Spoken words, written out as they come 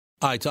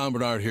Hi, Tom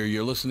Bernard here.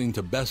 You're listening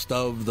to Best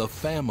of the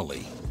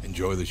Family.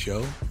 Enjoy the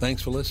show.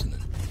 Thanks for listening.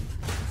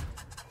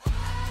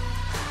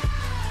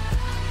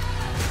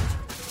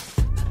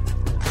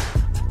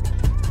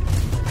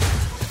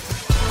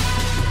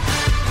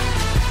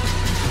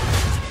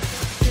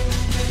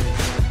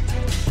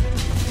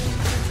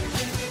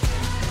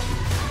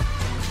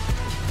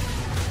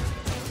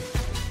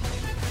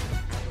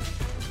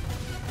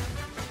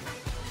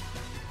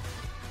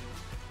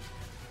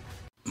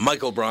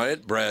 Michael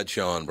Bryant,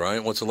 Bradshaw and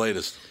Bryant, what's the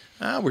latest?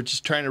 We're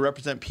just trying to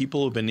represent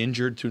people who've been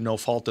injured through no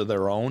fault of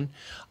their own.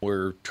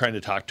 We're trying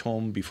to talk to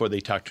them before they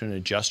talk to an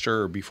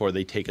adjuster or before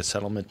they take a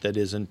settlement that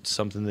isn't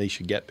something they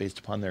should get based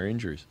upon their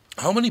injuries.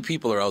 How many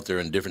people are out there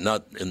in different,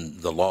 not in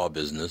the law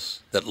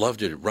business, that love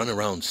to run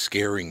around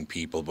scaring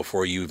people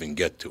before you even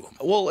get to them?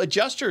 Well,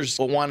 adjusters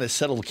want to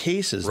settle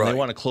cases and they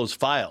want to close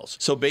files.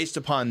 So based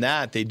upon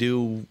that, they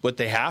do what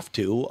they have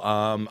to.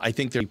 I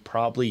think they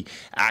probably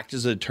act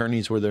as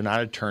attorneys where they're not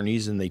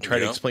attorneys, and they try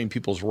to explain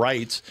people's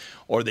rights,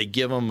 or they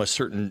give them a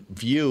certain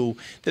view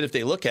that if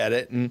they look at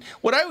it. And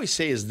what I always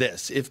say is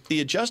this: if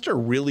the adjuster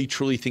really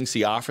truly thinks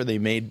the offer they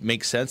made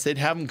makes sense, they'd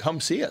have them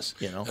come see us.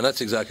 And that's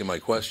exactly my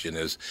question: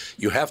 is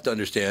you have to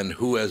understand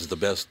who has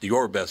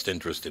your best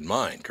interest in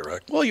mind,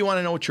 correct? Well, you want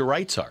to know what your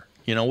rights are.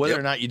 Whether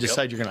or not you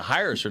decide you're going to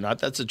hire us or not,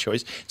 that's a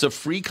choice. It's a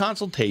free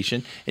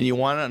consultation, and you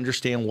want to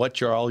understand what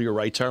all your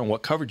rights are and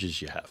what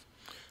coverages you have.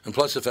 And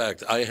plus the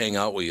fact I hang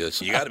out with you,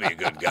 so you got to be a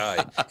good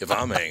guy if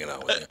I'm hanging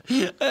out with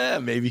you.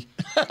 Maybe.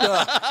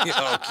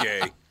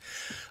 Okay.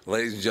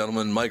 Ladies and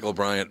gentlemen, Michael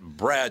Bryant,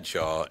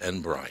 Bradshaw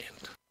and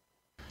Bryant.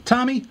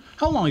 Tommy,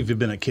 how long have you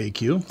been at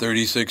KQ?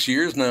 36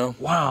 years now.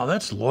 Wow,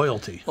 that's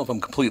loyalty. Well, if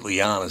I'm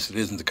completely honest, it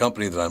isn't the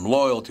company that I'm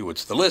loyal to,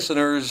 it's the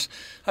listeners.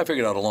 I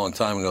figured out a long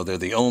time ago they're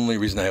the only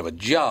reason I have a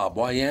job.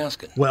 Why are you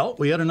asking? Well,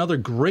 we had another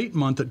great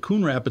month at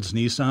Coon Rapids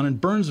Nissan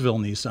and Burnsville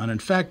Nissan. In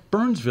fact,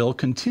 Burnsville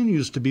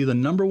continues to be the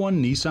 #1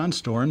 Nissan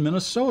store in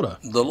Minnesota.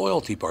 The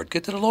loyalty part.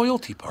 Get to the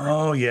loyalty part.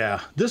 Oh,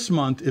 yeah. This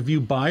month, if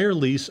you buy or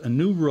lease a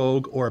new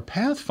Rogue or a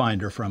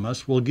Pathfinder from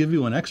us, we'll give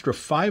you an extra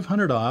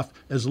 $500 off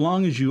as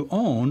long as you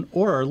own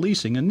or are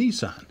leasing a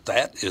Nissan.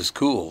 That is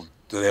cool.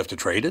 Do they have to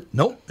trade it?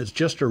 Nope. It's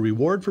just a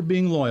reward for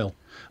being loyal.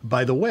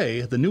 By the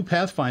way, the new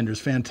Pathfinder's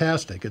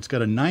fantastic. It's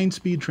got a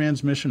 9-speed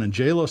transmission, and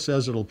JLo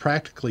says it'll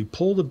practically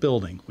pull the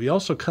building. We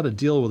also cut a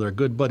deal with our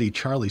good buddy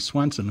Charlie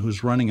Swenson,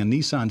 who's running a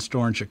Nissan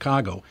store in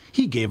Chicago.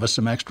 He gave us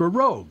some extra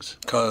Rogues.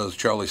 Because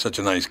Charlie's such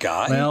a nice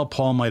guy? Well,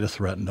 Paul might have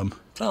threatened him.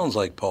 Sounds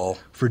like Paul.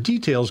 For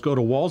details, go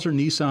to Walser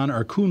Nissan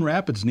or Coon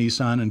Rapids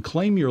Nissan and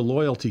claim your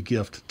loyalty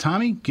gift.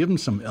 Tommy, give him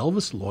some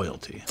Elvis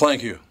loyalty.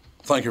 Thank you.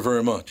 Thank you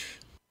very much.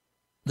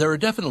 There are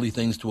definitely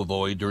things to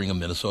avoid during a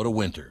Minnesota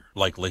winter,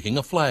 like licking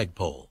a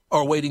flagpole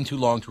or waiting too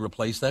long to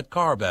replace that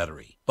car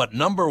battery. But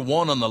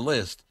 #1 on the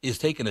list is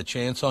taking a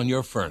chance on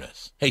your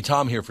furnace. Hey,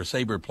 Tom here for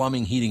Sabre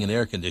Plumbing, Heating, and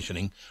Air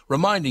Conditioning,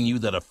 reminding you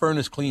that a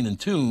furnace clean and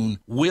tune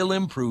will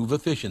improve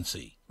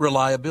efficiency,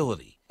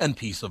 reliability, and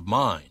peace of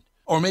mind.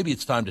 Or maybe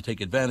it's time to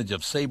take advantage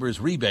of Sabre's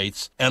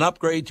rebates and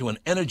upgrade to an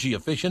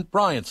energy-efficient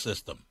Bryant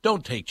system.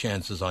 Don't take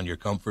chances on your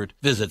comfort.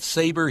 Visit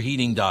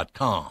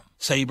SaberHeating.com.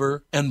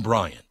 Sabre and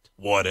Bryant.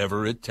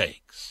 Whatever it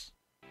takes.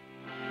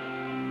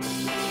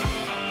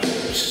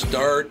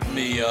 Start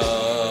me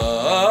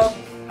up.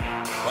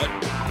 What?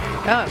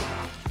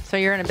 Oh, so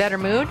you're in a better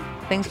mood?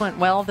 Things went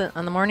well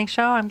on the morning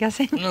show, I'm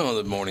guessing?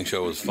 No, the morning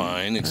show was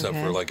fine, except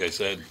for, like I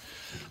said,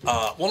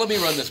 well, let me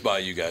run this by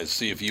you guys,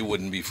 see if you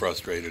wouldn't be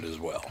frustrated as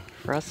well.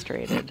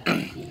 Frustrated.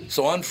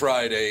 So on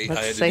Friday, I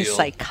had to deal...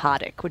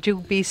 psychotic. Would you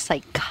be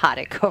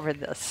psychotic over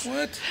this?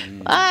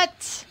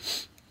 What?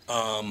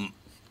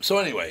 So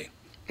anyway...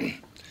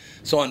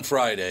 So on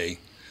Friday,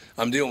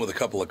 I'm dealing with a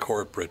couple of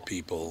corporate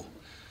people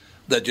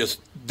that just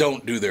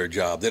don't do their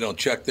job. They don't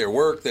check their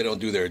work. They don't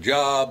do their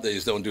job. They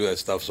just don't do that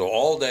stuff. So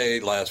all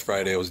day last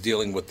Friday, I was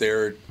dealing with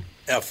their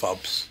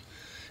F-ups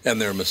and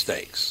their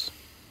mistakes.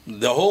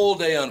 The whole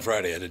day on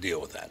Friday, I had to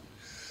deal with that.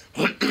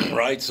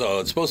 Right? So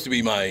it's supposed to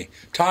be my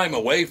time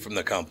away from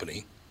the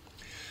company.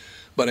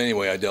 But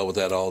anyway, I dealt with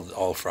that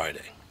all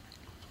Friday.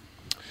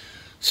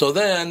 So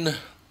then...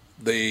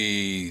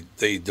 They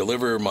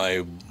deliver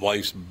my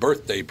wife's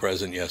birthday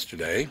present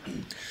yesterday,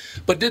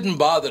 but didn't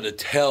bother to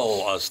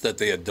tell us that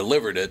they had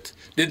delivered it,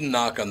 didn't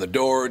knock on the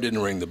door,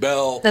 didn't ring the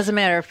bell. As a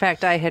matter of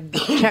fact, I had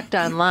checked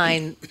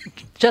online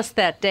just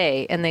that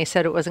day, and they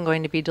said it wasn't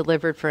going to be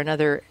delivered for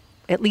another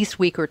at least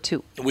week or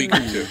two. A week or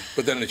two,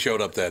 but then it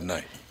showed up that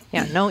night.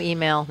 Yeah, no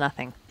email,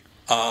 nothing.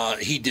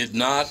 He did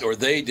not, or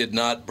they did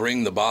not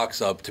bring the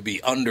box up to be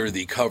under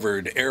the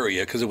covered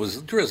area because it was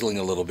drizzling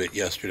a little bit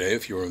yesterday,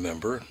 if you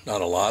remember.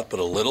 Not a lot, but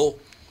a little.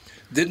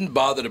 Didn't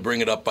bother to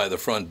bring it up by the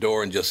front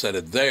door and just set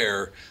it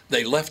there.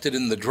 They left it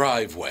in the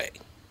driveway.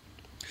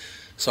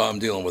 So I'm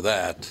dealing with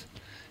that.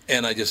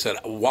 And I just said,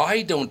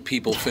 why don't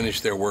people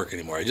finish their work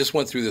anymore? I just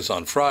went through this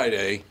on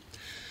Friday.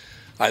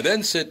 I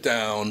then sit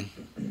down,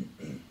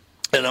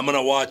 and I'm going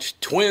to watch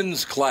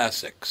Twins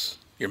Classics.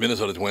 Your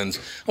Minnesota Twins.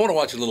 I want to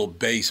watch a little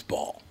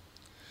baseball.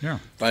 Yeah.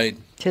 Right?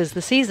 'Tis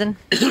the season.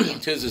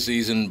 'Tis the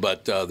season,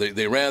 but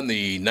they ran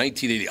the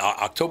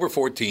October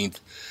 14th,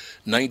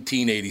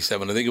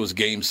 1987. I think it was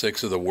Game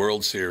 6 of the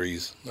World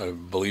Series. I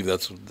believe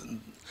that's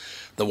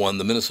the one,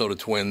 the Minnesota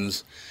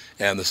Twins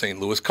and the St.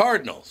 Louis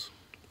Cardinals.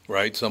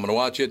 Right? So I'm going to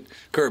watch it.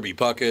 Kirby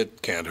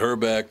Puckett, Kent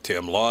Herbeck,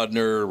 Tim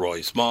Laudner, Roy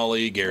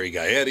Smalley, Gary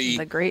Gaetti.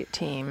 The great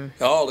team.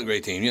 All the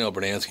great team. You know,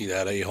 Bernansky,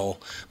 that a-hole.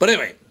 But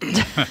anyway,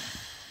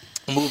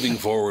 moving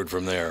forward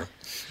from there,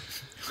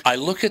 I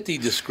look at the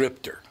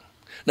descriptor.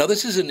 Now,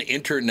 this is an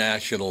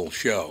international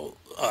show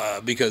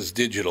because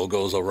digital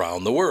goes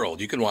around the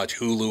world. You can watch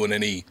Hulu in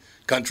any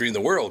country in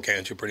the world,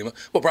 can't you, pretty much?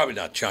 Well, probably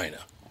not China.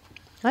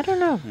 I don't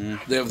know.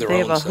 They have their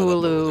They own have a setup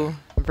over Hulu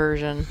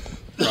version.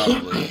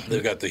 Probably.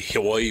 They've got the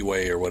Hawaii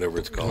Way or whatever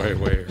it's called.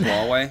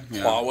 Huawei?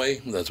 Yeah.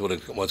 Huawei? That's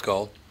what's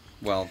called?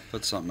 Well,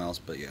 that's something else,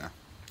 but yeah.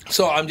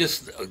 So I'm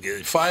just,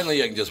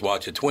 finally I can just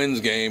watch a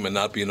Twins game and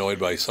not be annoyed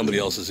by somebody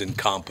else's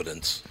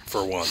incompetence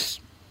for once.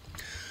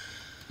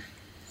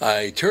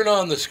 I turn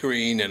on the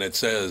screen and it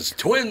says,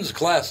 Twins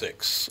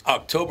Classics,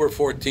 October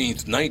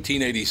 14th,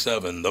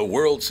 1987, the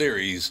World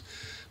Series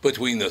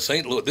between the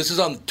St. Louis, this is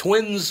on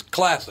Twins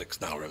Classics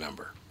now,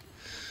 remember.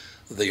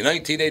 The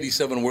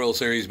 1987 World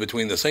Series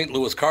between the St.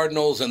 Louis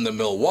Cardinals and the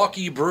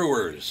Milwaukee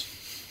Brewers.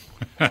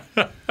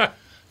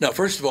 Now,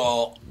 first of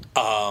all,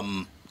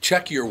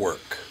 check your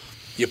work.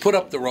 You put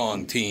up the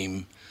wrong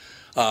team.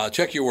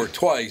 Check your work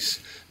twice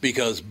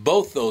because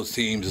both those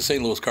teams, the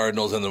St. Louis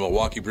Cardinals and the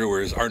Milwaukee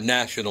Brewers, are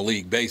National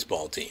League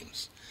baseball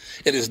teams.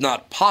 It is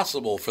not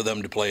possible for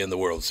them to play in the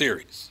World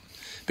Series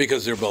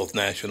because they're both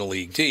National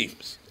League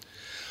teams.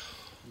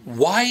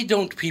 Why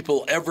don't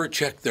people ever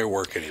check their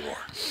work anymore?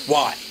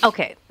 Why?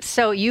 Okay,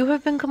 so you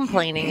have been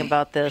complaining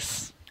about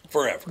this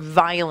Forever.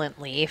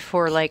 violently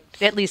for like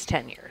at least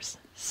 10 years.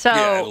 So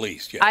Yeah, at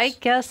least, yes. I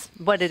guess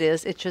what it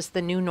is, it's just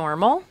the new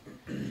normal,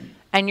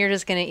 and you're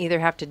just going to either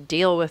have to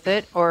deal with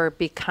it or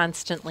be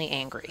constantly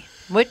angry,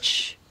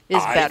 which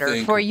is I better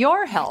think for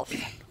your health.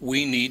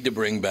 we need to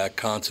bring back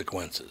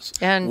consequences.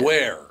 And-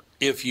 where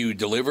if you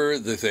deliver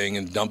the thing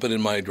and dump it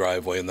in my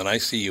driveway and then I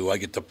see you, I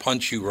get to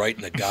punch you right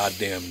in the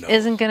goddamn nose.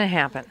 Isn't going to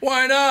happen.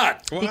 Why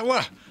not?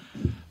 Well,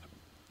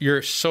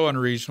 you're so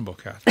unreasonable,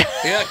 Catherine.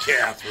 Yeah,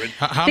 Catherine.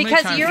 How many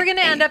Because times- you're going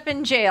to end up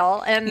in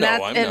jail, and No,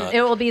 that I'm and not.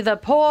 it will be the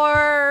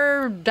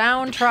poor,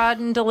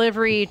 downtrodden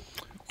delivery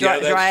Yeah, that's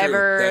true.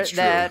 driver That's true.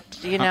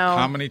 that you know.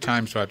 How many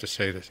times do I have to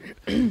say this?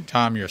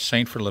 Tom, you're a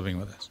saint for living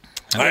with us.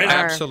 An I know.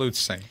 absolute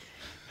saint.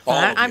 All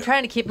of I'm you.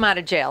 trying to keep him out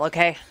of jail.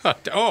 Okay.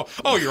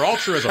 Your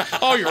altruism.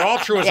 Your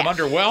altruism Yeah.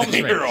 underwhelms me.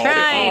 You're all-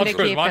 Trying to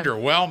Altruism keep him.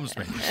 underwhelms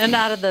me. And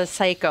out of the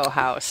psycho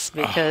house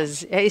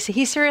because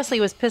he seriously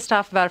was pissed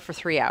off about it for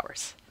 3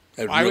 hours.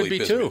 That I would really be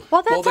pissed too. me.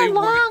 Well, that's they a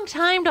long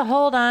time to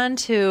hold on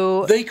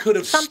to. They could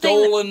have something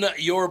stolen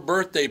your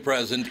birthday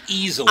present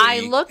easily, I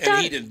looked and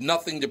at- he did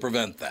nothing to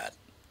prevent that.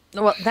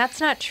 Well, that's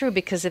not true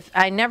because if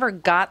I never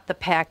got the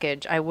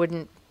package, I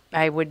would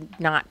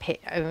not pay.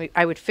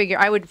 I would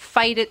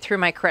fight it through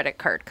my credit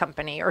card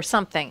company or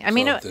something. I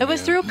mean, Something, it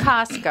was yeah. through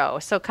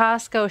Costco, so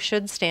Costco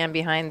should stand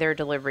behind their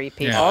delivery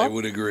people. Yeah. I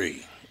would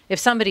agree. If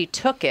somebody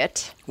took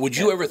it, Would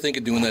you ever think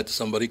of doing that to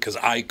somebody? Because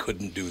I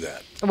couldn't do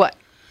that. what?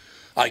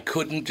 I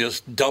couldn't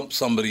just dump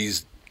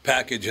somebody's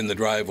package in the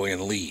driveway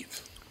and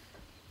leave.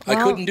 I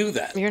Well, couldn't do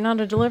that. You're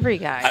not a delivery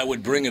guy. I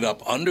would bring it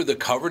up under the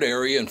covered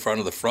area in front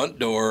of the front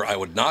door. I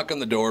would knock on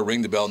the door,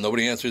 ring the bell.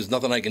 Nobody answers.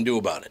 Nothing I can do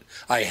about it.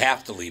 I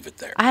have to leave it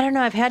there. I don't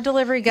know. I've had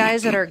delivery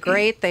guys that are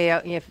great. They,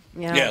 if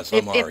you know, Yeah, some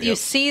if are, you yep.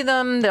 see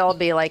them, they'll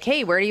be like,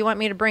 "Hey, where do you want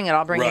me to bring it?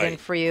 I'll bring it in Right,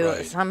 for you."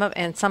 right. Some of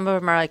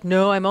them are like,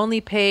 "No, I'm only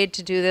paid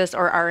to do this,"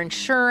 or our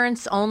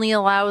insurance only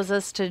allows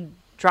us to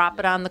drop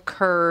it on the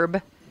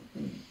curb.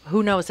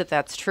 Who knows if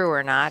that's true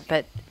or not?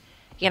 But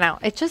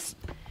it just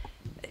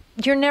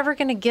you're never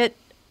going to get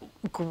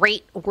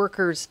great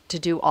workers to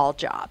do all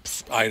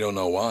jobs. I don't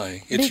know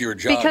why. It's your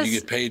job. Because You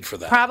get paid for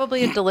that.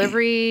 Probably a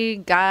delivery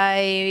guy.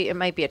 It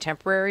might be a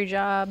temporary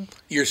job.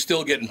 You're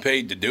still getting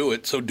paid to do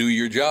it, so do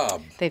your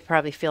job. They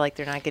probably feel like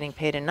they're not getting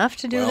paid enough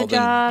to do Well, the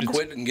job. then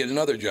quit and get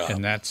another job.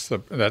 And that's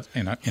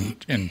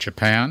in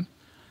Japan.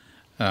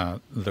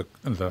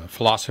 The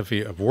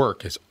philosophy of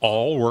work is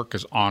all work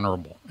is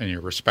honorable, and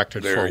you're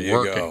respected There for you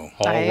working. go.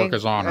 All I work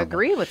is honorable.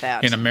 agree with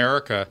that. In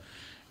America,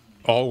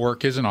 all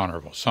work isn't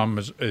honorable. Some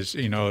is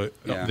the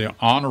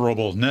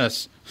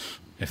honorableness,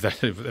 if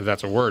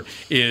that's a word,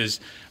 is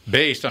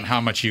based on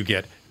how much you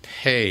get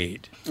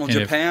paid. Well, And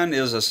if- Japan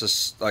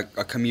is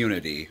a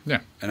community, Yeah.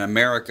 and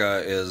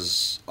America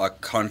is a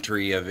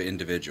country of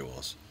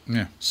individuals.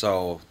 yeah.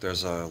 So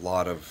there's a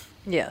lot of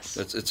Yes.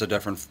 it's a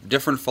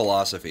different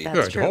philosophy. That's Yeah,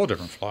 it's a true. whole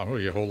different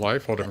philosophy, your whole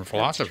life, whole different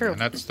philosophy, true. and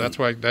that's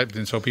why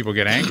and so people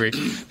get angry.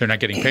 They're not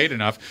getting paid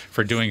enough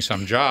for doing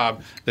some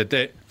job that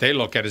they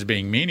look at as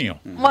being menial.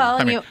 Well,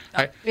 and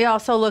I- you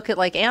also look at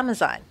like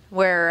Amazon,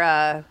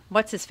 where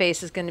what's his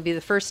face is going to be the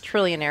first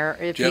trillionaire.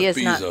 If he Jeff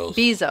is not, Bezos.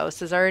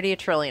 Bezos is already a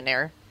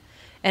trillionaire,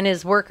 and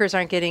his workers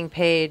aren't getting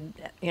paid.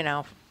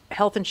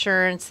 Health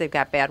insurance. They've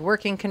got bad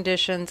working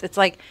conditions. It's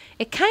like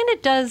it kind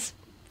of does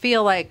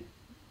feel like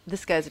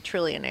this guy's a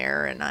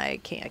trillionaire and I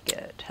can't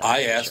get health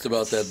I asked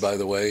insurance. about that, by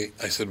the way.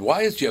 I said,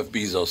 why is Jeff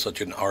Bezos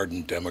such an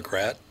ardent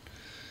Democrat?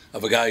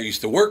 Of a guy who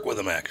used to work with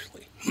him,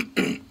 actually.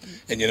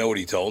 And you know what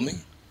he told me?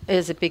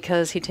 Is it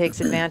because he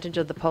takes advantage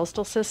of the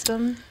postal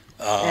system?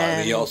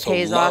 And he also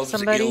pays off loves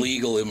somebody?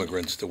 illegal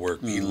immigrants to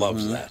work. He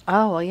loves that.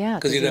 Oh, well, yeah.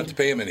 Because he didn't have to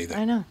pay him anything.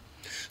 I know.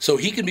 So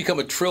he can become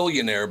a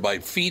trillionaire by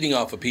feeding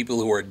off of people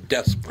who are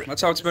desperate.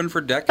 That's how it's been for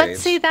decades. But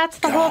see, that's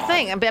the whole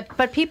thing.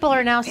 But people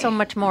are now so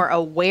much more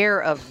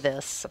aware of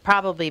this,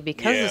 probably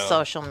because of Yeah.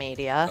 social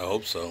media. I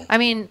hope so. I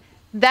mean,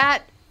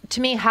 that,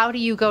 to me, how do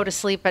you go to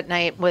sleep at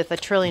night with $1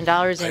 trillion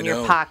in your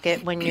know.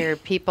 pocket when your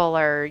people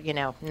are,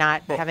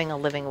 not having a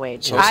living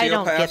wage? I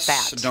don't get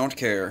Sociopaths that. don't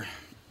care.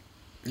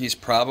 He's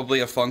probably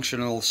a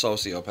functional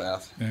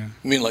sociopath. You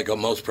mean like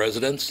most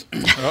presidents?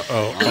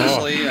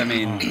 Honestly, I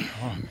mean,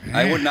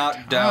 I would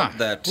not doubt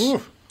that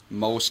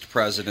most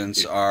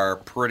presidents are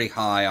pretty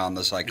high on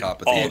the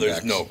psychopathy Oh, index.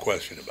 there's no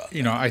question about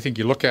it. I think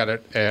you look at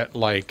it at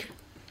like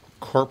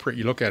corporate.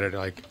 You look at it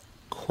like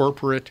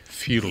corporate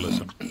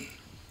feudalism.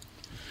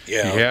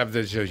 Yeah. You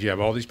have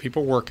all these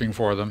people working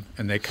for them,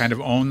 and they kind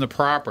of own the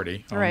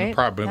property, Right.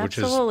 Which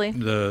Absolutely.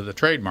 is the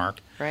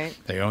trademark. Right.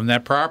 They own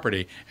that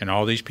property, and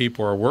all these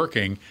people are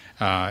working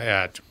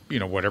at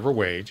whatever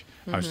wage.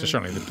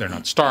 Certainly, they're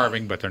not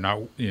starving, but they're not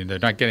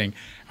getting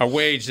a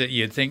wage that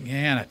you'd think,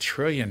 man, $1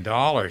 trillion.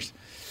 It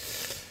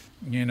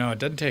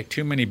doesn't take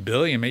too many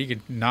billion. Maybe you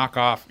could knock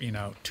off,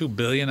 $2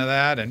 billion of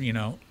that,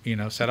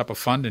 and set up a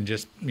fund and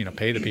just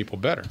pay the people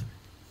better.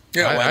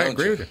 Yeah, why I don't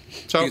agree you? with it.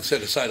 So You could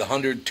set aside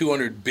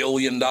 $200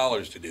 billion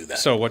to do that.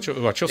 So what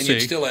you'll and see.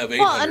 you'd still have $800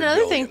 Well, another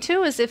billion. thing,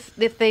 too, is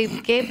if they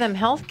gave them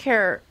health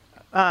care,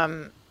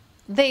 wouldn't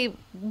they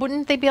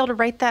be able to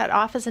write that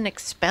off as an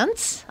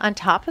expense on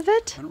top of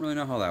it? I don't really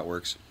know how that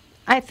works.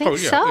 I think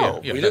so.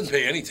 He doesn't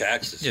pay any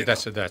taxes. Yeah, you know.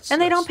 that's. And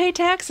they don't pay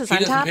taxes He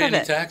on doesn't top pay of any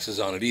it. taxes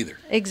on it either.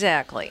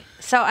 Exactly.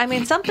 So, I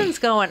mean, something's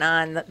going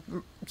on.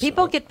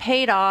 People get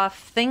paid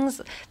off.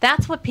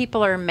 That's what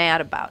people are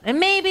mad about. And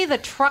maybe the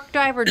truck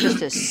driver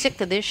just is sick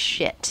of this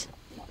shit.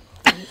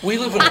 We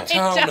live in a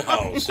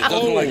townhouse. It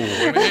doesn't like.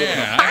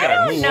 Man, I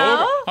gotta move know.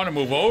 over. I want to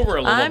move over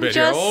a little I'm bit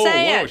just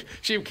here.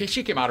 saying.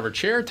 She came out of her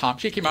chair, Tom.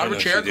 She came out of I her know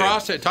chair she did.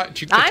 across the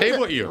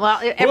table at you. Well,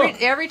 Whoa.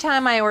 every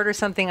time I order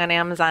something on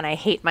Amazon, I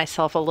hate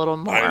myself a little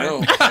more. I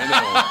know.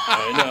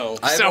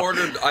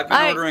 I've been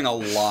I- ordering a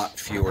lot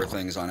fewer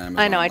things on Amazon.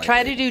 I know. I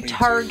try to lately. do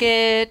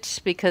Target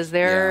because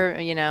they're,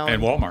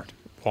 And Walmart.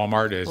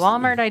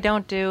 Walmart I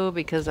don't do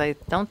because I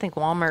don't think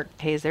Walmart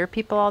pays their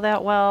people all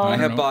that well. I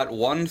have bought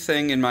one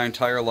thing in my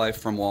entire life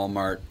from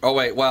Walmart. Oh,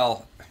 wait,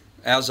 well,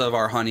 as of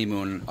our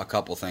honeymoon, a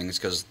couple things,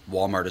 because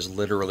Walmart is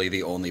literally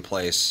the only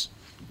place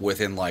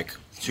within like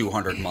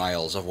 200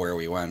 miles of where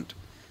we went.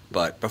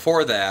 But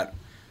before that,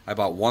 I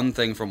bought one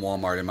thing from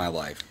Walmart in my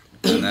life,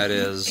 and that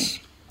is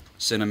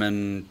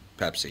cinnamon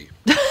Pepsi.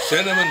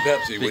 Cinnamon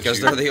Pepsi. Because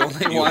they're the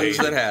only ones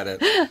that had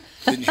it.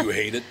 Didn't you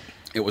hate it?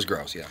 It was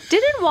gross, yeah.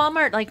 Didn't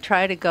Walmart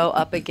try to go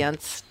up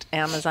against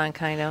Amazon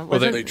kind of? Well,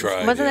 they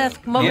tried, Wasn't yeah.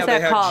 that what Yeah, was they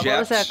that had called? What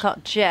was Jets. that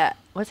called? Jet.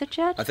 Was it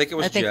Jet? I think it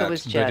was I think Jet. it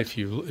was Jet.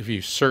 But if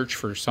you search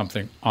for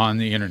something on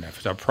the internet,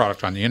 for a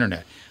product on the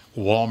internet,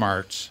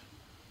 Walmart's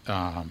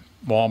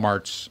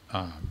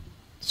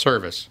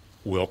service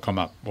will come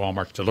up.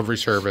 Walmart's delivery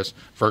service,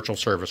 virtual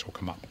service will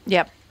come up.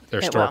 Yep. Their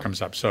it store will.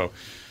 comes up. So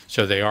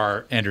they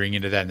are entering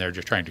into that, and they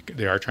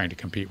are trying to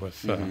compete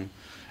with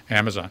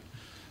Amazon.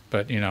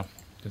 But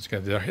it's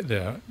got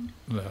the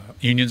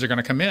unions are going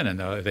to come in,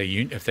 and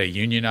if they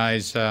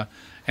unionize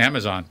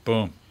Amazon,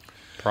 boom,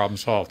 problem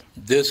solved.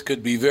 This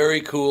could be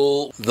very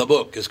cool. The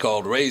book is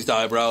called Raised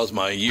Eyebrows,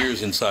 My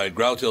Years Inside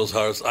Groucho's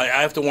House. I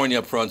have to warn you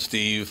up front,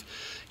 Steve,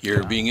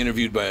 you're being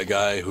interviewed by a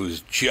guy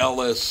who's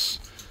jealous,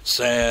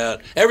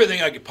 sad,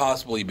 everything I could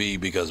possibly be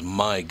because,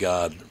 my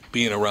God,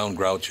 being around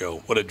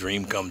Groucho, what a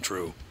dream come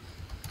true.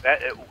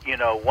 That,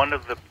 one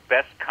of the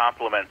best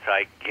compliments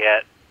I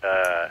get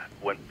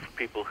when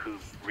people who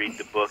read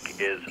the book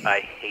is, "I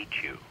hate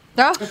you."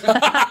 Oh.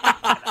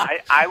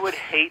 I would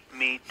hate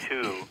me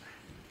too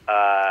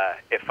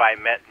if I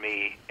met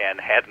me and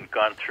hadn't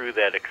gone through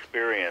that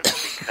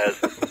experience,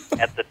 because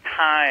at the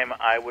time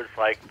I was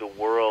like the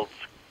world's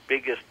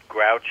biggest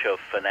Groucho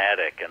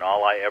fanatic, and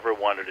all I ever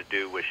wanted to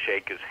do was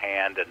shake his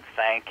hand and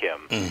thank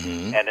him.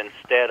 Mm-hmm. And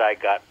instead I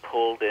got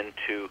pulled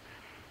into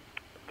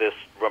this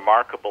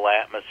remarkable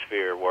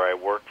atmosphere where I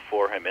worked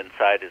for him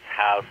inside his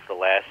house the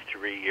last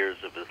 3 years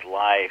of his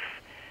life,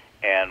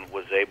 and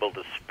was able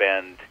to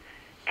spend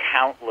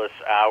countless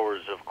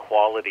hours of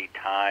quality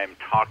time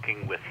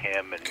talking with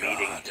him and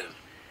meeting his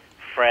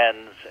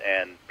friends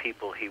and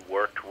people he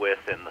worked with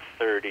in the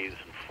 30s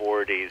and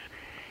 40s.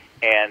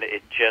 And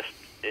it just,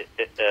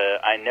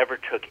 I never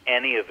took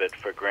any of it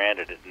for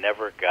granted. It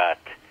never got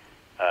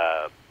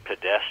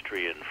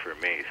pedestrian for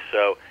me.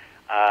 So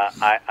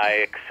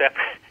I accept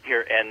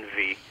your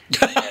envy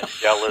and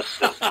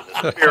jealousy of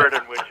the spirit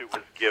in which it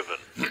was given.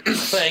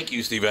 Thank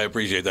you, Steve. I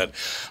appreciate that.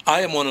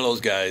 I am one of those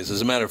guys.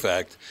 As a matter of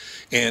fact,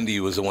 Andy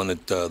was the one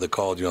that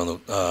called you on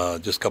the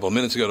just a couple of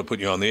minutes ago to put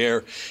you on the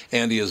air.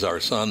 Andy is our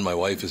son. My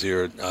wife is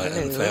here,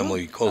 and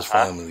family, close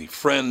family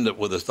friend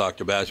with us,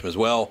 Dr. Basham, as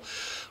well.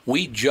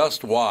 We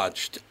just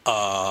watched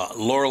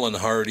Laurel and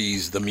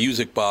Hardy's The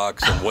Music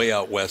Box and Way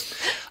Out West.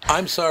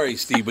 I'm sorry,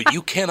 Steve, but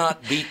you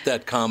cannot beat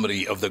that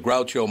comedy of the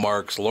Groucho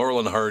Marx, Laurel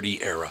and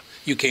Hardy era.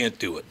 You can't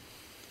do it.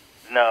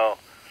 No.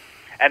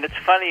 And it's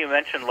funny you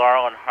mentioned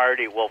Laurel and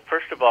Hardy. Well,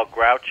 first of all,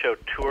 Groucho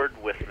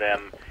toured with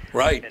them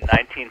right in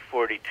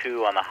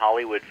 1942 on the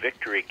Hollywood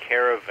Victory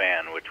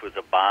Caravan, which was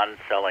a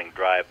bond-selling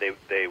drive.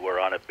 They were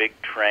on a big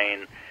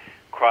train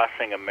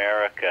crossing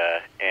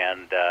America,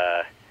 and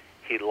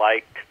he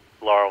liked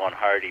Laurel and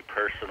Hardy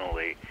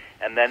personally.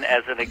 And then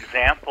as an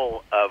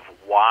example of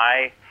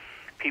why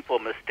people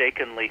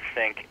mistakenly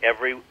think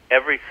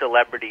every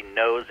celebrity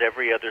knows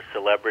every other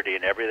celebrity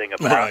and everything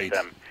about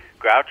them,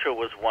 Groucho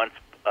was once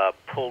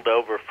pulled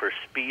over for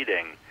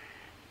speeding,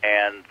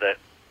 and the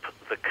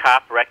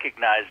cop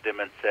recognized him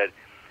and said,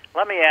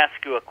 "Let me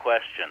ask you a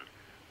question.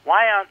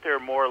 Why aren't there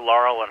more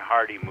Laurel and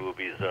Hardy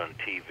movies on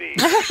TV?"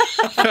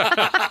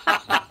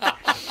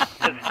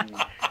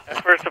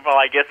 First of all,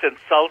 I guess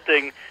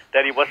insulting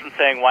that he wasn't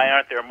saying, "Why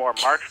aren't there more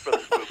Marx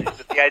Brothers movies?"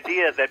 But the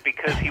idea that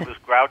because he was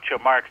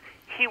Groucho Marx,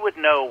 he would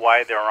know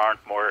why there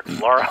aren't more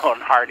Laurel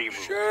and Hardy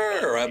movies.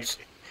 Sure,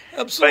 absolutely.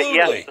 But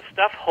yes, the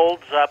stuff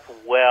holds up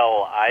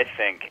well, I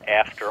think,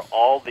 after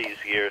all these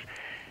years,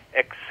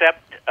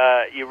 except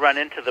you run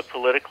into the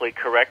politically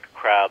correct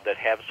crowd that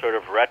have sort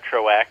of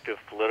retroactive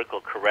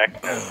political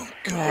correctness,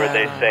 where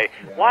they say,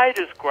 why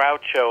does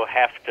Groucho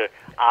have to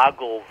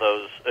ogle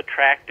those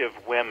attractive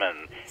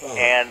women?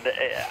 And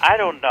I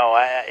don't know,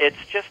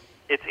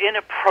 it's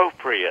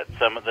inappropriate,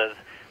 some of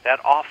that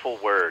awful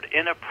word,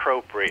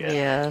 inappropriate.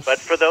 Yes. But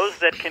for those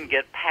that can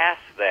get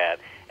past that,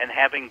 and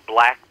having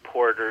black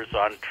porters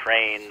on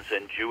trains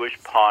and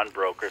Jewish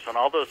pawnbrokers and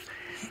all those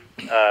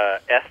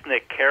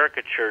ethnic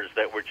caricatures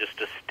that were just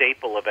a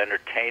staple of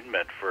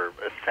entertainment for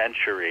a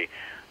century,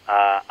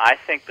 I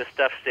think the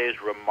stuff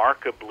stays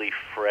remarkably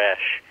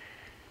fresh.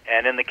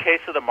 And in the case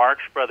of the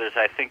Marx Brothers,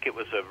 I think it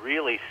was a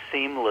really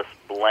seamless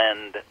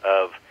blend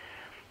of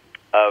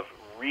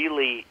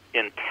really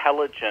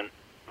intelligent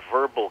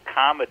verbal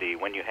comedy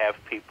when you have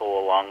people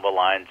along the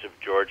lines of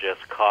George S.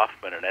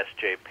 Kaufman and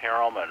S.J.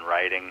 Perelman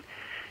writing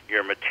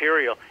your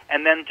material,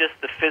 and then just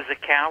the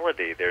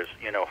physicality. There's,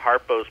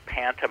 Harpo's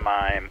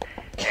pantomime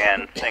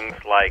and things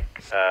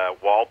like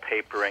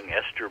wallpapering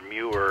Esther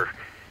Muir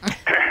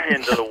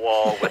into the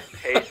wall with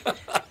paste.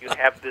 You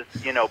have this,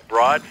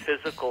 broad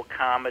physical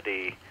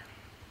comedy,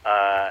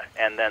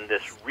 and then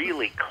this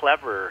really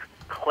clever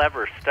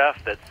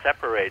stuff that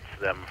separates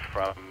them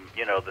from,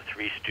 the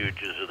Three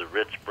Stooges or the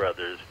Ritz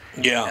Brothers.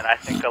 Yeah. And I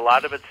think a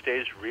lot of it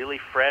stays really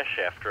fresh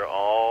after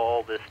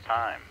all this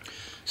time.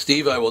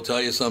 Steve, I will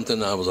tell you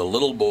something. I was a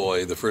little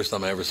boy the first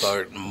time I ever saw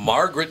it.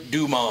 Margaret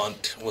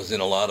Dumont was in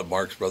a lot of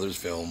Marx Brothers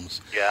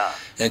films. Yeah.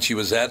 And she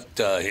was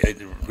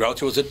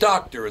Groucho was a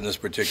doctor in this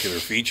particular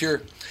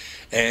feature.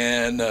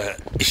 And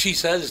she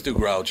says to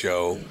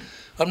Groucho,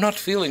 "I'm not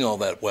feeling all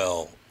that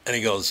well." And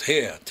he goes,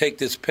 "Here, take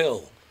this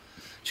pill."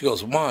 She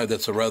goes, "Why?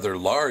 That's a rather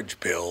large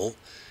pill."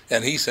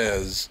 And he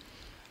says,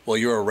 "Well,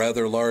 you're a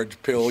rather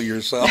large pill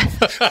yourself."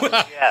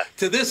 Yeah.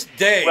 To this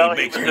day,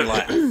 makes me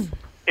laugh.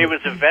 He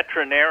was a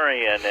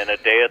veterinarian in A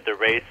Day at the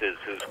Races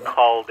who's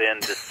called in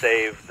to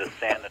save the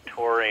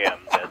sanatorium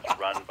that's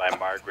run by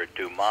Margaret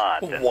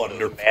Dumont. And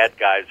Wonderful. The bad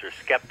guys are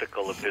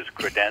skeptical of his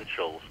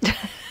credentials.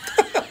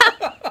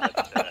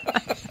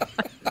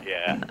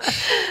 Yeah.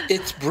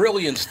 It's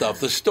brilliant stuff.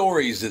 The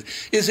stories.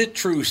 Is it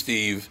true,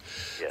 Steve,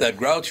 that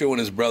Groucho and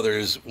his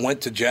brothers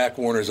went to Jack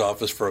Warner's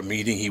office for a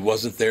meeting? He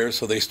wasn't there,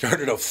 so they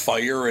started a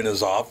fire in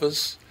his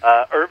office?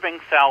 Irving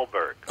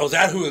Thalberg. Oh, is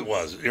that who it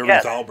was? Irving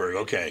Thalberg,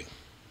 okay.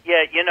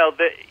 Yeah,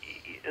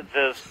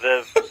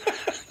 the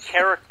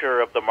character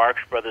of the Marx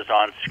Brothers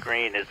on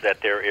screen is that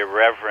they're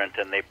irreverent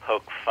and they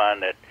poke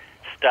fun at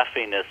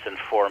stuffiness and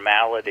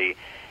formality.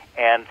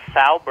 And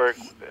Thalberg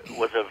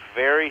was a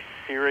very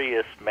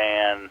serious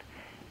man,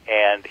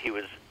 and he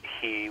was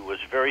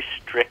very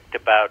strict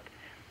about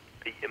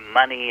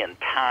money and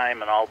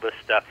time and all this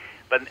stuff.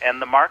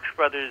 And the Marx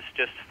Brothers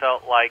just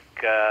felt like,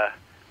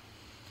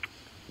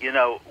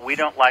 we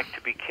don't like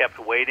to be kept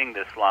waiting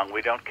this long.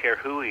 We don't care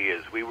who he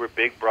is. We were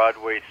big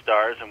Broadway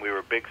stars, and we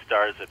were big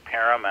stars at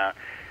Paramount.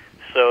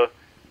 So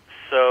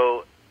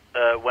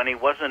when he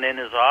wasn't in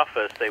his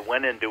office, they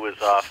went into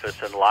his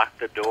office and locked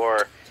the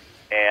door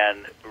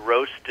and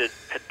roasted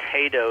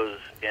potatoes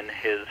in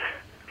his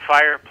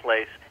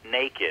fireplace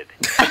naked.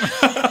 He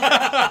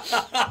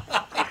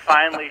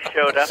finally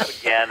showed up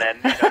again,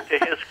 and to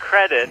his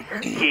credit,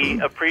 he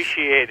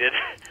appreciated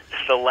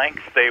the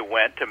lengths they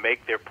went to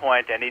make their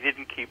point, and he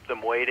didn't keep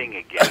them waiting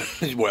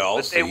again. Well,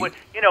 but they would,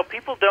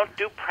 people don't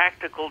do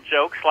practical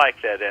jokes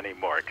like that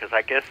anymore, because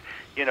I guess,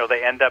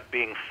 they end up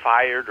being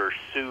fired or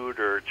sued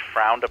or it's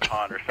frowned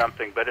upon or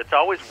something. But it's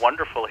always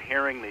wonderful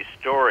hearing these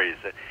stories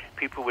that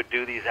people would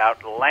do these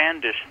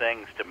outlandish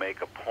things to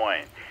make a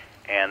point.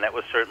 And that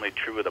was certainly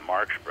true of the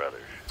Marx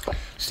Brothers.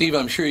 Steve,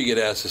 I'm sure you get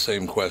asked the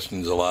same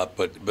questions a lot,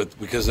 but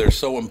because they're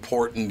so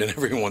important in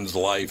everyone's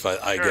life,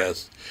 I Sure.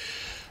 guess,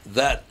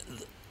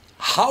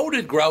 how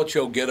did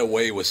Groucho get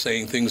away with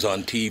saying things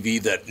on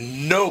TV that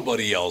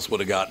nobody else would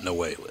have gotten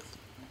away with?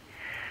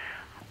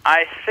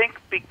 I think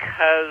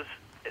because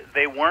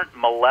they weren't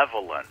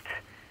malevolent.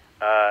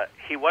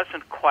 He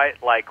wasn't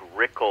quite like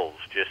Rickles,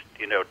 just,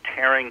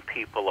 tearing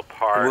people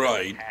apart,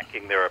 right,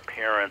 attacking their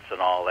appearance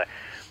and all that.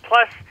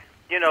 Plus,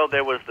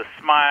 there was the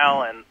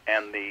smile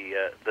and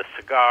the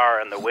cigar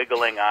and the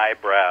wiggling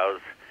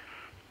eyebrows.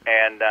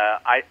 And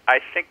I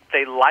think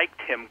they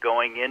liked him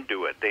going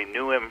into it. They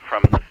knew him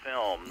from the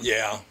film.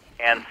 Yeah.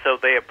 And so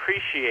they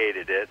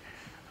appreciated it.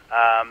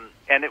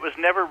 And it was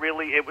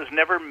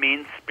never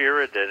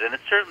mean-spirited. And it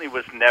certainly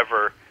was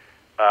never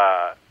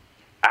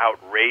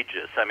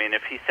outrageous. I mean,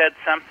 if he said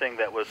something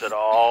that was at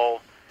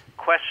all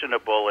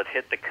questionable, it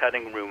hit the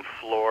cutting room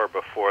floor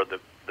before the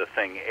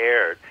thing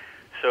aired.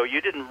 So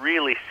you didn't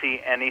really see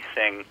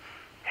anything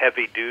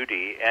heavy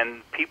duty,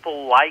 and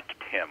people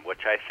liked him,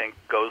 which I think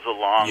goes a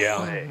long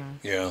way.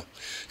 Mm-hmm. Yeah.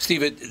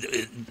 Steve,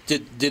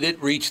 did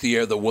it reach the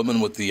air, the woman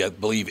with the, I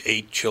believe,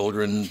 8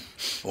 children,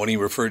 when he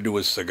referred to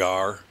his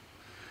cigar?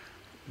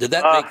 Did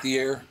that make the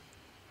air?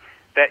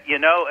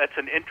 It's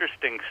an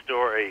interesting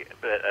story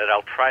that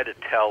I'll try to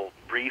tell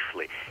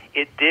briefly.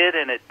 It did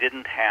and it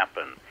didn't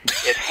happen.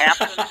 It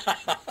happened.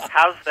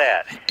 How's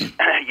that?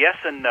 Yes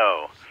and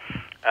no.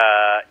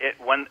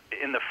 When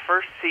in the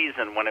first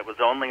season, when it was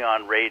only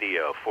on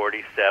radio,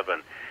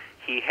 47,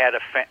 he had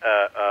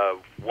a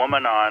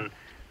woman on,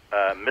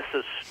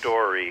 Mrs.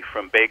 Story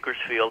from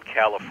Bakersfield,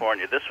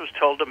 California. This was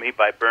told to me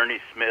by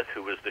Bernie Smith,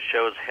 who was the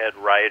show's head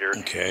writer,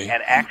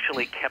 and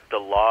actually kept a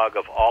log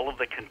of all of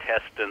the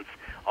contestants,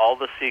 all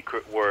the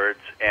secret words,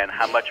 and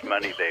how much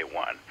money they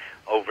won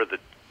over the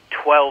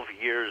 12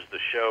 years the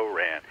show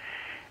ran.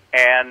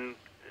 And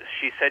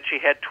she said she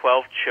had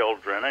 12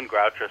 children, and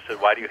Groucho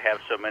said, "Why do you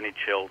have so many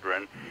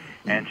children?"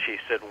 And she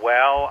said,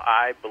 "Well,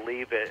 I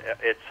believe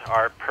it's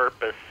our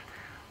purpose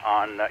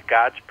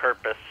God's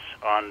purpose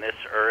on this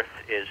earth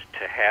is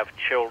to have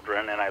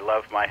children, and I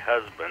love my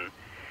husband."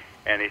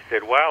 And he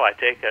said, "Well, I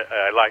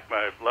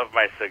love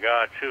my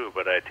cigar too,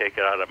 but I take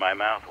it out of my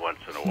mouth once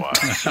in a while."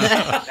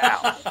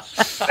 Now,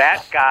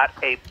 that got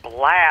a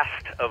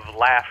blast of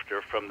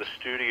laughter from the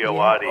studio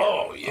audience.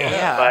 Oh,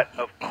 yeah. But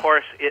of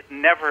course, it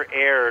never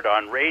aired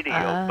on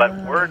radio, but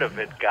word of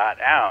it got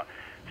out.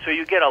 So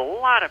you get a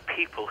lot of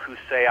people who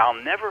say, "I'll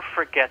never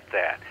forget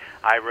that.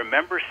 I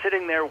remember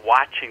sitting there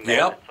watching that."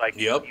 Yep. It's like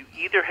Yep. you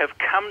either have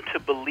come to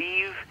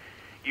believe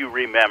you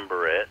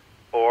remember it,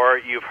 or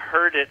you've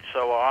heard it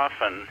so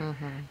often.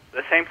 Mm-hmm.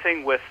 The same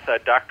thing with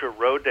Dr.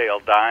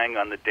 Rodale dying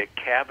on the Dick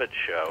Cavett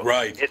show.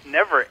 Right. It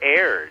never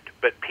aired,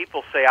 but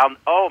people say,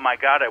 "Oh my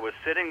God, I was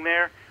sitting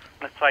there."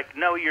 It's like,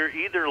 no, you're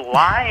either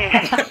lying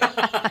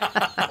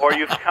or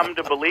you've come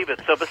to believe it.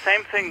 So the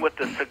same thing with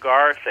the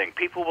cigar thing.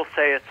 People will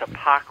say it's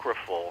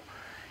apocryphal,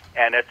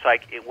 and it's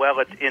like,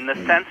 it's in the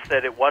sense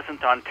that it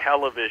wasn't on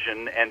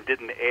television and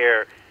didn't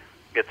air,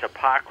 it's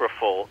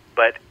apocryphal,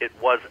 but it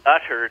was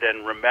uttered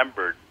and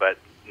remembered, but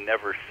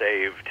never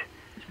saved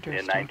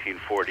in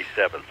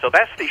 1947. So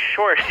that's the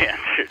short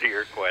answer to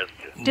your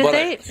question.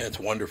 It's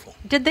wonderful.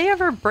 Did they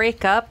ever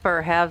break up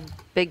or have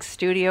big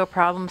studio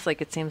problems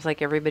like it seems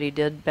like everybody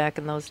did back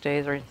in those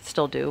days, or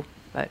still do?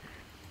 But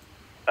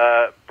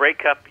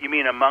break up, you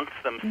mean amongst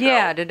themselves?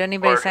 Yeah, did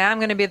anybody say, "I'm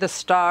going to be the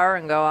star,"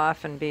 and go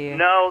off and be...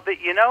 No, it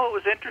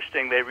was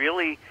interesting. They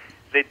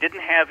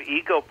didn't have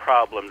ego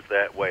problems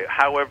that way.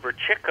 However,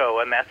 Chico,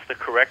 and that's the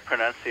correct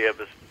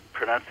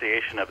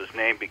pronunciation of his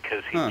name,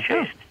 because he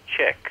chased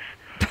chicks.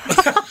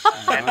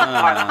 And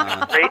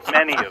a great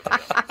many of them.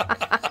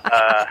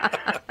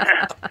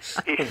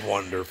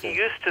 Wonderful. He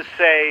used to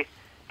say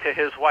to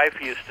his wife,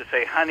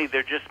 "Honey,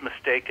 they're just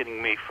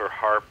mistaking me for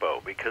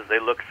Harpo because they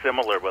look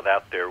similar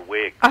without their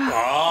wigs."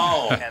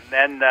 Oh. And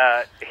then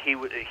he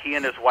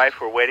and his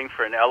wife were waiting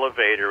for an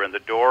elevator, and the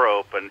door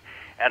opened,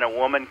 and a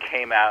woman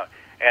came out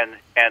and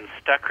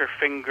stuck her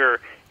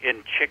finger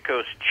in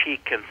Chico's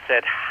cheek and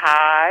said,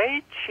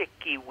 "Hi,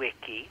 Chicky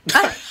Wicky."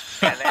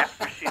 And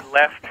after she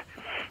left,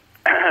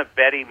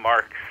 Betty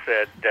Marks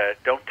said,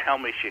 "Don't tell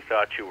me she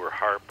thought you were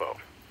Harpo."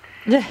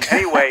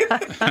 Anyway,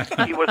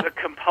 he was a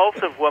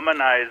compulsive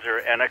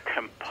womanizer and a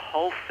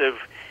compulsive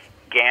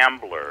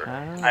gambler.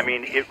 Oh. I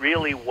mean, it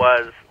really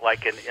was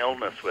like an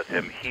illness with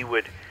him. He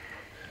would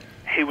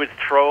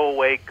throw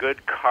away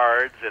good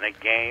cards in a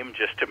game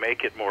just to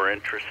make it more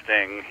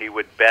interesting. He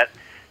would bet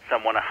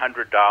someone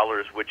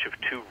 $100 which of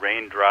 2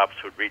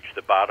 raindrops would reach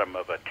the bottom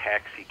of a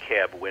taxi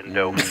cab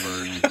window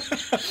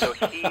first. So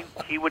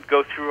he would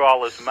go through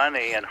all his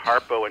money, and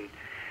Harpo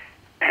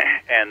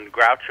and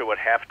Groucho would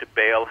have to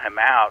bail him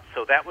out.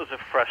 So that was a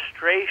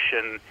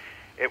frustration.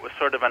 It was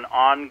sort of an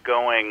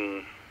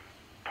ongoing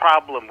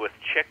problem with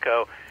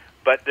Chico,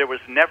 but there was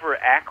never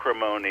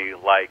acrimony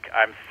like,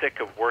 I'm sick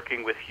of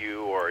working with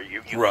you, or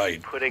you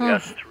keep putting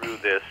us through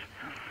this.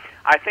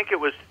 I think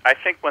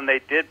when they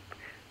did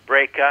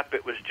break up,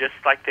 it was just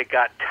like they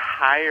got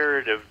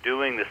tired of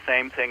doing the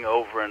same thing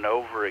over and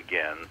over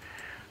again.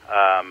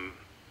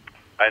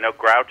 I know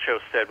Groucho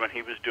said when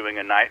he was doing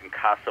A Night in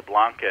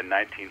Casablanca in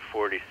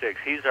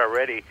 1946, he's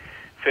already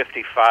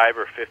 55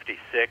 or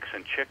 56,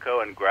 and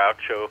Chico and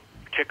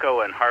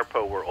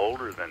Harpo were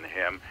older than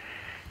him.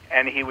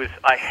 And he was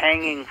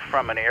hanging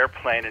from an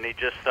airplane, and he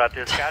just thought,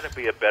 there's got to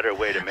be a better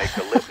way to make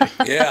a living.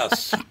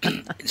 Yes.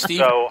 Steve,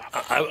 so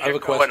I have a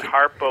question. When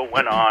Harpo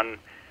went on,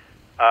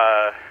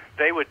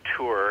 they would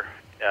tour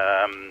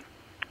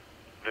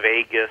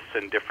Vegas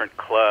and different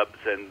clubs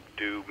and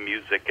do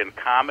music and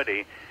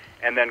comedy.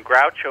 And then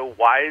Groucho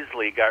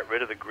wisely got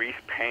rid of the grease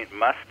paint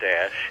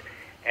mustache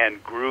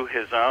and grew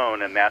his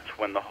own, and that's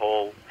when the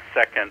whole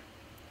second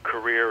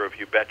career of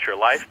You Bet Your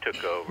Life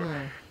took over.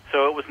 Mm.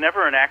 So it was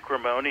never an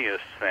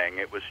acrimonious thing.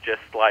 It was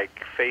just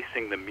like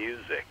facing the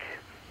music.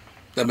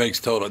 That makes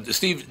total.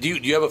 Steve, do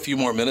you have a few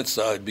more minutes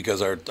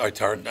because our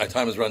time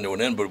has run to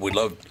an end? But we'd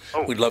love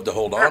to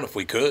hold on if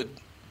we could.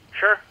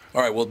 Sure.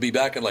 All right, we'll be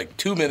back in like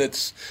 2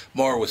 minutes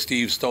more with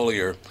Steve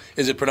Stoliar.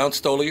 Is it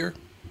pronounced Stoliar?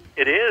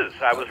 It is.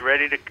 I was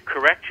ready to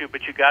correct you,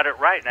 but you got it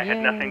right, and I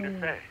had nothing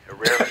to say.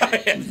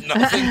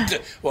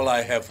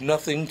 I have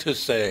nothing to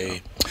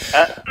say.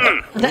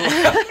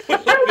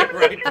 We'll be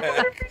right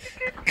back.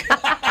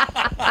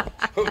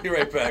 We'll be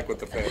right back with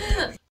the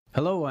family.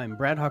 Hello, I'm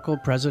Brad Huckle,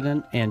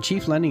 President and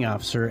Chief Lending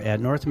Officer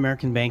at North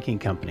American Banking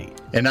Company.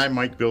 And I'm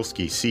Mike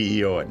Bilski,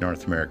 CEO at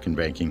North American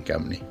Banking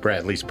Company,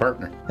 Bradley's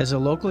partner. As a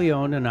locally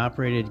owned and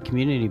operated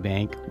community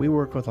bank, we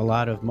work with a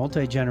lot of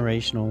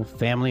multi-generational,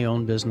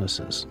 family-owned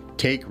businesses.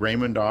 Take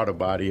Raymond Auto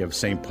Body of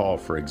St. Paul,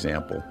 for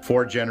example.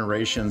 4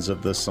 generations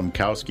of the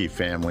Slumkowski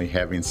family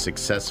having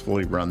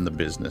successfully run the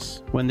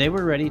business. When they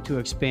were ready to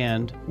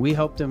expand, we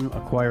helped them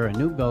acquire a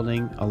new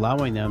building,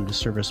 allowing them to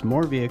service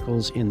more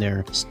vehicles in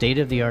their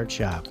state-of-the-art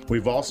shop.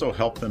 We've also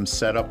helped them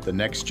set up the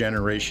next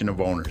generation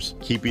of owners,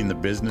 keeping the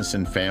business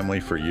and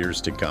family for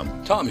years to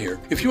come. Tom here.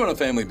 If you run a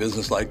family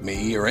business like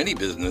me or any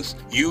business,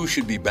 you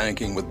should be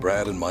banking with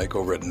Brad and Mike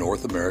over at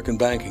North American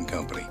Banking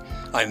Company.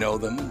 I know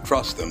them and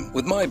trust them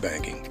with my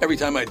banking. Every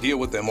time I deal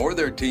with them or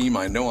their team,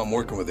 I know I'm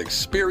working with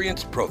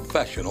experienced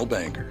professional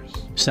bankers.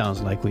 Sounds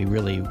like we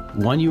really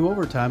won you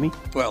over, Tommy.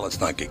 Well,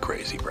 let's not get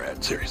crazy,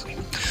 Brad. Seriously.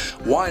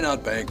 Why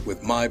not bank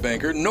with my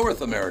banker,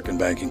 North American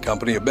Banking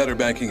Company, a better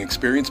banking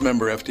experience,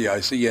 member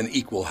FDIC, and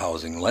equal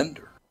housing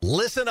lender?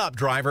 Listen up,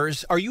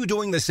 drivers. Are you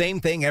doing the same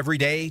thing every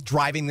day,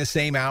 driving the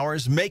same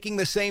hours, making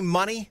the same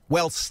money?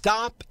 Well,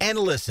 stop and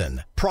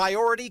listen.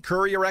 Priority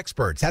Courier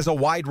Experts has a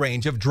wide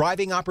range of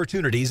driving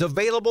opportunities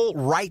available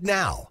right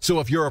now.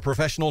 So if you're a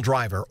professional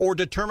driver or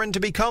determined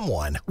to become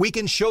one, we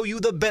can show you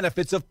the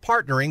benefits of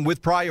partnering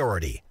with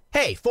Priority.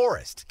 Hey,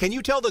 Forrest, can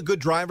you tell the good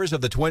drivers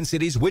of the Twin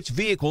Cities which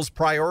vehicles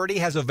Priority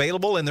has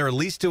available in their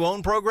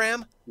lease-to-own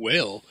program?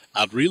 Well,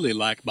 I'd really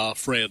like my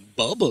friend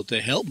Bubba to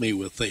help me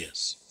with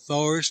this.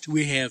 Forrest,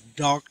 we have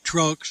dock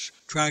trucks,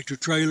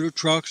 tractor-trailer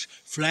trucks,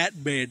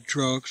 flatbed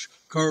trucks,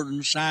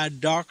 curtain side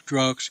dock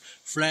trucks,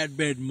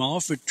 flatbed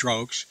Moffett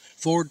trucks,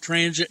 Ford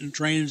Transit and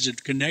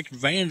Transit Connect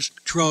Vans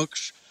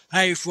trucks.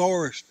 Hey,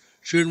 Forrest,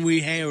 shouldn't we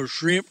have a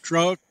shrimp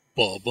truck?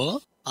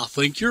 Bubba, I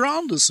think you're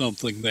onto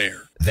something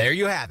there. There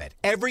you have it.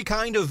 Every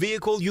kind of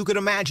vehicle you could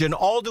imagine,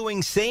 all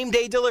doing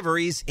same-day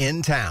deliveries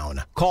in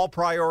town. Call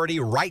Priority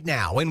right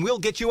now, and we'll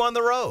get you on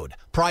the road.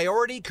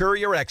 Priority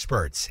Courier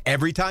Experts.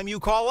 Every time you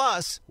call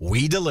us,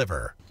 we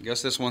deliver. I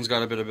guess this one's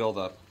got a bit of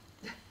build-up.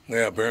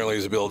 Yeah, apparently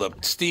there's a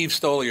build-up. Steve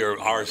Stoliar,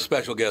 our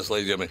special guest,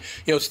 ladies and gentlemen.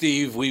 You know,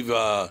 Steve, we've...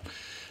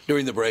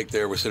 During the break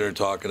there, we're sitting there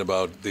talking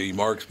about the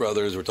Marx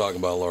Brothers. We're talking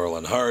about Laurel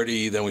and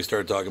Hardy. Then we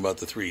started talking about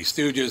the Three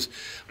Stooges.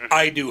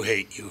 I do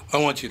hate you. I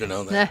want you to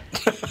know that.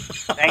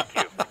 Thank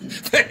you.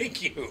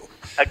 Thank you.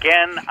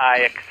 Again, I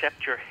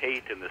accept your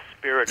hate in the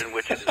spirit in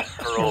which it is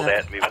hurled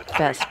at me. With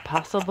best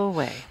possible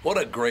way. What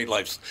a great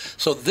life.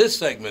 So this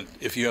segment,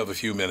 if you have a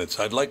few minutes,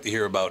 I'd like to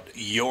hear about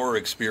your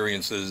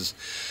experiences.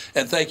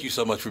 And thank you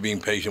so much for being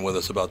patient with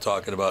us about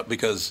talking about,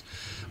 because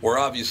we're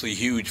obviously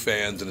huge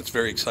fans, and it's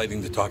very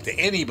exciting to talk to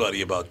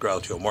anybody about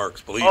Groucho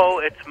Marx. Believe me. Oh,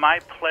 it's my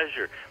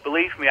pleasure.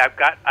 Believe me,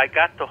 I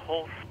got the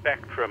whole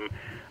spectrum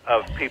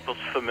of people's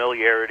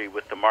familiarity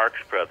with the Marx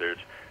Brothers,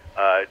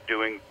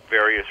 doing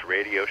various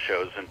radio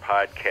shows and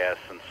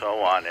podcasts and so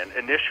on. And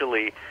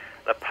initially,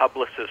 the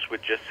publicist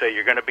would just say,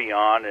 "You're going to be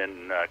on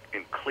in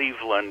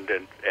Cleveland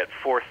at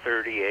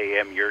 4:30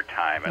 a.m. your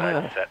time," and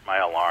I'd set my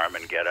alarm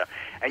and get up.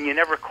 And you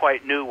never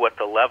quite knew what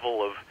the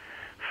level of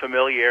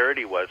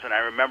familiarity was. And I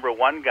remember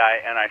one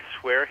guy, and I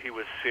swear he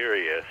was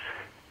serious,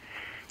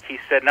 he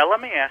said, "Now let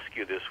me ask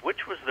you this,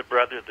 which was the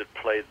brother that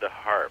played the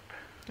harp?"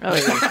 Oh,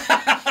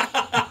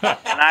 yeah.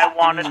 And I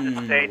wanted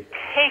to say,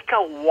 take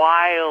a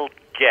wild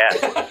guess.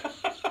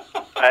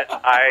 But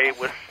I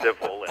was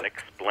civil and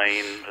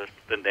explained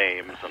the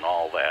names and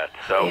all that.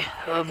 So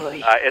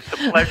it's a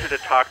pleasure to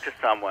talk to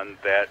someone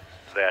that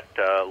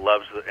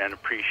loves and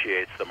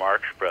appreciates the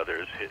Marx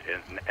Brothers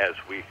as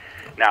we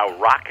now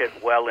rocket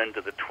well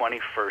into the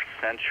 21st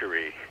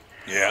century.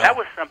 Yeah. That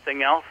was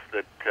something else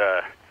that,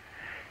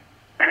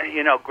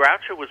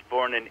 Groucho was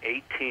born in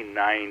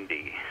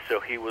 1890, so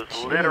he was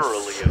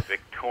literally a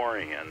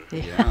Victorian.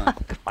 Yeah.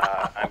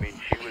 I mean,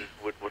 she was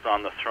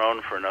on the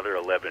throne for another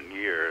 11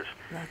 years.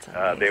 That's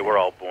amazing. They were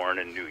all born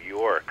in New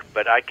York.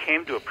 But I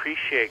came to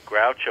appreciate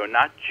Groucho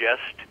not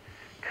just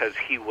because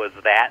he was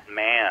that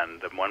man,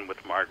 the one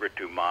with Margaret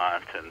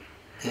Dumont and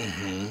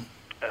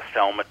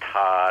Thelma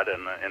Todd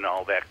and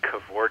all that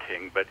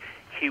cavorting, but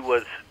he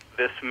was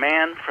this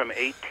man from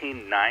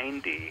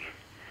 1890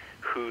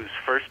 whose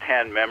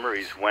first-hand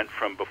memories went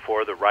from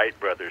before the Wright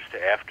brothers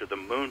to after the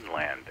moon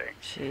landing,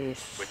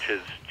 which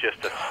is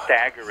just a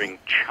staggering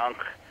chunk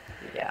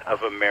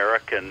of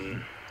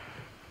American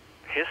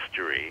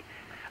history.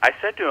 I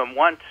said to him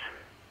once,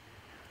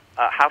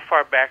 how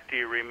far back do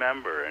you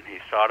remember? And he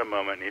thought a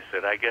moment and he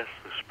said, I guess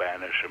the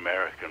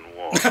Spanish-American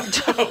War.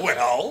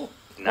 Well,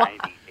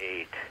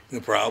 98.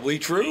 Probably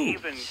true.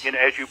 Even,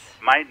 as you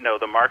might know,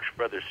 the Marx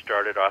Brothers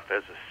started off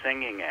as a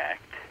singing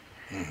act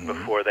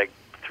before they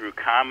threw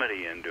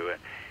comedy into it.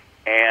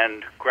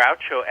 And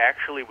Groucho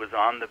actually was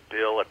on the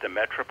bill at the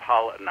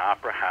Metropolitan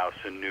Opera House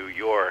in New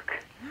York.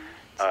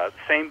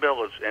 Same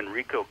bill as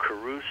Enrico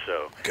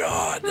Caruso.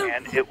 God.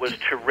 And it was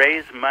to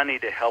raise money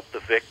to help the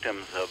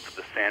victims of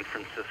the San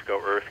Francisco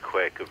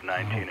earthquake of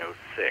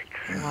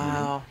 1906.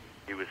 Wow.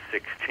 He was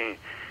 16.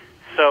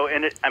 So,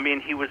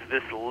 he was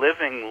this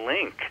living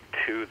link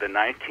to the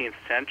 19th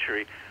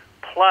century,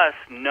 plus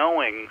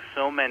knowing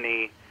so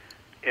many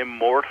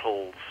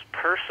immortals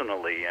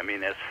personally. I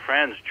mean, as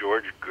friends,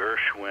 George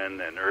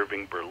Gershwin and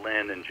Irving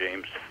Berlin and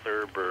James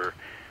Thurber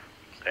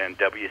and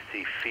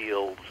W.C.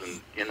 Fields,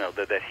 and,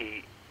 that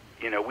he,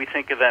 we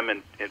think of them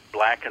in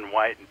black and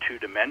white and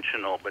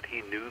two-dimensional, but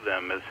he knew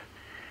them as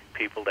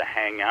people to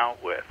hang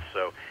out with.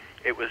 So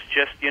it was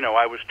just,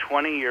 I was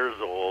 20 years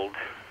old,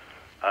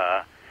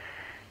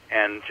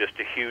 and just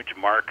a huge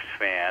Marx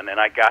fan, and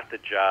I got the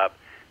job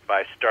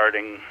by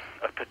starting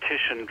a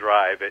petition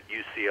drive at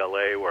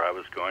UCLA where I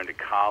was going to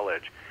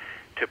college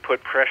to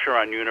put pressure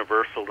on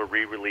Universal to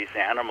re-release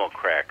Animal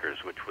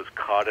Crackers, which was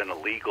caught in a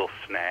legal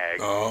snag,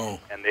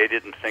 and they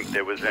didn't think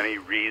there was any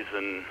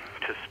reason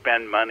to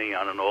spend money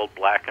on an old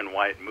black and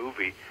white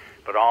movie,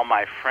 but all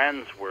my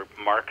friends were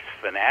Marx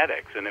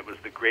fanatics, and it was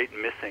the great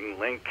missing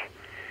link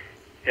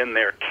in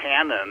their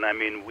canon. I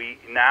mean, we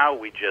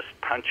just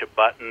punch a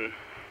button,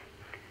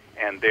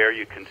 and there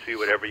you can see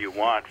whatever you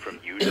want from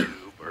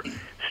YouTube or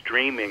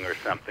streaming or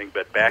something.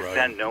 But back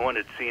then, no one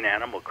had seen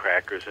Animal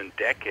Crackers in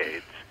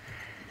decades.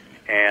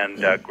 And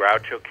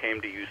Groucho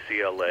came to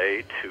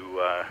UCLA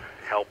to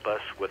help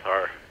us with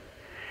our...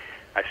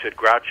 I said,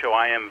 Groucho,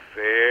 I am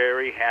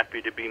very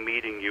happy to be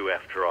meeting you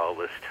after all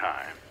this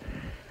time.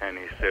 And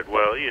he said,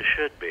 well, you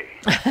should be.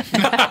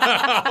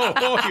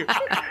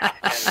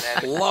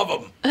 Love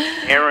him.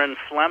 Erin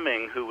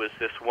Fleming, who was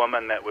this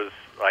woman that was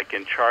like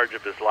in charge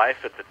of his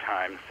life at the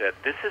time, said,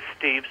 this is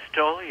Steve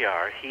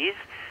Stoliar. He's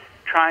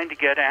trying to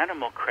get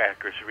Animal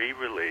Crackers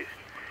re-released.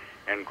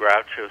 And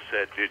Groucho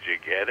said, did you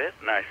get it?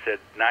 And I said,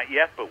 not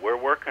yet, but we're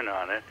working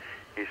on it.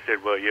 He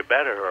said, well, you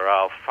better or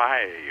I'll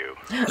fire you.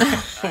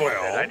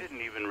 I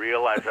didn't even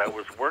realize I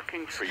was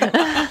working for you.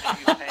 How much are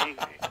you paying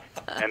me?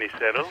 And he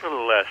said, a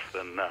little less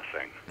than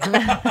nothing.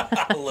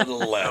 A little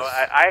less. So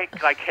I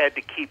had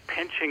to keep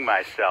pinching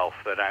myself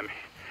that I'm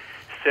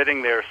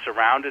sitting there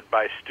surrounded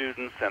by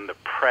students and the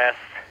press,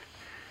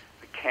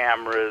 the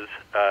cameras,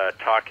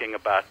 talking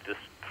about this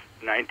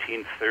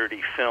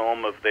 1930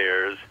 film of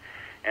theirs,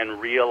 and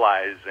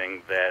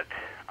realizing that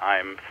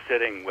I'm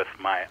sitting with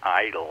my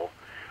idol.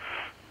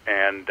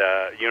 And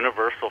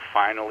Universal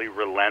finally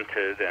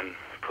relented and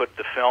put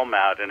the film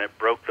out, and it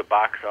broke the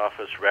box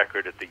office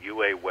record at the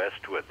UA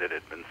Westwood that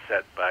had been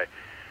set by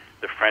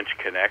the French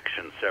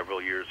Connection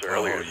several years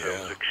earlier. So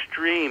it was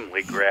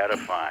extremely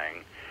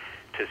gratifying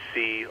to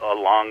see a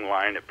long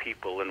line of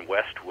people in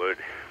Westwood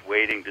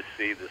waiting to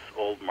see this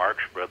old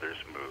Marx Brothers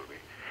movie.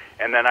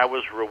 And then I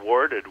was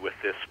rewarded with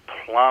this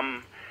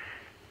plum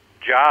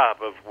job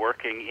of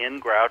working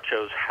in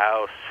Groucho's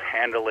house,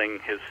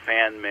 handling his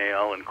fan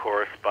mail and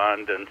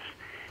correspondence,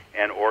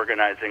 and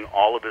organizing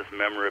all of his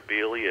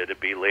memorabilia to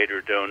be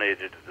later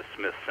donated to the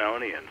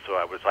Smithsonian. So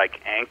I was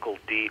like ankle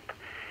deep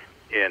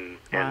in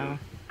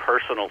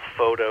personal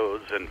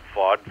photos and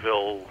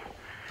vaudeville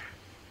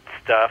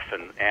stuff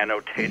and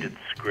annotated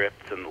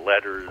scripts and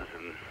letters,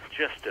 and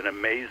just an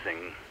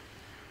amazing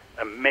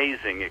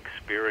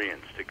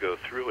experience to go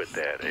through at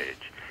that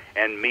age.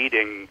 And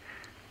meeting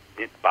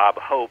Bob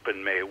Hope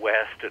and Mae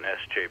West and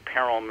S.J.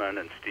 Perelman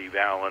and Steve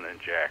Allen and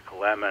Jack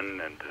Lemmon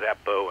and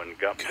Zeppo and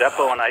Gump.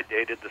 Zeppo and I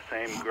dated the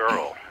same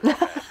girl.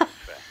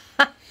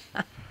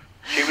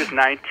 She was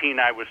 19,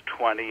 I was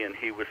 20, and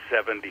he was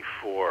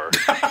 74.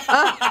 So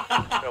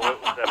it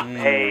was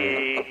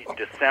a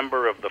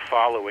December of the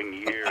following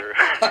year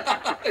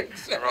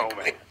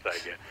romance, I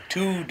guess.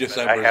 2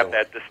 Decembers. I have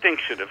that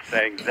distinction of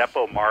saying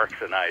Zeppo Marx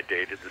and I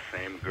dated the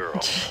same girl.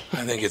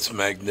 I think it's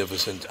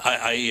magnificent.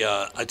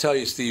 I tell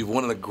you, Steve,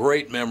 one of the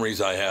great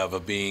memories I have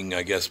of being,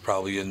 I guess,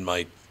 probably in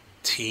my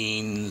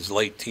teens,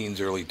 late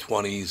teens, early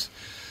 20s,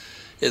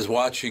 is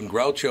watching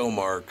Groucho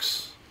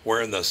Marx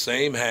wearing the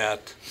same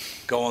hat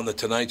go on The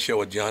Tonight Show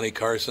with Johnny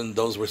Carson.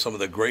 Those were some of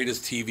the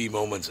greatest TV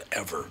moments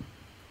ever.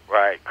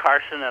 Right.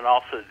 Carson and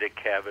also the Dick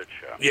Cavett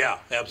Show. Yeah,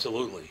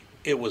 absolutely.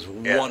 It was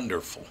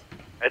wonderful.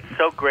 It's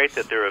so great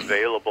that they're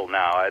available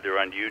now, either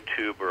on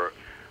YouTube or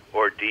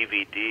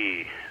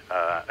DVD.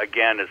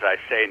 Again, as I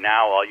say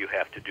now, all you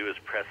have to do is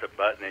press a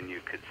button and you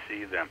could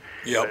see them.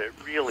 Yep. But it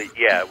really,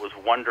 it was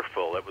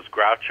wonderful. It was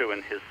Groucho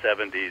in his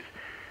 70s,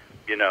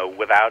 you know,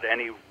 without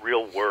any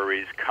real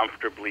worries,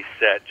 comfortably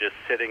set, just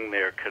sitting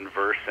there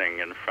conversing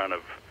in front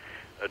of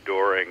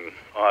adoring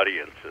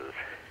audiences.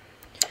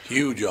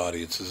 Huge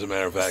audience, as a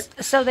matter of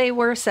fact. So they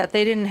were set.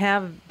 They didn't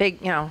have big,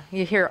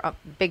 you hear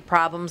big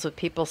problems with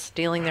people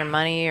stealing their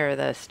money or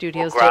the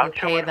studios didn't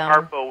pay them.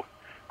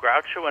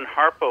 Groucho and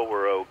Harpo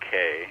were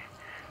okay,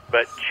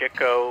 but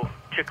Chico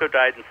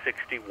died in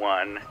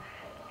 1961,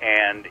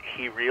 and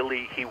he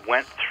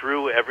went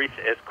through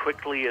everything as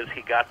quickly as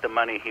he got the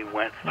money. He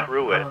went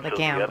through it, so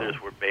the others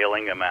were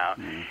bailing him out.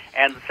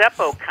 And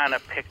Zeppo kind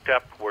of picked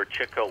up where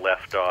Chico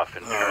left off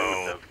in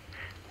terms of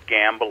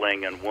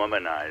gambling and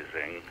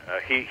womanizing.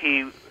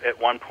 He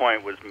at one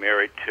point was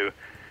married to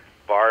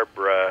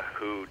Barbara,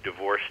 who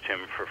divorced him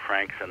for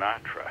Frank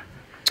Sinatra.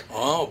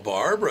 Oh,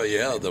 Barbara,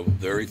 yeah, the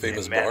very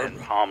famous Barbara. In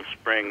Palm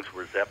Springs,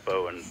 where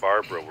Zeppo and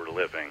Barbara were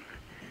living.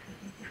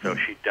 So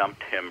she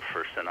dumped him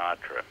for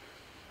Sinatra.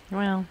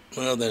 Well,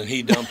 then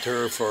he dumped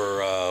her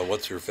for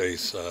what's her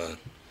face? Who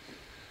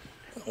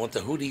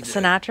did he?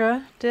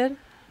 Sinatra did.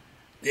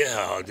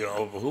 Yeah,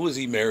 who was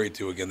he married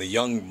to again?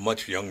 The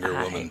much younger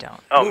woman. I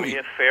don't.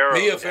 Mia Farrow.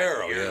 Mia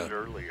Farrow, years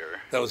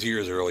earlier. That was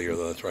years earlier,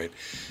 though. That's right.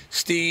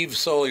 Steve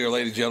Soliar,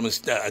 ladies and gentlemen,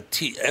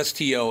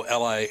 Stoliar.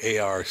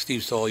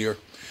 Steve Soliar.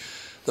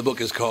 The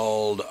book is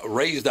called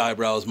Raised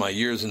Eyebrows: My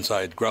Years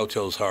Inside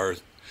Groucho's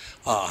House.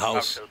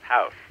 Groucho's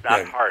house,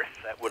 not hearth.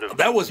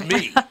 That was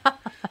me.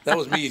 That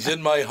was me. He's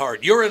in my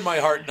heart. You're in my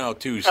heart now,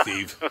 too,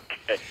 Steve.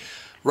 Okay.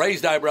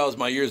 Raised Eyebrows: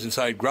 My Years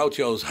Inside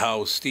Groucho's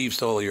House. Steve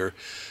Soliar.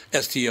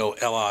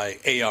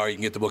 Stoliar. You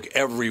can get the book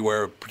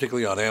everywhere,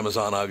 particularly on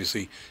Amazon,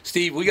 obviously.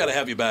 Steve, we got to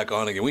have you back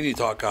on again. We need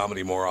to talk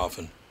comedy more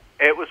often.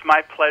 It was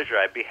my pleasure.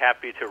 I'd be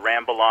happy to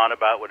ramble on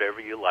about whatever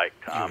you like,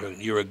 Tom.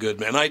 You're a good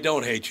man. I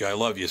don't hate you. I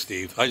love you,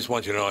 Steve. I just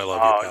want you to know I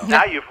love you, pal.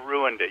 Now you've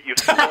ruined it. You've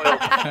spoiled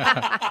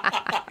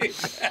it.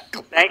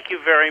 Exactly. Thank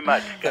you very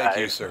much, guys. Thank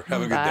you, sir.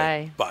 Have a good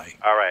day. Bye.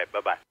 All right.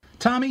 Bye-bye.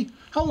 Tommy,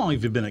 how long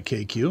have you been at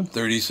KQ?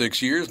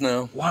 36 years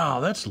now. Wow,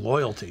 that's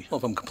loyalty. Well,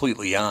 if I'm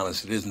completely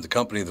honest, it isn't the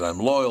company that I'm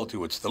loyal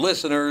to. It's the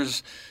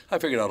listeners. I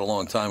figured out a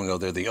long time ago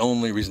they're the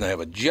only reason I have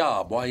a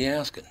job. Why are you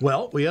asking?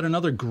 Well, we had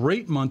another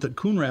great month at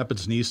Coon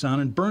Rapids Nissan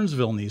and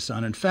Burnsville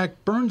Nissan. In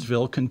fact,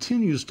 Burnsville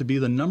continues to be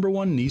the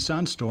 #1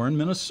 Nissan store in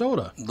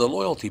Minnesota. The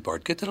loyalty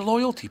part. Get to the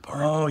loyalty part.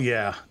 Oh,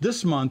 yeah.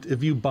 This month,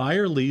 if you buy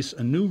or lease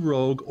a new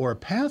Rogue or a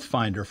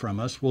Pathfinder from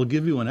us, we'll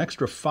give you an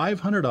extra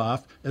 $500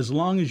 off as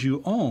long as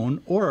you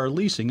own or are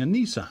leasing a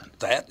Nissan.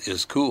 That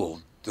is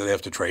cool. Do they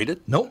have to trade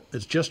it? Nope.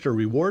 It's just a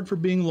reward for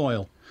being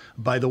loyal.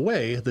 By the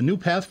way, the new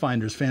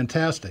Pathfinder is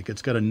fantastic.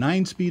 It's got a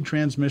 9-speed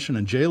transmission,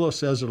 and J-Lo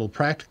says it'll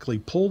practically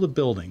pull the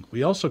building.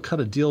 We also cut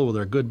a deal with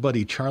our good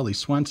buddy Charlie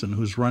Swenson,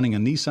 who's running a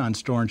Nissan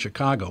store in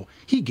Chicago.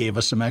 He gave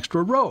us some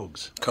extra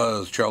Rogues.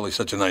 Because Charlie's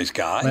such a nice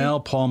guy? Well,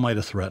 Paul might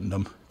have threatened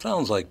him.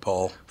 Sounds like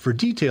Paul. For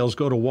details,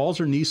 go to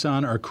Walser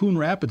Nissan or Coon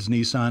Rapids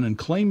Nissan and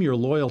claim your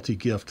loyalty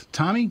gift.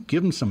 Tommy,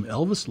 give him some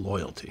Elvis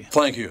loyalty.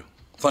 Thank you.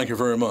 Thank you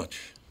very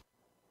much.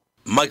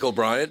 Michael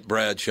Bryant,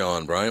 Bradshaw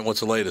and Bryant, what's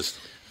the latest?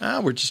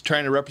 We're just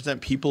trying to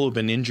represent people who've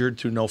been injured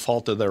through no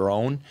fault of their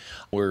own.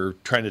 We're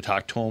trying to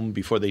talk to them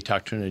before they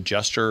talk to an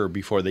adjuster or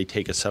before they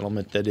take a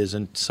settlement that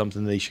isn't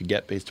something they should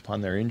get based upon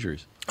their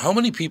injuries. How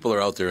many people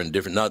are out there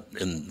not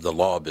in the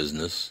law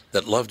business,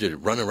 that love to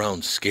run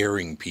around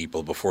scaring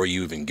people before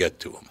you even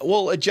get to them?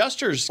 Well,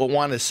 adjusters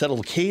want to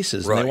settle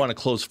cases and they want to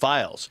close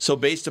files. So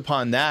based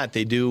upon that,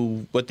 they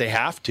do what they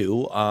have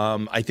to.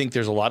 I think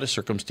there's a lot of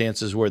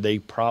circumstances where they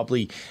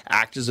probably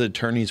act as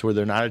attorneys where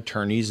they're not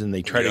attorneys and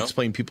they try to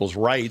explain people's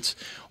rights,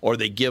 or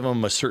they give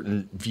them a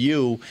certain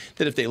view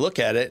that if they look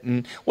at it.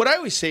 And what I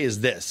always say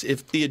is this: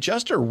 if the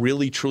adjuster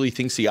really truly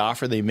thinks the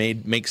offer they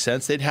made makes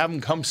sense, they'd have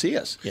them come see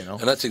us. And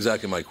that's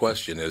exactly my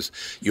question is,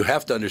 you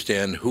have to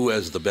understand who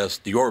has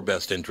your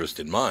best interest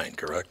in mind,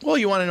 correct? Well,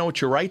 you want to know what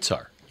your rights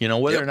are.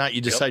 Whether or not you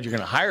decide you're going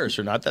to hire us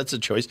or not, that's a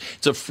choice.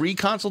 It's a free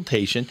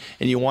consultation,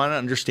 and you want to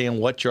understand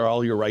what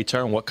all your rights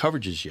are and what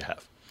coverages you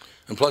have.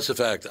 And plus the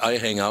fact I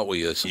hang out with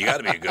you, so you got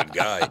to be a good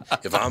guy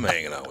if I'm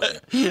hanging out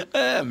with you.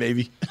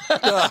 Maybe.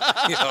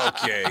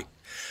 Okay.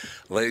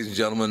 Ladies and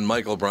gentlemen,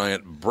 Michael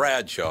Bryant,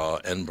 Bradshaw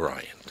and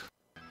Bryant.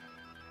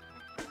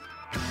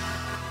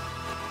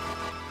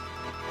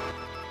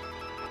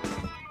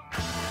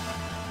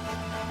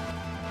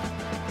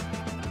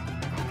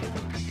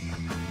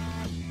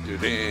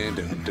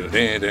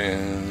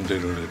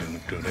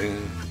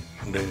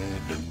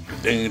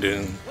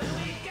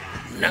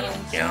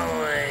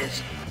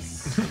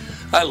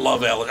 I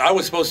love Alex. I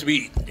was supposed to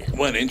be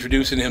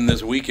introducing him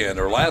this weekend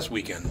or last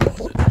weekend.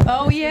 Was it?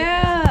 Oh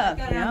yeah.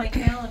 Got it on my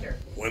calendar.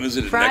 When is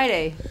it?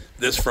 Friday.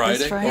 This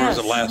Friday? Or is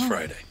it last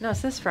Friday? No,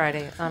 it's this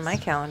Friday on my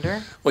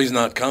calendar. Well, he's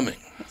not coming.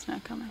 It's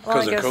not coming. Well,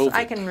 I guess COVID.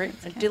 I can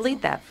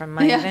delete that from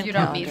my event you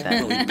don't calendar. need It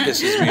that. really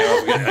pisses me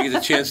off. I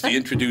get a chance to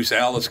introduce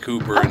Alice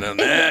Cooper and then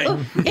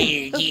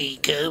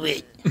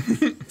COVID.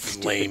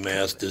 Lame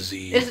ass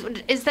disease.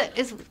 Is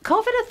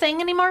COVID a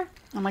thing anymore?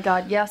 Oh my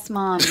God, yes,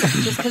 Mom.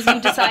 Just because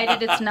we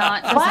decided it's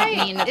not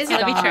doesn't mean it's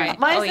gone.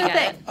 Why is it a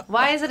thing?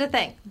 Why is it a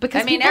thing?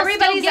 Because I mean, people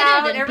everybody's still get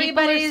out. it and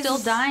Everybody's people are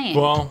still dying.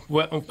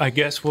 Well, I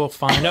guess we'll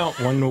find out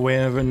one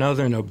way or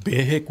another in a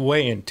big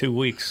way in 2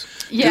 weeks.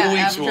 Yeah, 2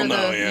 weeks after we'll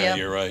know. Yeah,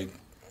 you're right.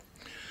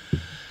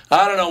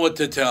 I don't know what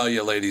to tell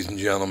you, ladies and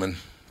gentlemen.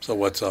 So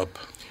what's up?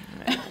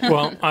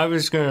 Well, I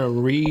was going to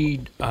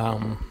read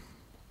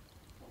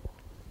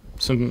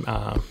some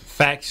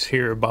facts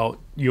here about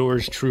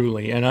yours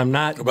truly, and I'm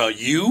not about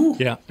you.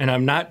 Yeah, and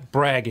I'm not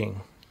bragging.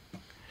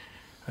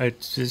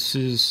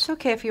 It's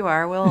okay if you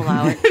are. We'll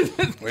allow it.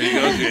 There you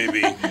go,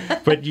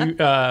 JB. But you,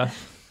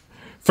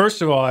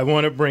 first of all, I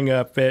want to bring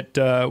up at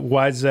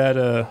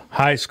Wayzata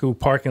High School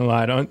parking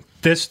lot on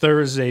this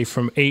Thursday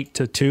from 8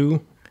 to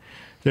 2.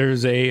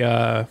 There's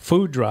a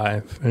food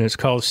drive, and it's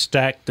called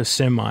Stack the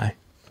Semi.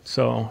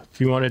 So if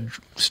you want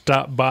to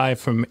stop by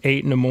from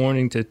 8 in the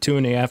morning to 2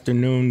 in the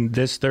afternoon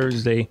this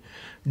Thursday,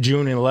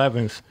 June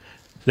 11th,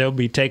 they'll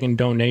be taking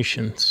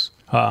donations.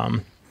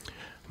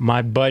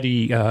 My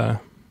buddy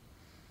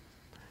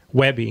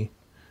Webby,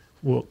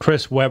 well,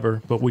 Chris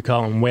Weber, but we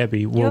call him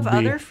Webby. You have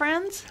other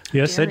friends?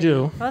 Yes, I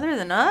do. Other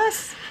than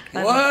us?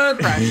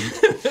 What?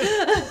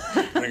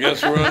 I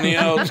guess we're on the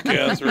outs,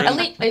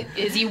 Catherine.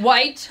 Is he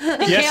white?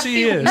 Yes,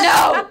 he is.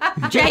 No,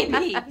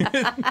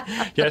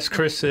 JB. Yes,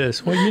 Chris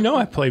is. Well, you know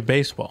I play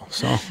baseball,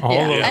 so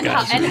all those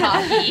guys. And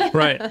hockey.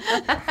 Right.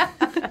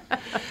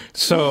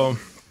 So,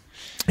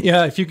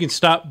 yeah, if you can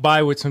stop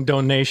by with some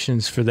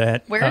donations for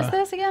that. Where is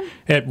this again?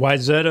 At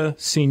Wayzata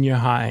Senior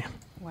High.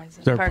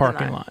 Their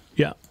parking lot.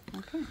 Yeah.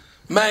 Okay.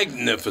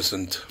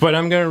 Magnificent. But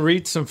I'm going to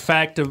read some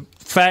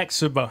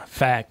facts about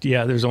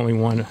there's only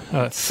one.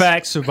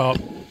 Facts about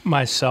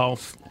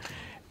myself.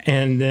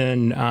 And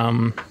then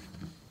I'm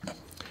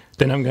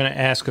going to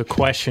ask a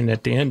question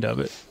at the end of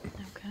it.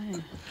 Okay.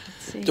 Let's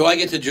see. Do I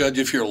get to judge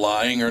if you're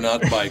lying or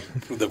not by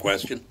the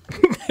question?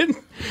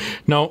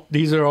 No,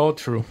 these are all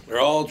true. They're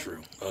all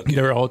true. Okay.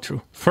 They're all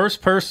true.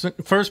 First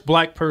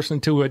black person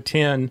to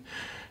attend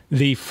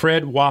the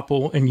Fred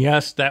Wapple, and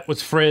yes, that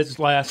was Fred's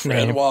last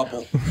name. Fred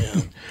Wapple,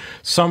 yeah.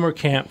 Summer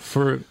camp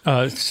for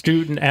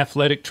student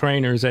athletic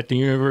trainers at the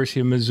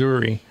University of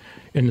Missouri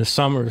in the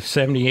summer of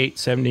 78,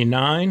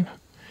 79.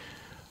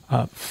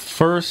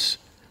 First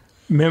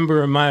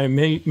member of my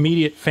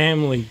immediate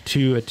family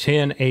to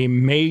attend a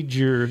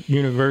major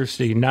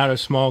university, not a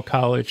small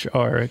college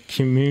or a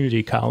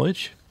community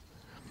college.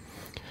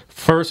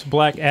 First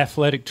black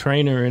athletic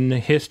trainer in the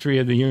history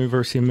of the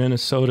University of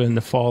Minnesota in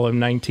the fall of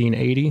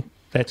 1980.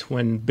 That's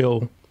when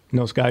Bill and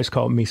those guys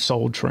called me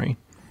Soul Train.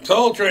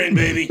 Soul Train,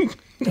 baby.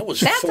 That was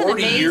That's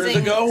 40 an years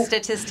amazing ago.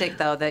 statistic,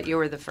 though, that you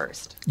were the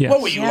first. Yes.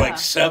 What were you, like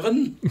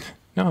 7?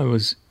 No, it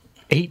was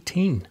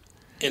 18.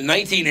 In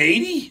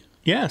 1980?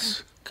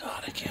 Yes.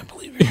 God, I can't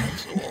believe you're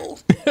so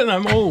old. And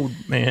I'm old,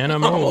 man.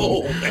 I'm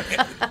old. Man.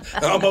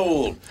 I'm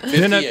old.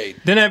 58.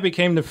 Then I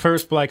became the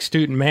first black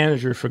student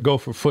manager for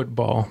Gopher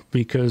football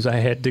because I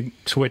had to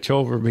switch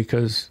over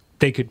because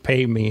they could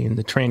pay me and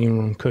the training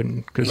room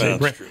couldn't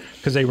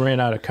because they ran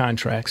out of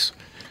contracts.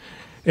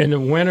 In the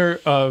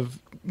winter of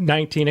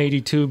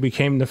 1982,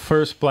 became the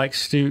first black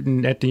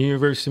student at the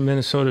University of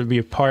Minnesota to be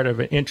a part of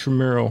an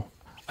intramural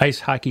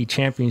ice hockey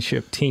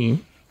championship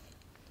team.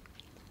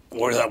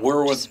 Were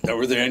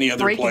there any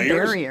other Breaking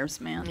players? barriers,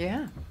 man.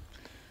 Yeah.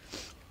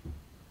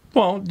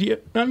 Well, yeah,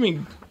 I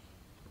mean,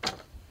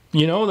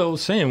 you know the old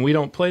saying, we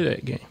don't play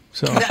that game.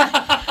 So.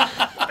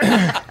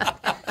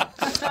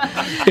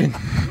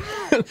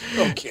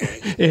 Okay.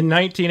 In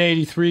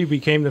 1983,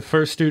 became the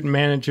first student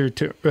manager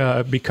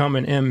to become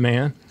an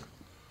M-Man.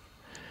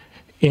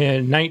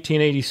 In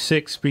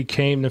 1986,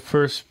 became the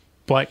first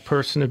black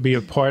person to be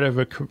a part of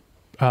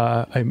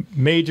a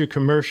major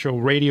commercial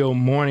radio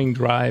morning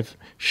drive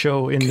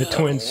show in the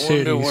Twin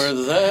Cities. I wonder where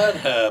that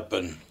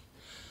happened.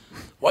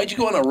 Why'd you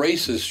go on a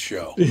racist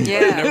show? Yeah.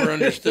 I never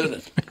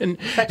understood it.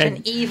 Such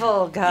an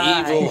evil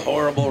guy. Evil,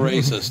 horrible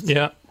racist.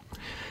 Yeah.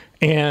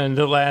 And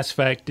the last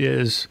fact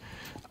is,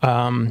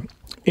 in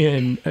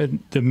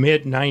the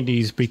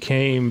mid-'90s,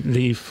 became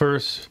the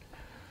first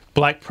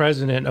black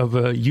president of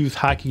a youth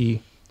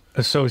hockey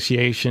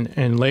association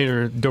and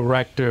later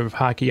director of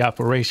hockey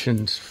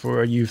operations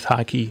for a youth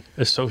hockey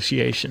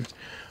association.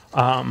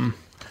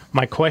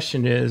 My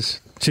question is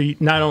to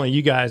not only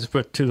you guys,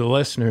 but to the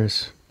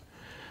listeners,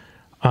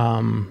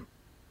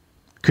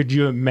 could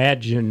you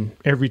imagine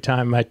every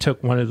time I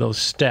took one of those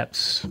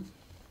steps,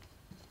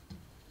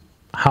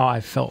 how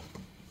I felt?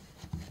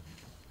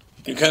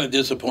 You're kind of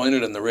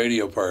disappointed in the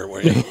radio part,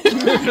 weren't you?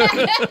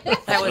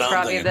 That was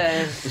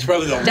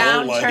probably the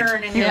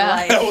downturn in your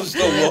life. That was the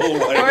low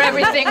light. Where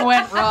everything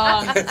went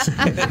wrong.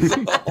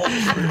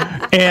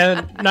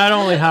 And not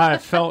only how I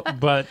felt,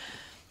 but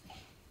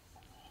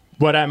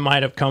what I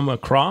might have come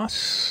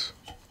across.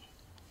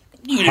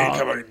 You didn't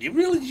come across.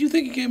 Did you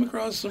think you came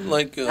across some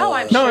like?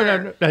 I'm No,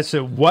 sure. no, I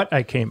said what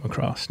I came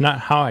across, not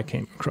how I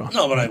came across.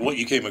 No, but what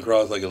you came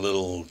across like a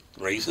little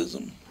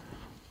racism.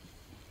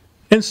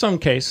 In some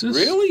cases.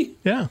 Really?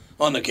 Yeah.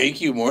 On the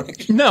KQ morning?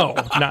 No,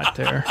 not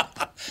there.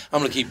 I'm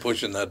going to keep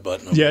pushing that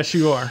button. Yes,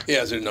 you are.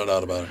 Yes, there's no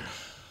doubt about it.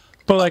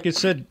 But like I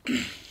said,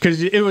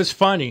 because it was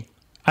funny.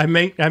 I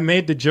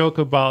made the joke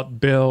about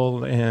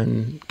Bill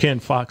and Ken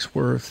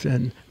Foxworth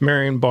and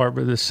Marion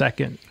Barber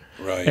II,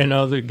 right, and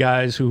other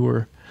guys who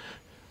were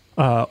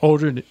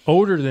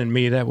older than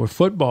me that were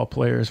football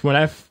players.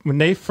 When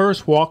they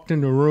first walked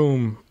in the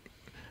room,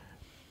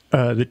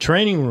 the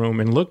training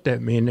room, and looked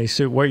at me and they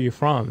said, "Where are you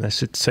from?" And I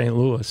said, "St.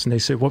 Louis." And they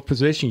said, "What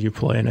position you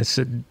play?" And I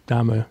said,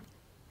 "I'm a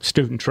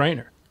student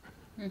trainer."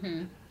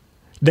 Mm-hmm.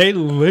 They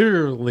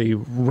literally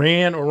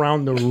ran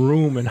around the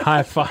room and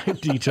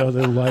high-fived each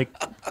other like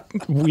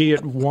we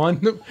had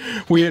won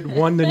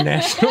the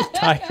national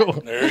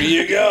title. There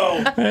you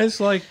go. And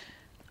it's like,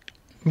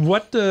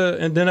 what the?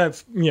 And then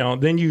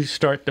then you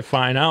start to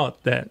find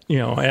out that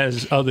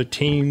as other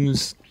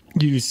teams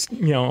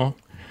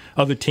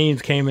other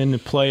teams came in to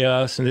play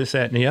us and this,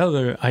 that, and the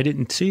other, I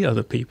didn't see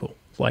other people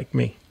like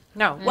me.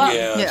 No. Well,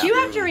 you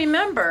have to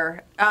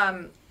remember.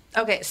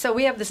 Okay, so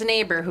we have this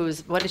neighbor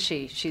who's, what is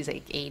she? She's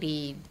like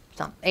 80.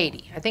 I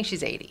think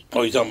she's 80.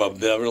 Oh, you're talking about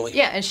Beverly?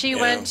 Yeah, and she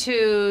went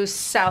to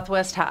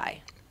Southwest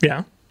High.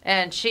 Yeah.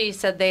 And she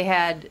said they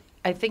had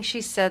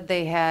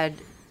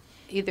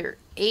either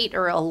 8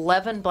 or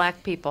 11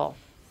 black people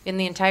in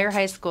the entire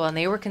high school, and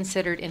they were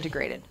considered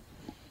integrated.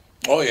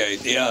 Oh,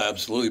 yeah,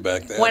 absolutely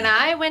back then. When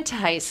I went to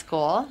high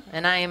school,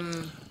 and I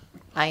am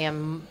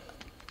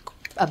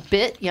a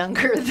bit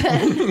younger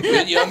than... not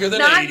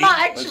 80.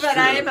 much, That's but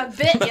true. I am a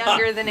bit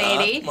younger than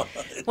 80.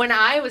 When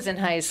I was in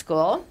high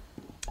school,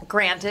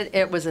 granted,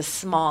 it was a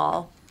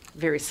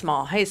very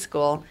small high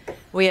school,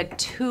 we had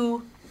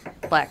 2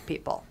 black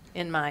people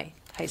in my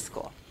high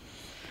school.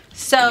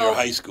 So, in your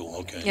high school,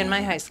 okay. In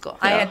my high school.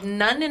 Yeah. I had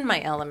none in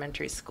my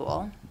elementary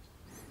school.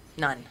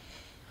 None.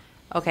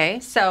 Okay,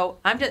 so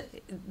I'm just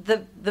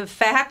the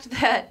fact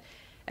that,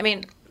 I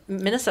mean,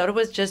 Minnesota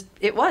was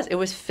it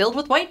was filled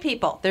with white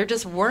people. There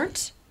just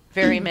weren't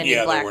very many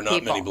black there were not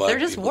people. many black there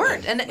just people.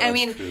 weren't, and That's I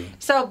mean, true.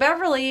 so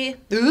Beverly.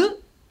 It's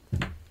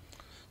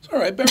all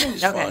right,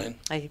 Beverly's okay. fine.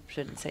 I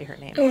shouldn't say her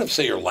name. You don't have to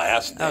say your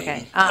last name.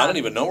 Okay, I don't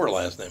even know her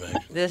last name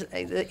actually. This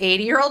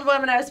 80-year-old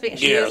woman I was speaking.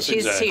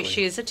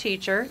 She's a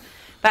teacher.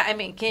 But, I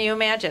mean, can you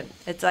imagine?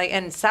 It's like,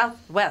 and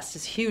Southwest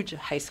is huge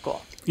high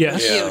school.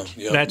 Yes. Huge.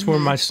 Yeah. That's where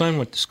my son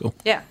went to school.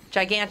 Yeah,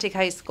 gigantic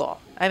high school.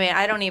 I mean,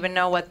 I don't even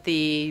know what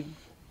the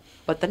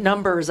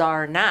numbers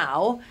are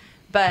now,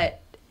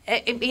 but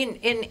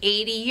in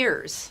 80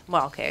 years,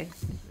 well, okay,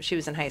 she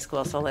was in high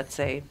school, so let's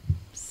say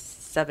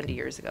 70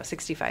 years ago,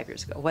 65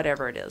 years ago,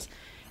 whatever it is.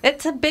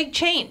 It's a big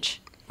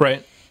change.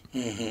 Right.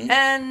 Mm-hmm.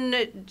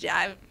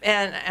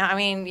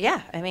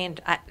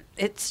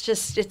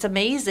 It's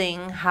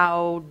amazing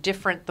how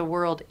different the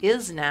world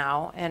is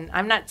now. And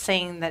I'm not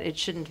saying that it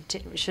shouldn't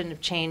have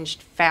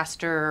changed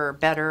faster or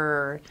better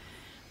or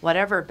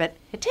whatever, but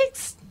it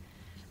takes,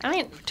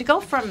 to go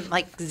from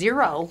like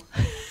zero.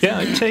 Yeah,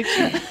 it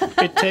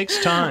takes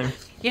time.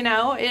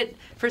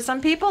 For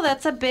some people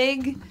that's a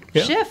big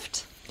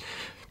shift.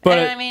 But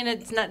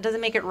it's not,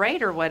 doesn't make it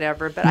right or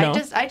whatever, but No.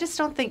 I just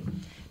don't think,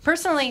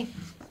 personally,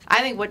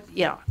 I think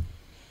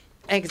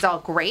I think it's all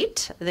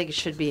great. I think it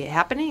should be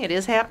happening. It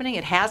is happening.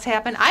 It has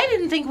happened. I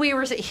didn't think we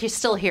were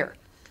still here.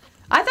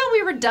 I thought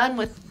we were done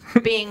with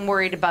being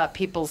worried about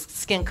people's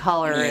skin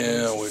color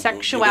and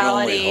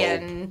sexuality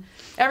and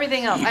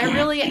everything else. I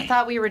really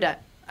thought we were done.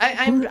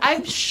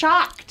 I'm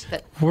shocked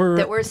that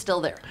we're still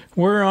there.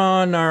 We're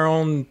on our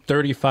own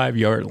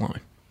 35-yard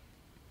line.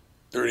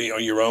 30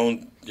 on your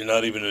own. You're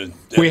not even in.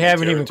 We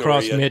haven't even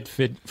crossed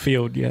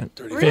midfield yet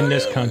in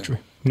this country.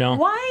 No.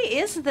 Why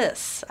is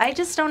this? I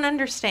just don't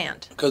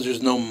understand. Because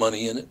there's no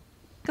money in it.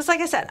 Because, like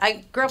I said,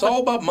 I grew up. It's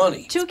all about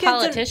money. Two kids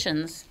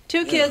politicians.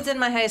 Two kids in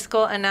my high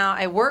school, and now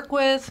I work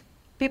with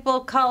people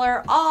of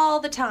color all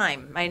the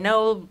time. I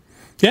know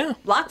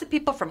lots of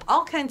people from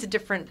all kinds of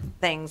different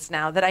things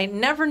now that I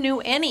never knew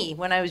any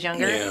when I was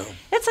younger. Yeah.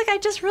 It's like I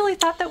just really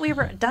thought that we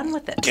were done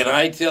with it. Can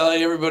I tell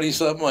everybody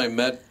something? I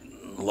met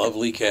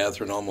lovely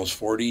Catherine almost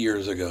 40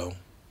 years ago,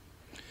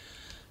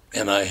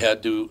 and I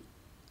had to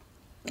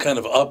kind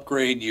of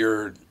upgrade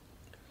your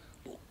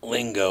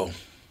lingo.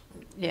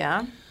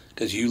 Yeah.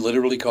 Because you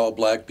literally call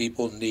black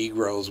people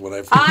Negroes when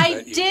I first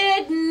met you.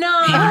 Did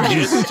not.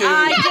 You did too.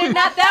 I did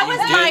not. That was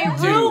You my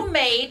did too.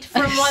 roommate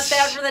from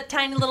whatever the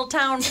tiny little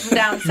town from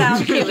down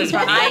south he was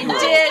from. I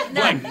did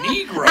not. Like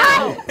Negro.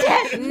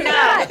 I did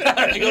not.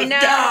 She goes, no, no,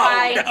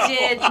 I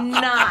did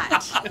not.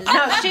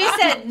 No, she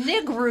said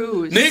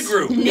Negroes.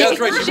 Negro. Yeah, that's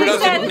right. She She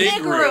pronounced said it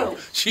Negro.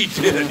 Negro. She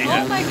did.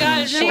 Yeah. Oh my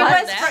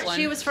gosh,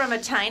 She was from a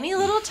tiny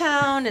little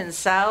town in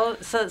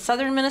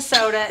southern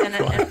Minnesota, and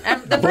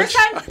the first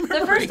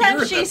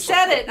time she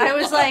said it, I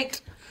was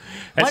like,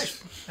 That's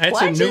what?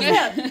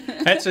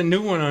 That's a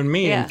new one on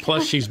me, Yeah. and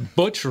plus she's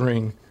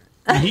butchering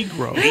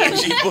Negro.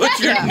 She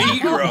butchered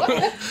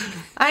Negro.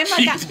 I'm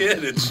She like,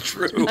 did. It's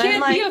true. You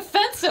can't be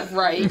offensive,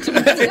 right? What's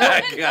going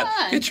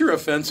on? Get your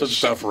offensive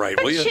stuff right,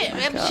 will you? she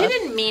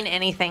didn't mean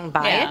anything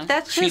by it.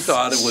 That's She just,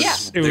 thought it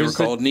was. yeah. They were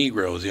called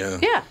Negroes. Yeah.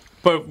 Yeah.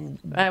 But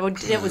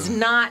it was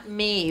not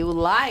me, you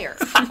liar.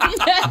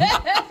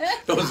 I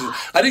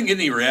didn't get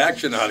any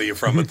reaction out of you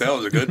from it. That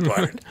was a good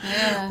part.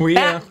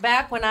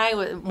 Back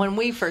when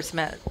we first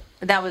met,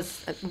 that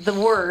was the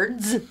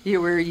words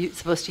you were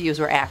supposed to use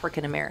were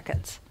African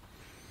Americans.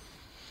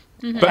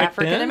 Back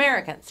African then?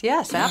 Americans,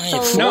 yes,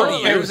 absolutely.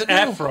 No, it was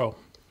Afro.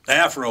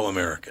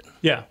 Afro-American.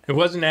 Yeah, it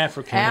wasn't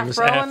African. It was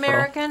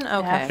Afro-American?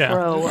 Okay.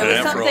 Afro. It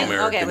was something,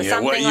 okay, it was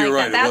something You're like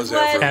right, that. it was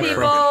That's what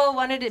Afro-American. people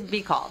wanted it to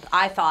be called.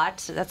 I thought.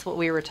 So that's what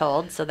we were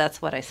told, so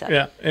that's what I said.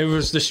 Yeah, it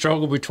was the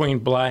struggle between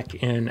black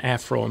and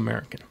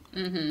Afro-American.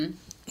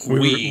 Mm-hmm.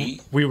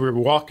 We were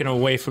walking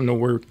away from the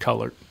word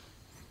colored.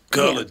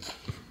 Colored.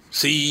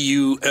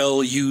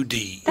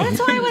 C-U-L-U-D. That's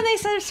why when they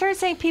started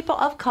saying people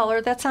of color,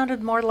 that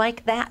sounded more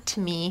like that to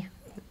me.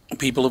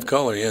 People of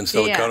color, yeah,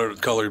 instead Yeah.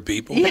 of colored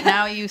people. But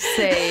now you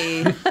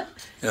say, I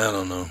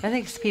don't know. I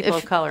think it's people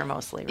of color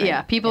mostly, right?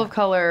 yeah, people of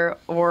color,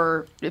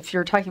 or if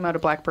you're talking about a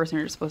black person,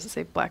 you're supposed to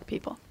say black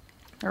people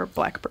or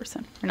black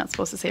person. You're not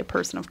supposed to say a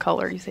person of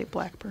color. You say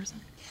black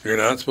person. You're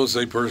not supposed to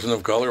say person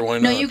of color? Why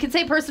not? No, you can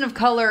say person of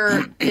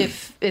color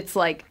if it's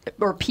like,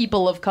 or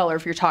people of color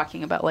if you're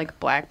talking about like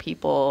black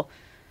people,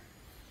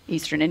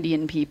 Eastern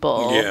Indian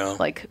people, Yeah.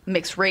 like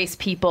mixed race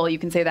people. You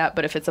can say that,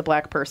 but if it's a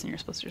black person, you're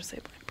supposed to just say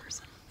black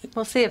person.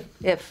 We'll see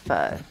if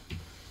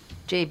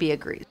JB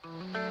agrees.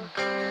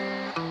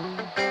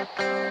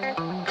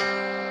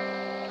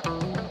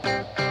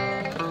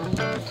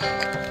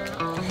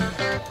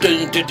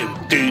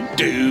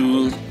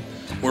 Do.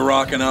 We're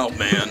rocking out,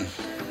 man.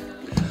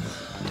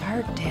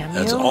 God damn you.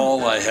 That's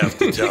all I have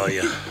to tell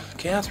you.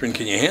 Catherine,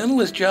 can you handle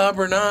this job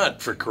or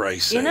not, for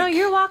Christ's sake? You know,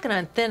 you're walking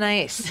on thin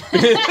ice.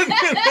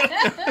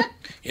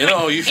 You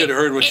know, you should have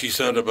heard what she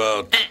said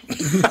about...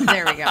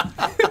 There we go.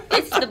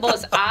 It's the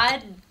most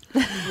odd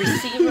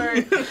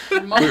receiver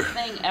remote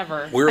thing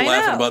ever. We were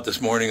laughing about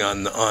this morning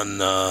on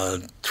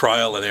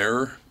Trial and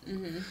Error.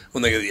 Mm-hmm.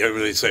 When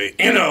everybody say,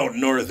 you know,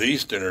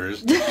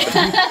 Northeasterners.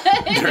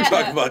 They're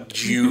talking about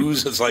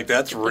Jews. It's like,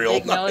 that's real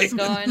Big nose nice.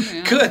 going.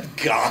 Yeah. Good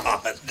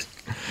God.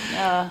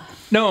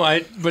 No,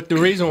 but the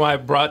reason why I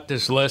brought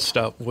this list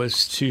up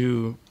was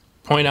to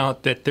point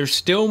out that there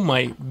still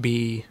might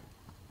be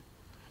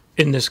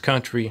in this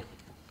country,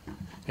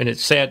 and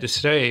it's sad to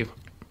say,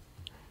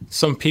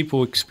 some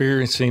people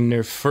experiencing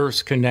their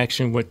first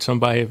connection with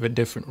somebody of a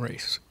different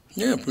race.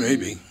 Yeah,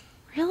 maybe.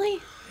 Really?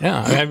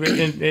 Yeah, I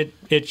mean,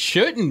 it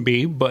shouldn't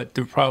be, but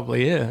there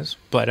probably is.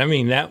 But, I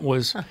mean, that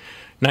was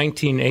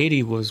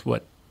 1980 was,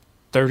 what,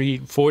 30,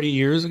 40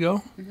 years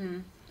ago? Mm-hmm.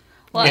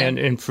 Well,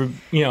 And for,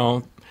 you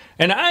know,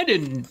 and I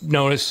didn't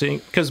notice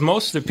it because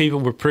most of the people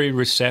were pretty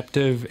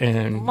receptive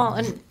and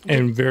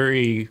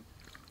very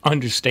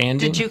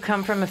understanding. Did you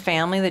come from a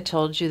family that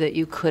told you that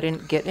you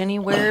couldn't get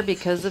anywhere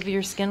because of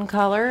your skin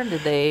color?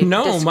 Did they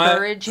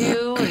discourage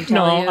you and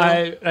tell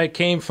you? I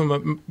came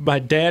from my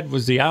dad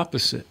was the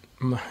opposite.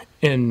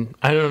 And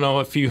I don't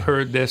know if you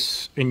heard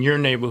this in your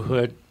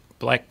neighborhood.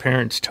 Black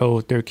parents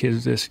told their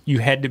kids this: you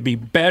had to be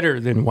better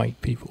than white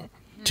people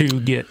to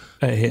get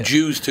ahead.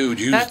 Jews too.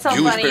 Jewish That's so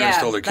funny, parents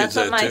told their That's kids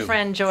what that my too.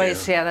 friend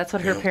Joyce, that's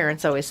what her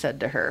parents always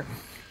said to her.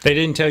 They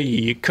didn't tell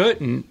you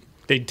couldn't.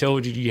 They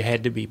told you you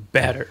had to be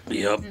better.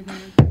 Yep.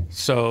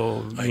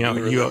 So I you know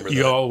do you remember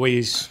that.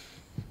 always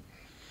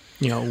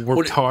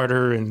worked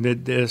harder and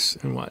did this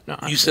and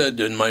whatnot. You said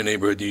in my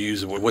neighborhood you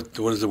use the word, what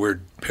does the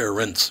word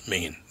parents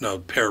mean? Now,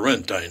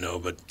 parent I know,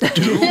 but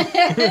do?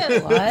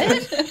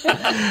 What?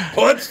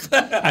 What's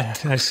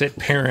that? I said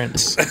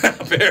parents.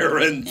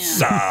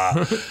 Parents.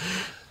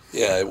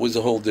 Yeah, it was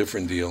a whole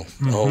different deal,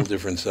 a whole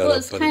different setup. Well,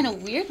 it's but kind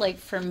of weird. Like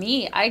for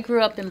me, I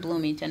grew up in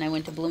Bloomington. I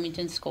went to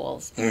Bloomington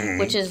schools,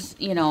 which is,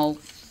 you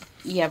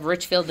have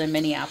Richfield and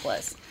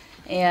Minneapolis.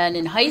 And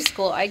in high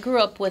school, I grew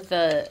up with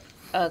a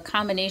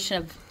combination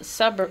of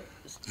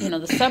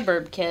the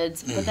suburb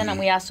kids, but then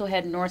we also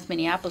had North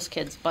Minneapolis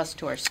kids bus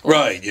to our school.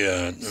 Right,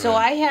 yeah. So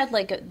I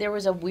had there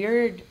was a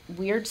weird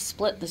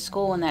split in the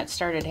school when that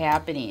started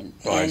happening.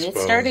 Oh, I and it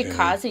suppose, started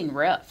causing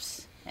rifts.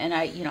 And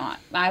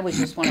I was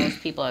just one of those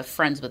people that have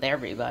friends with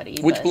everybody.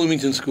 Which but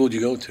Bloomington school did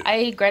you go to?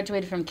 I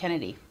graduated from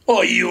Kennedy.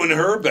 Oh, you and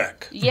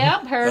Herbeck.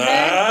 Yep,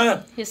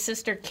 Herbeck. His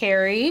sister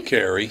Carrie.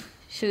 Carrie.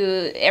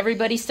 Who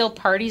everybody still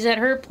parties at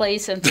her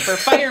place and for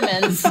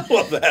firemen's.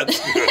 Well,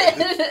 that's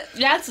good.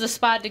 That's the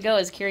spot to go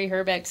is Carrie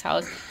Herbeck's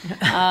house.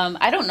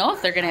 I don't know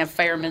if they're going to have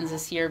firemen's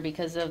this year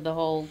because of the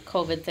whole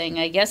COVID thing.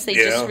 I guess they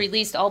just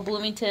released all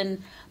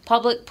Bloomington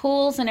public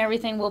pools and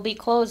everything will be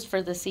closed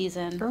for the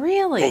season.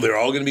 Really? Oh, they're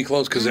all going to be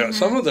closed because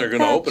some of them are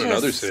going to open in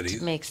other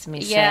cities. Makes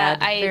me sad.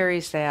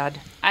 Very sad.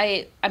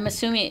 I'm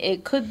assuming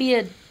it could be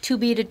a to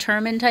be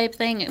determined type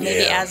thing,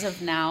 maybe as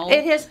of now.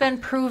 It has been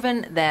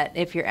proven that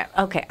if you're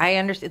okay, I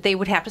understand they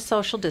would have to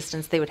social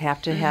distance. They would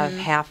have to have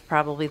half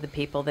probably the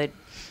people that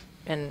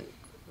and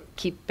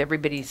keep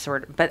everybody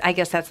sort of. But I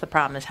guess that's the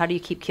problem: is how do you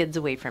keep kids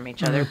away from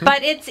each other?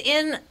 But it's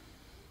in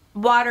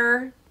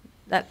water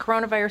that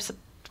coronavirus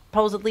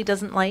supposedly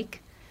doesn't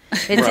like.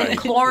 It's in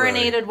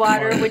chlorinated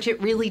water, which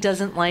it really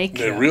doesn't like.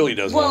 It really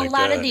doesn't like that.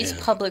 Well, a lot of these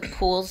public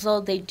pools,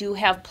 though, they do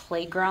have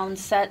playground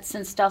sets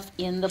and stuff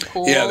in the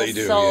pool. Yeah, they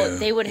do. So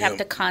they would have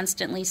to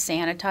constantly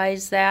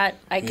sanitize that.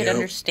 I could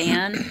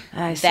understand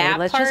I say, that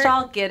let's part. just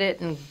all get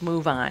it and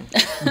move on.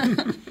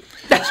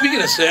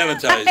 Speaking of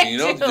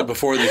sanitizing,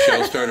 before the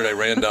show started, I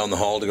ran down the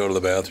hall to go to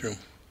the bathroom.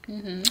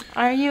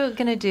 Are you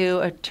going to do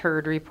a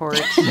turd report?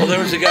 Well, there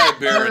was a guy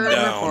bearing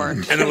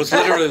down, and it was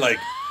literally like,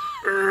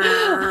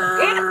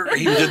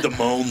 he did the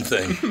moan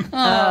thing.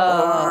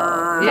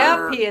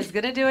 Yep, he is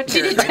going to do a turd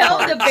Did you tell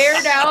him to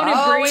bear down and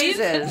Always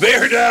breathe? is.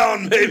 Bear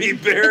down, baby,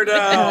 bear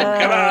down.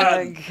 Come on.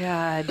 Oh,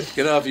 God.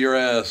 Get off your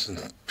ass and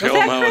show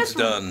them how it's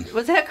done.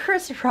 Was that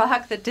Chris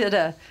Rock that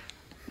did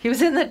he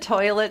was in the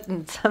toilet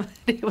and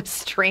somebody was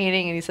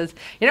straining and he says,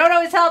 you know what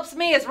always helps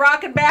me is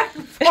rocking back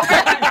and forth. Oh,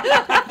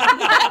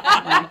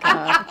 my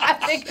God. I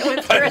think it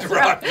was Chris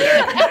Rock.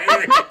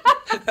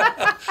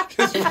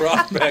 Just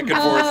rock back and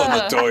forth on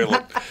the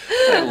toilet.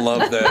 I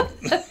love that.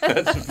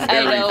 That's very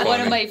I know. funny.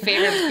 One of my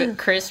favorite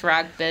Chris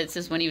Rock bits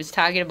is when he was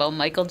talking about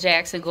Michael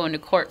Jackson going to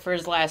court for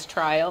his last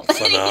trial.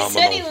 Phenomenal. He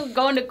said he was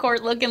going to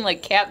court looking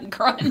like Captain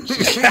Crunch.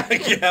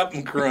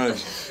 Captain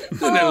Crunch.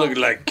 Didn't it look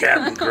like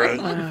Captain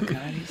Crunch? Oh,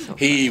 God, he's so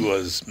He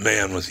was,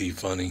 man, was he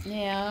funny.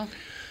 Yeah.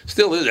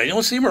 Still is. I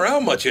don't see him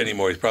around much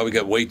anymore. He's probably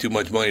got way too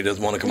much money.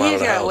 Doesn't want to come out of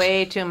the He's got house.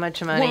 way too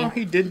much money. Well,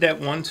 he did that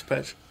one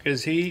special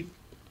because he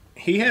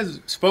has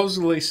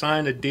supposedly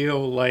signed a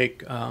deal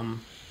like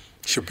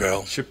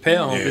Chappelle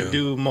to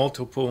do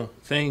multiple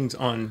things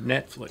on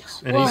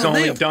Netflix, and Well, he's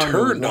only they have done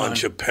turned one. on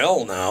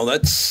Chappelle now.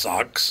 That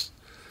sucks.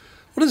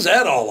 What is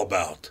that all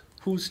about?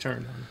 Who's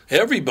turned on?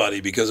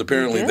 Everybody, because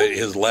apparently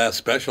his last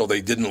special,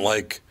 they didn't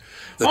like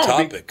the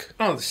topic.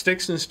 The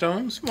Sticks and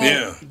Stones? Well,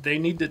 Yeah. They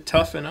need to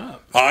toughen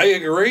up. I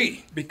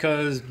agree.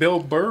 Because Bill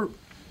Burr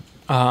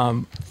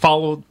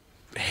followed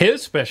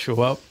his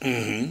special up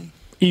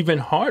even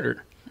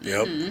harder.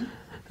 Yep.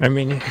 I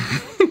mean...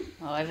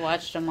 Oh, I've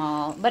watched them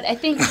all. But I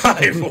think...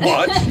 I've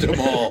watched them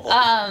all.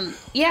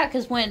 Yeah,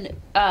 because when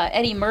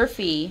Eddie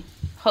Murphy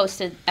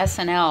hosted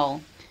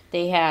SNL,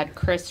 they had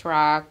Chris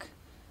Rock,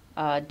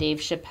 Dave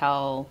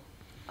Chappelle...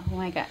 Oh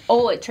my God!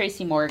 Oh,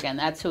 Tracy Morgan.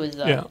 That's who is.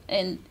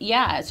 And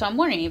so I'm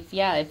wondering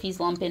if he's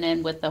lumping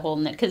in with the whole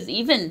net, because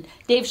even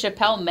Dave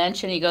Chappelle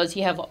mentioned, he goes,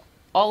 you have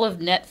all of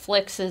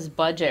Netflix's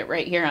budget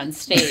right here on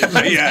stage.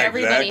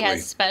 Everybody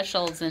has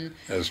specials, and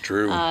that's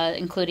true,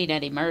 including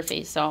Eddie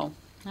Murphy. So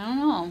I don't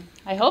know.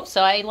 I hope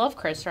so. I love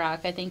Chris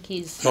Rock. I think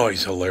he's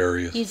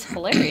hilarious. He's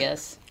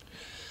hilarious.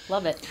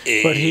 Love it.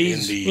 But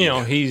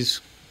he's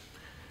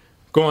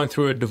going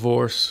through a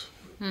divorce.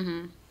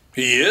 Mm-hmm.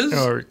 He is?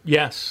 Or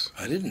yes.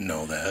 I didn't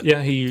know that.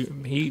 Yeah,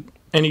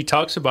 he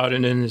talks about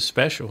it in his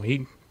special.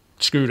 He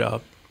screwed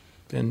up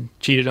and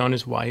cheated on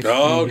his wife.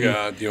 Oh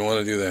God, you don't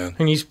want to do that.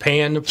 And he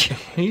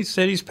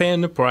said he's paying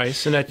the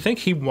price, and I think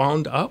he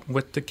wound up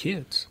with the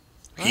kids.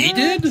 He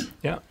did?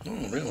 Yeah.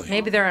 Oh, really?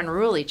 Maybe they're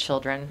unruly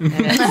children. He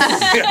didn't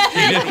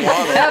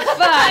want them. Have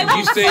fun.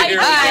 You stay here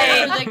with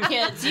Dad. The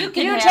kids. You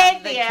can You have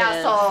take the the kids.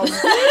 assholes.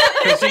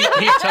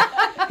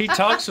 Because he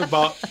talks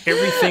about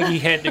everything he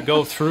had to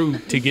go through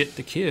to get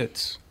the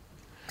kids.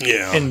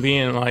 Yeah. And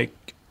being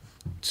like,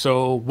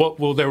 so what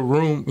will their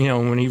room,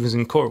 when he was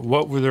in court,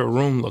 what will their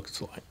room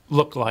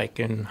look like,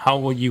 and how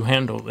will you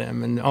handle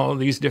them, and all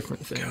these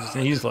different things. God.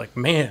 And he's like,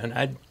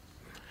 man,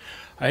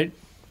 I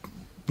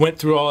went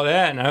through all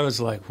that, and I was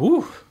like,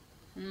 whew.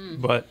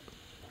 But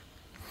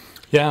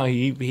yeah,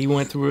 he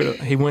went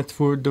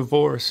through a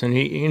divorce, and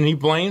he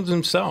blames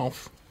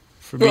himself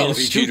for being if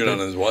he stupid. cheated on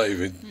his wife,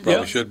 he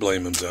probably should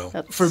blame himself.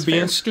 For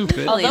being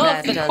stupid. Although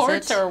if the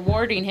courts are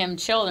awarding him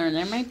children,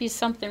 there might be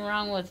something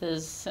wrong with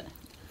his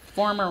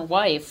former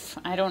wife.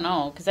 I don't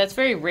know, because that's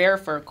very rare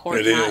for a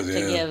court to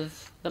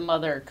give the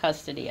mother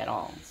custody at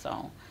all.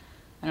 So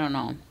I don't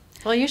know.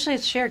 Well, usually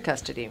it's shared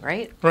custody,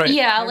 right? Right.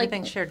 Yeah,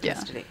 everything's shared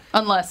custody.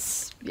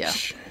 Unless, I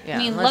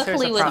mean, unless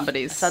luckily there's with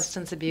a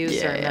substance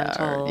abuse or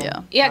mental.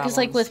 Yeah, because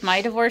like with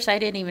my divorce, we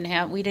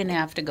didn't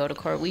have to go to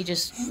court. We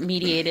just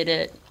mediated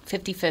it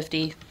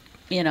 50-50,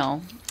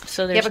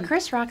 So there's but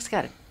Chris Rock's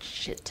got a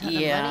shit ton of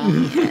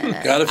money.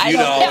 Got a few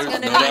dollars,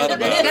 no doubt about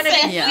There's going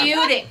to be Yeah.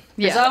 feuding.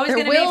 There's Yeah. always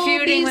There going to will be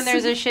feuding be when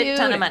there's a shit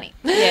ton of money.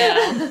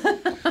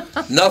 Yeah.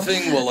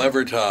 Nothing will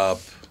ever top.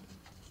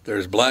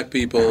 There's black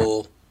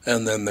people,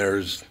 and then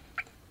there's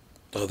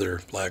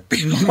other black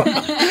people.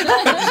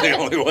 That's the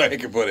only way I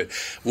can put it.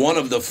 One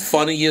of the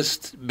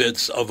funniest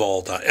bits of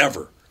all time,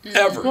 ever.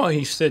 Well,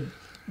 he said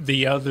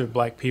the other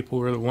black people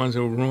were the ones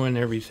who ruined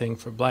everything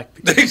for black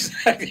people.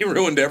 Exactly,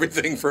 ruined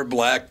everything for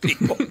black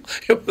people.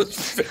 It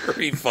was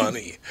very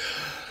funny.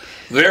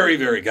 Very,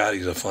 very. God,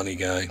 he's a funny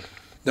guy.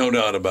 No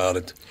doubt about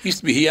it.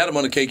 He had him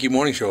on the KQ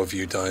Morning Show a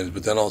few times,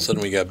 but then all of a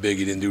sudden we got big.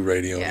 He didn't do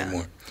radio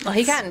anymore. Well,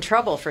 he got in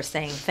trouble for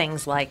saying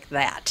things like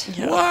that.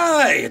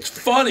 Why? It's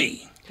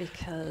funny.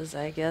 Because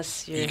I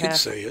guess you could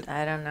say it.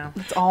 I don't know.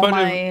 It's all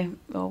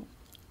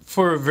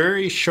For a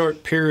very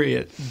short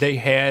period, they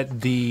had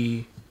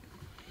the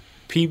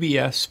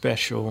PBS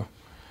special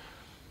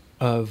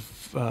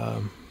of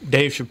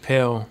Dave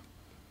Chappelle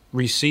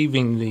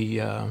receiving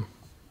the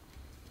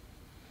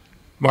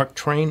Mark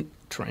Twain.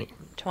 Mark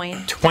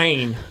Twain.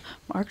 Twain.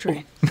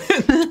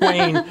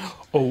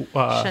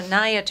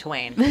 Shania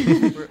Twain.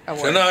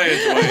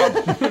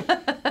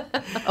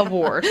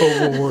 Award.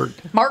 Award.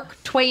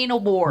 Mark Twain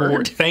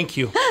Award. Thank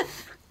you.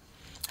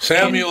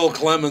 Samuel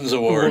Clemens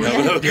Award.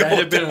 That'd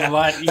have been a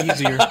lot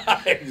easier.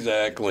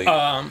 Exactly.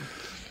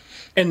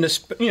 And the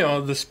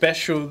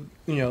special,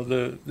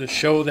 the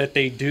show that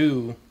they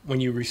do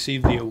when you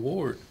receive the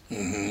award,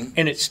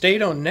 and it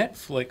stayed on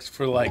Netflix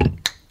for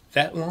like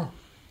that long.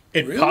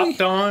 It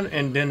popped on,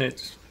 and then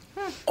it's.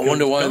 I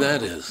wonder why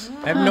that is.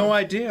 I have no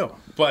idea,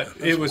 but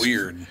it was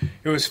weird.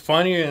 It was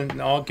funny,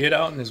 and all get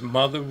out, and his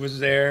mother was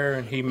there,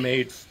 and he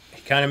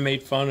kind of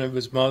made fun of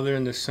his mother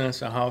in the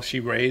sense of how she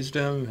raised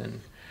him,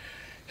 and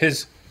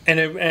it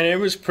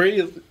was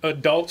pretty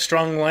adult,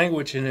 strong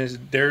language, and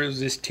there was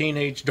this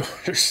teenage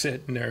daughter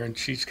sitting there, and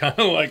she's kind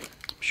of like.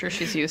 I'm sure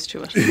she's used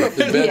to it. He grew up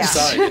in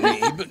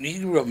Bed-Stuy, didn't he? He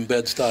grew up in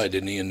Bed-Stuy,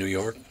 didn't he, in New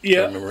York? Yeah,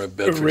 I remember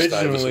Bedford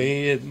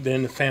originally, and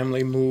then the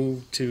family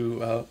moved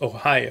to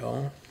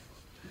Ohio.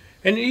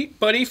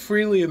 But he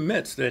freely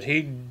admits that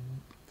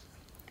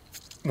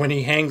when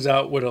he hangs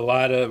out with a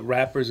lot of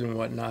rappers and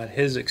whatnot,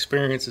 his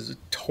experience is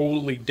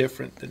totally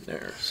different than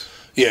theirs.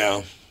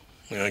 Yeah,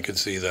 I could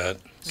see that.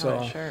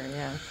 So sure,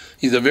 yeah.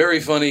 He's a very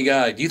funny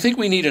guy. Do you think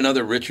we need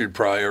another Richard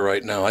Pryor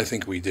right now? I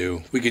think we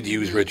do. We could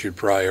use Richard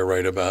Pryor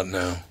right about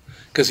now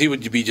because he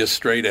would be just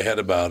straight ahead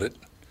about it.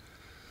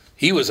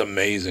 He was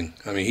amazing.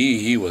 I mean,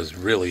 he was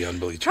really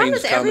unbelievable.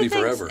 Changed comedy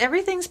forever.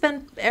 Everything's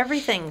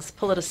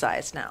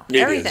politicized now.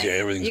 It is, yeah,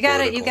 everything's you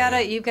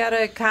got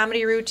a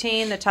comedy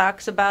routine that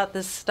talks about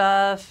this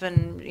stuff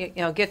and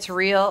gets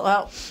real.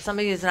 Well,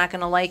 somebody's not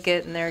going to like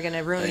it and they're going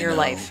to ruin your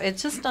life.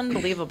 It's just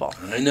unbelievable.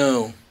 I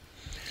know.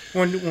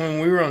 When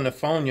we were on the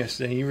phone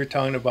yesterday, you were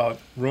talking about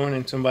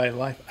ruining somebody's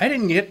life. I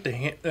didn't get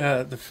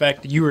the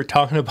fact that you were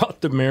talking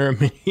about the mayor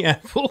of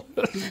Minneapolis.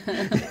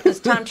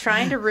 Was Tom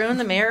trying to ruin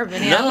the mayor of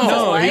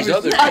Minneapolis' life?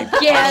 Other people.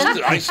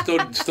 Again? I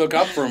stood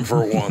up for him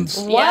for once.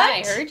 What? Yeah,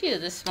 I heard you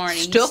this morning.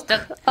 Stuck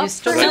up for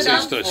Stuck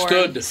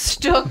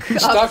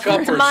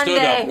up for Monday.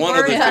 stood up. One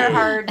of the two.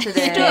 Hard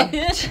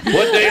today.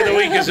 What day of the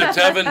week is it,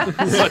 Tevin?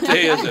 What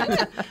day is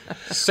it?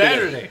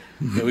 Saturday.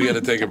 Yeah, we got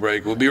to take a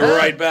break. We'll be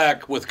right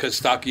back with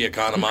Kostaki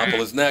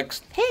Economopoulos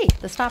next. Hey,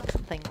 the stop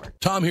thing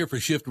worked. Tom here for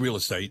Shift Real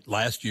Estate.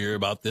 Last year,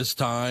 about this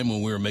time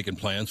when we were making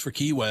plans for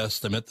Key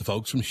West, I met the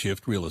folks from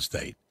Shift Real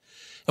Estate.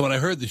 And when I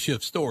heard the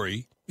Shift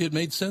story, it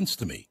made sense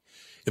to me.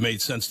 It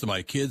made sense to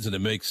my kids, and it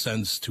makes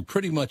sense to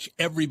pretty much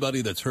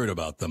everybody that's heard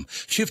about them.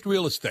 Shift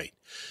Real Estate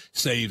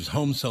saves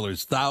home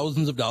sellers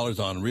thousands of dollars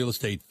on real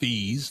estate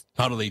fees.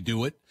 How do they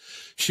do it?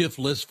 Shift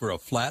lists for a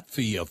flat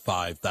fee of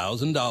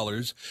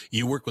 $5,000.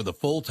 You work with a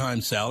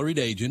full-time salaried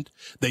agent.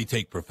 They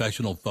take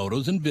professional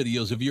photos and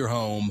videos of your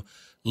home,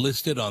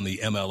 list it on the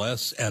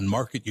MLS, and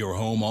market your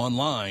home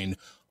online,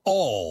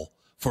 all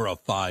for a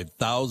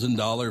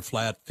 $5,000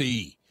 flat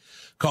fee.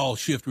 Call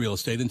Shift Real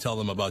Estate and tell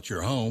them about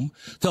your home.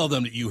 Tell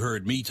them that you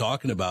heard me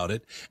talking about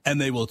it,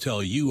 and they will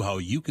tell you how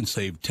you can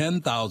save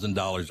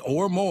 $10,000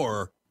 or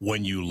more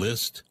when you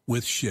list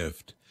with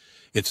Shift.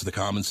 It's the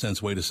common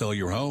sense way to sell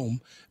your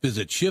home.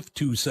 Visit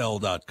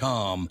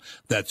shift2sell.com.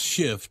 That's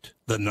shift,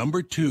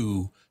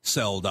 2,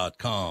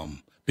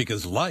 sell.com.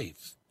 Because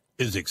life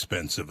is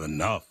expensive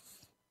enough.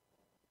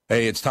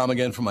 Hey, it's Tom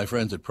again from my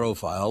friends at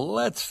Profile.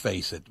 Let's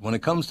face it, when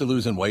it comes to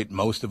losing weight,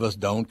 most of us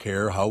don't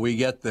care how we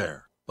get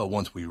there. But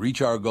once we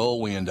reach our goal,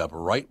 we end up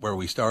right where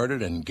we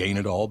started and gain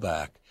it all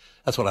back.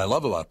 That's what I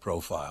love about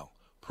Profile.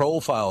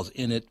 Profile's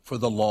in it for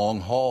the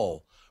long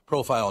haul.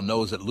 Profile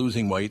knows that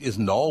losing weight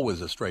isn't always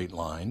a straight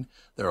line.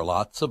 There are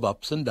lots of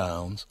ups and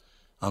downs.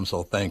 I'm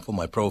so thankful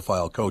my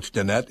Profile coach,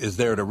 Danette, is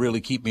there to really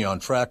keep me on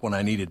track when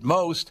I need it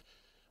most.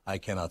 I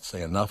cannot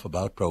say enough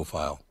about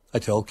Profile. I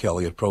tell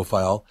Kelly at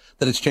Profile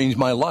that it's changed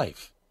my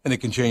life, and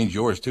it can change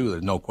yours too.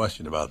 There's no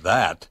question about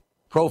that.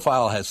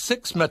 Profile has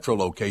 6 metro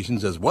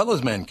locations as well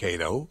as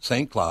Mankato,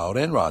 St. Cloud,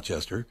 and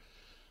Rochester.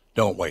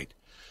 Don't wait.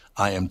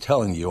 I am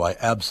telling you, I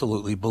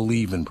absolutely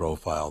believe in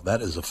Profile.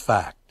 That is a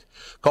fact.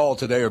 Call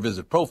today or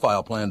visit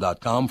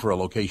profileplan.com for a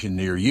location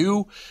near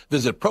you.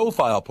 Visit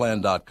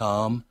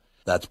profileplan.com.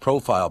 That's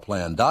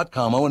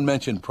profileplan.com. Oh, and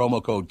mention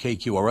promo code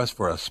KQRS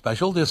for a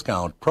special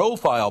discount.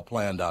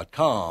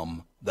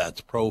 Profileplan.com.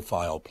 That's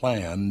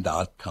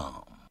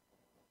profileplan.com.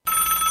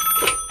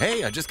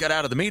 Hey, I just got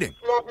out of the meeting.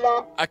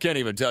 I can't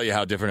even tell you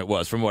how different it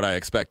was from what I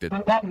expected.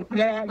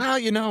 Well,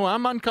 you know,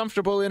 I'm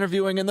uncomfortable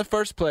interviewing in the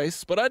first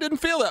place, but I didn't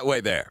feel that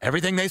way there.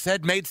 Everything they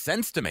said made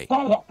sense to me.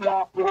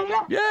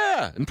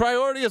 Yeah, and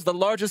Priority is the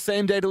largest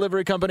same-day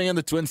delivery company in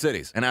the Twin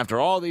Cities. And after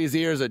all these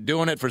years of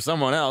doing it for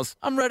someone else,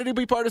 I'm ready to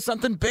be part of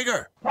something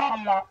bigger.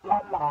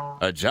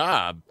 A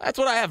job? That's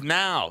what I have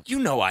now. You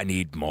know I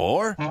need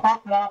more.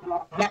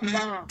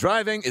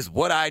 Driving is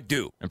what I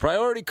do, and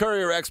Priority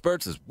Courier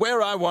Experts is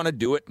where I want to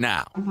do it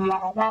now.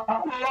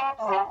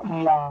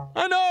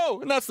 I know,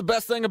 and that's the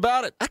best thing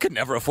about it. I could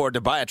never afford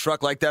to buy a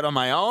truck like that on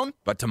my own,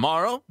 but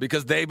tomorrow,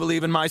 because they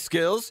believe in my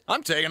skills,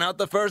 I'm taking out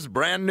the first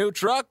brand new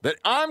truck that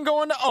I'm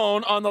going to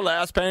own on the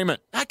last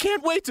payment. I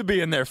can't wait to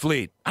be in their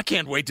fleet. I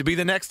can't wait to be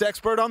the next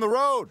expert on the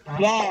road.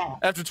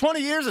 After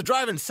 20 years of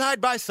driving side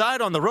by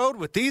side on the road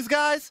with these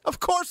guys, of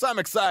course I'm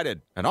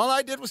excited. And all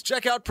I did was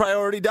check out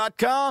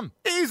Priority.com.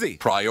 Easy.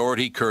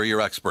 Priority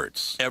Courier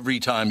Experts. Every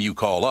time you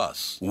call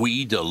us,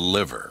 we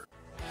deliver.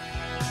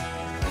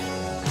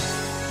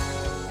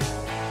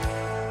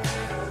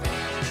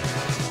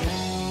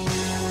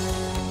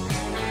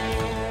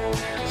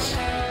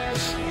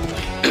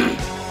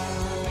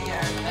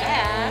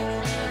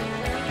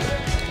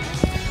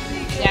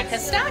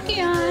 Kostaki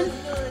on.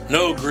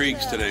 No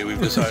Greeks today. We've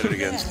decided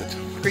against it.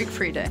 Greek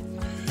free day.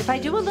 If I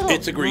do a little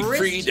It's a Greek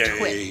free wrist day.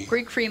 twist.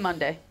 Greek free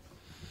Monday.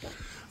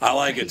 I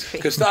like it.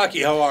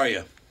 Kostaki, how are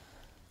you?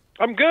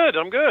 I'm good.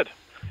 I'm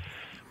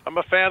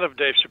a fan of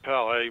Dave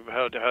Chappelle. I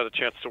had a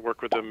chance to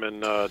work with him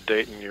in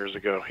Dayton years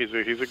ago. He's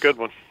a good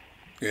one.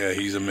 Yeah,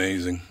 he's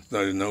amazing.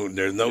 There's no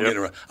getting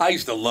around. I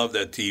used to love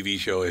that TV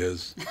show of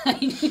his.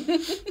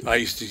 I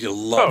used to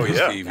love his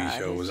TV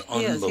show. It was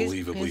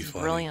unbelievably he's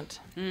funny. Brilliant.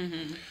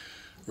 Mm-hmm.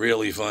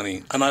 Really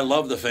funny. And I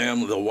love the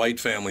family, the White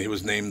family. He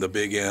was named the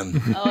Big N.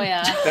 Oh,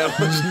 yeah. That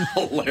was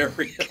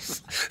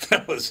hilarious.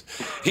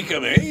 He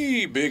come,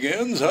 hey, Big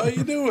N's, how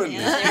you doing?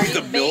 Yeah, He's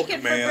the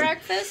milkman. For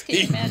breakfast. Can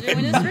you imagine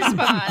his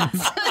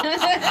response?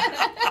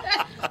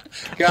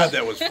 God,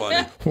 that was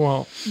funny.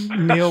 Well,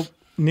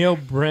 Neil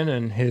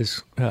Brennan,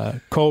 his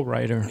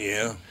co-writer,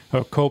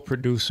 or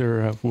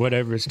co-producer of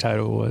whatever his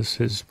title was,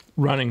 his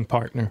running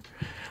partner,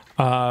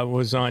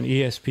 was on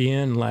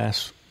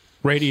ESPN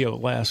radio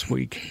last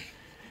week,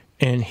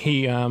 and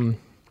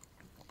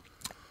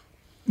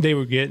they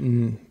were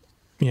getting,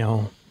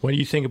 what do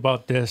you think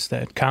about this?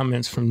 That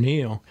comments from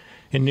Neil,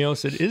 and Neil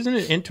said, "Isn't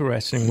it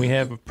interesting? We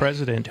have a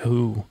president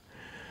who,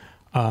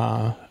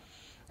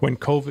 when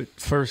COVID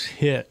first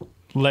hit,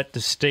 let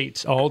the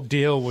states all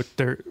deal with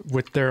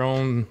their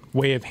own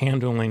way of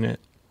handling it.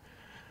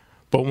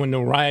 But when the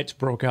riots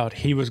broke out,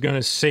 he was going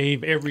to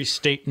save every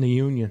state in the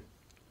union."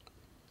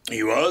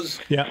 He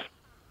was? Yeah.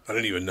 I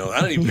didn't even know.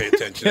 I don't even pay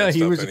attention to that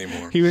stuff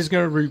anymore. He was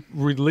going to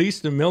release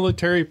the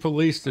military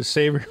police to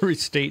save every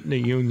state in the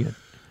union.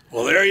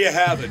 Well, there you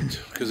have it,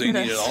 because they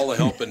needed all the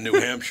help in New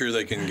Hampshire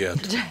they can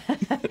get.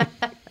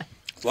 A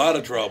lot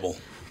of trouble.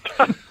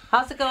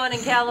 How's it going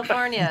in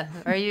California?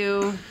 Are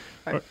your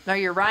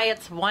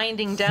riots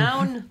winding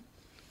down?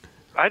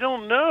 I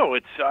don't know.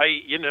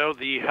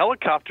 The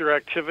helicopter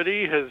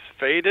activity has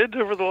faded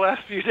over the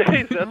last few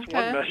days. That's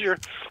one measure.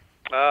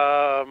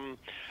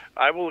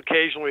 I will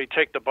occasionally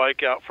take the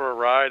bike out for a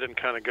ride and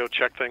kind of go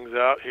check things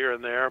out here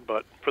and there,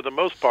 but for the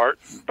most part,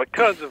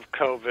 because of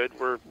COVID,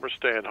 we're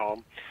staying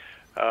home.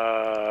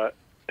 I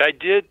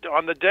did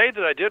on the day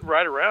that I did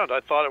ride around. I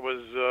thought it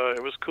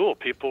was cool.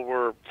 People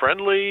were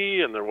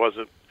friendly, and there was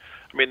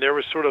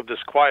sort of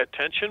this quiet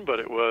tension, but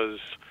it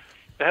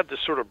had this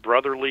sort of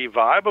brotherly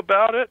vibe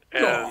about it,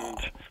 and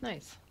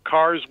nice.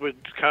 Cars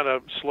would kind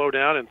of slow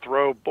down and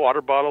throw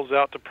water bottles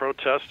out to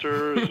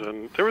protesters,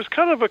 and there was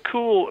kind of a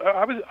cool.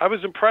 I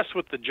was impressed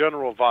with the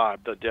general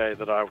vibe the day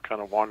that I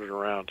kind of wandered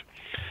around.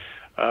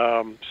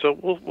 So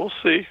we'll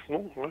see.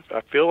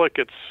 I feel like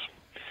it's.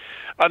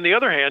 On the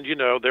other hand,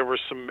 there were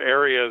some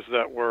areas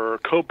that were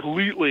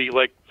completely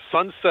like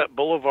Sunset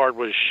Boulevard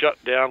was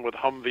shut down with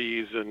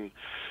Humvees and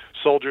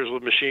soldiers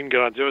with machine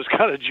guns. It was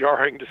kind of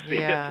jarring to see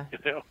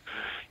it.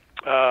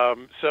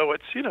 So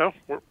it's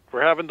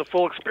we're having the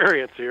full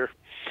experience here.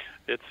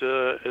 It's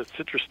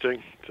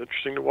interesting. It's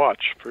interesting to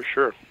watch for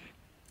sure.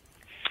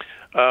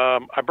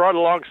 I brought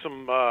along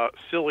some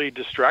silly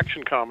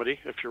distraction comedy.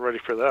 If you're ready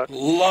for that,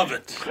 love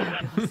it.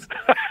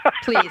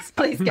 please,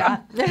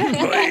 God.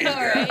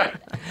 Yeah,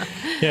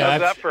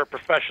 how's that for a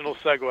professional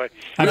segue?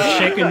 I've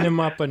shaken them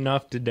up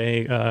enough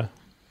today,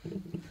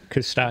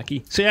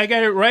 Kostaki. See, I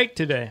got it right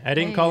today. I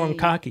didn't call him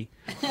cocky.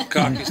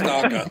 Cocky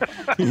stalker.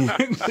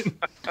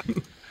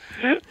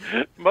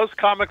 Most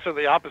comics are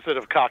the opposite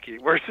of cocky.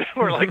 We're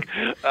like,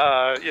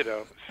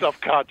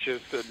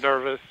 self-conscious and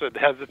nervous and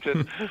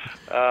hesitant.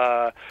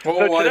 So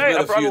today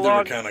I brought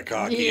along. Kind of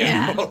cocky.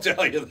 Yeah. I'll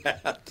tell you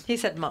that. He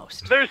said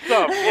most. There's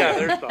some. Yeah,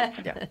 there's some.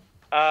 Yeah.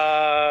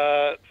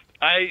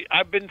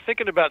 I've been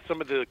thinking about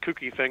some of the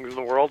kooky things in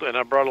the world, and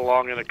I brought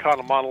along an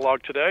econo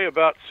monologue today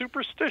about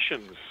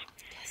superstitions.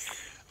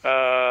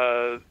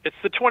 It's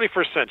the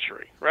 21st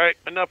century, right?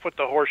 Enough with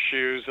the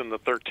horseshoes and the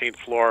 13th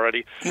floor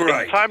already.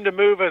 Right. It's time to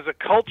move as a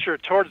culture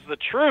towards the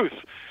truth.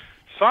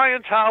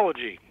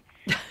 Scientology.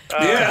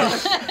 Yeah.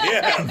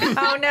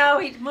 Oh no,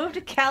 he moved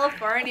to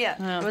California.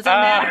 It was a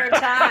matter of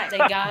time. They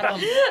got him.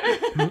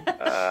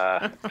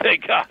 They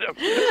got him.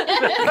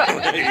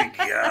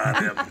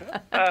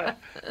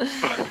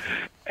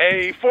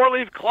 A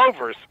four-leaf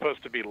clover is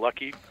supposed to be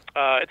lucky.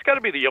 It's got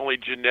to be the only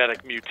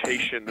genetic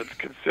mutation that's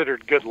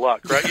considered good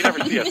luck, right? You never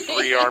see a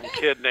three-armed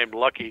kid named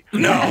Lucky.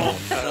 No,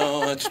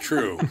 that's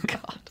true.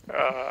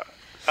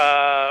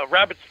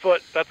 Rabbit's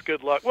foot, that's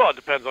good luck. Well, it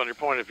depends on your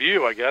point of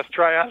view, I guess.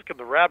 Try asking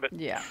the rabbit.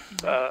 Yeah.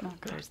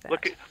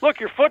 Look,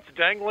 your foot's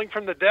dangling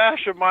from the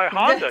dash of my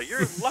Honda.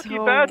 You're a lucky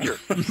badger.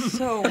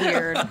 So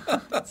weird.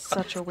 It's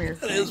such a weird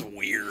thing. That is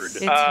weird. It's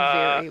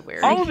very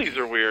weird. All of these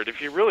are weird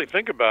if you really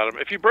think about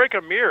them. If you break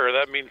a mirror,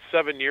 that means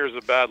 7 years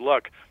of bad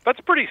luck.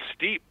 That's pretty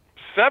steep.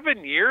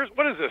 7 years?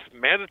 What is this,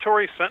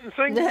 mandatory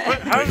sentencing?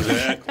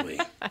 Exactly.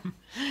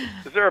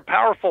 Is there a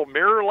powerful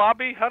mirror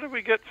lobby? How did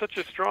we get such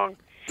a strong...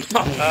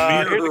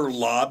 Mirror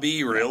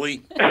lobby,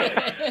 really?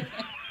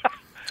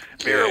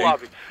 Mirror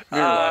lobby.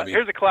 Mirror lobby.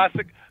 Here's a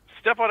classic.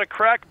 Step on a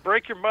crack,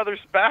 break your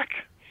mother's back.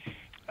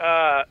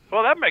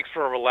 Well, that makes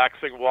for a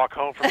relaxing walk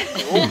home from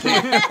school.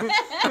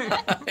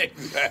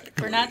 Exactly.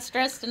 We're not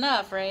stressed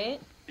enough,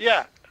 right?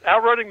 Yeah.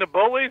 Outrunning the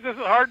bullies isn't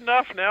hard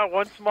enough. Now,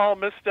 one small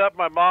misstep,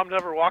 my mom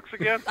never walks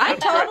again. I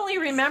totally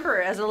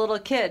remember as a little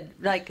kid,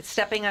 like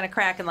stepping on a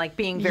crack and like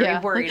being very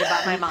worried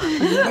about my mom.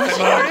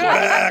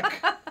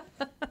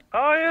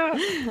 Oh,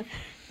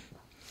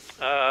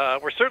 yeah.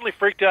 We're certainly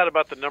freaked out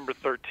about the number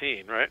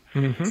 13, right?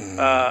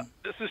 Mm-hmm.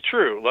 This is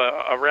true.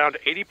 Around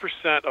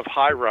 80% of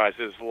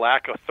high-rises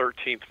lack a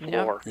 13th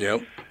floor.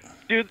 Yep.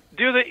 Do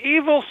the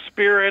evil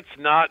spirits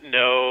not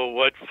know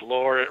what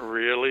floor it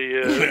really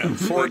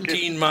is?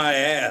 14 my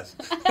ass.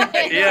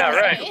 Yeah,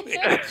 right.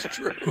 That's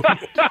true.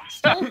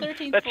 Still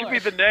 13th That should be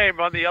the name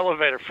on the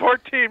elevator.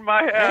 14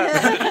 my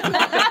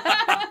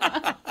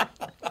ass.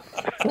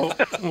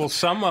 Well,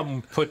 some of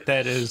them put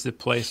that as the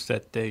place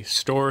that they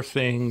store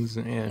things.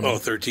 And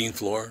 13th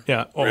floor?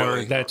 Yeah, or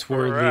Really? that's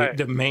where Right.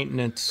 the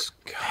maintenance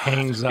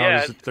hangs out.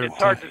 Yeah, Is at 13th. it's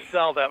hard to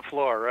sell that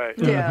floor, right?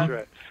 Yeah. That's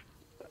right.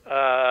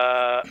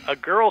 A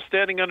girl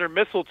standing under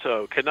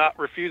mistletoe cannot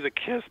refuse a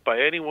kiss by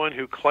anyone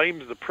who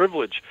claims the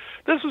privilege.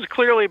 This was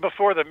clearly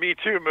before the Me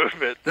Too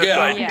movement. This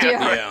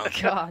idea.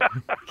 God.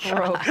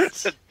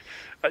 Gross.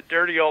 A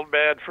dirty old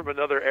man from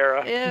another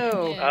era.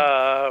 Ew.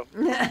 Al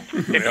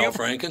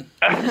Franken?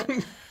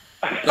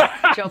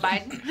 Joe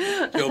Biden.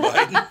 Joe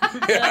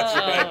Biden. Yeah, that's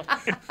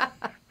right.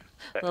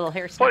 Little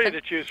hair Plenty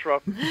snipping. to choose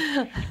from.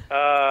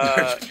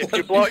 If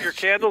you blow out your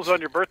candles on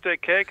your birthday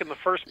cake in the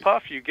first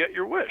puff, you get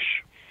your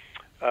wish.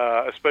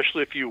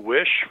 Especially if you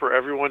wish for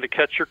everyone to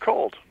catch your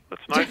cold.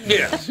 That's nice.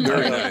 Yes,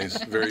 very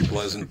nice. Very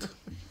pleasant.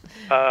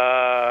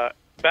 Bad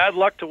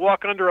luck to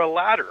walk under a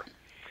ladder.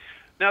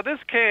 Now, this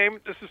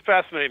is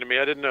fascinating to me.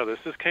 I didn't know this.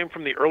 This came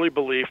from the early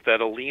belief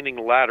that a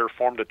leaning ladder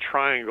formed a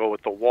triangle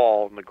with the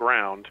wall and the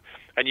ground,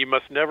 and you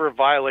must never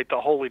violate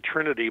the Holy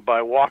Trinity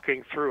by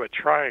walking through a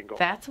triangle.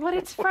 That's what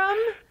it's from?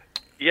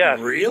 Yes,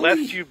 Really?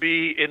 lest you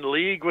be in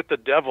league with the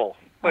devil.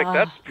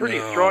 That's pretty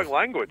strong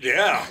language.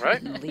 Yeah.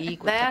 Right?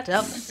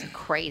 That's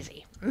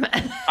crazy.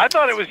 I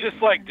thought it was just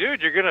like,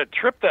 dude, you're going to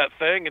trip that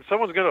thing and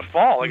someone's going to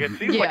fall. Like, it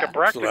seems like a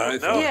practical.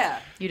 That's what I thought. No.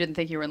 You didn't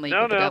think you were in league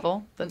No, with the no.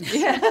 devil? Then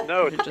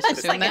No, just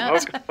assume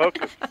that.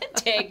 Focus.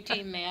 Tag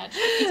team match.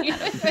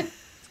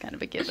 It's kind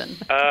of a given.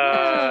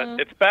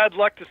 It's bad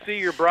luck to see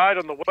your bride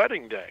on the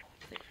wedding day.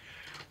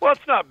 Well,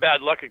 it's not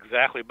bad luck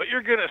exactly, but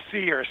you're going to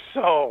see her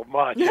so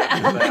much.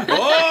 after that.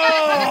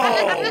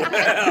 Oh,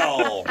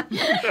 well.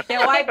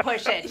 Yeah, why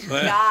push it?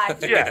 God.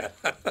 Yeah.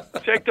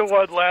 Take the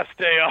one last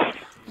day off.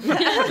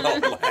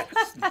 The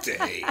last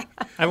day.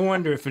 I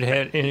wonder if it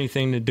had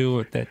anything to do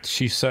with that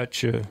she's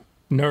such a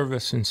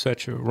nervous and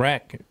such a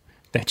wreck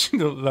that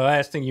the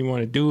last thing you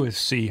want to do is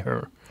see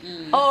her.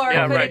 Or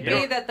Yeah, could right, it be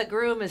yeah. that the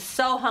groom is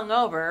so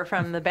hungover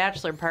from the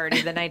bachelor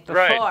party the night before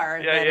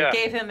Right. Yeah, that yeah. it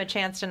gave him a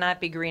chance to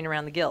not be green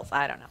around the gills?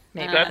 I don't know.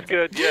 Maybe That's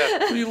good, yeah.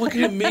 What are you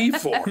looking at me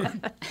for?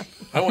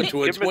 I went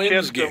to a Give him a Twins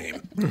chance to-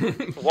 game.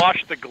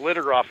 Wash the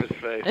glitter off his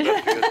face.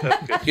 That's good.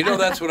 That's good. You know,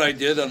 that's what I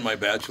did on my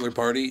bachelor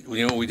party.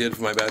 You know what we did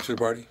for my bachelor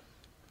party?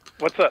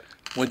 What's that?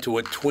 Went to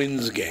a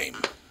Twins game.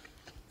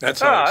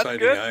 That's how that's exciting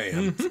good. I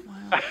am.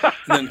 And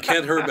then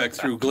Kent Herbeck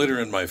threw glitter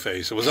in my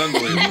face. It was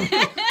unbelievable.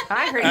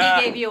 I heard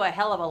he gave you a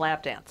hell of a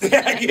lap dance.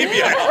 I gave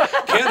you a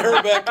Kent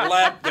Herbeck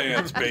lap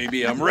dance,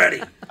 baby. I'm ready.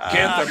 Kent,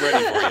 I'm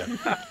ready for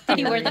you. Did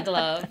he wear the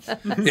gloves?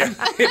 Yeah.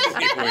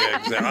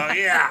 Oh,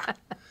 yeah.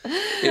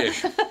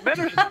 Ish.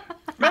 Men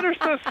are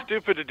so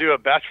stupid to do a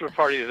bachelor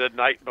party the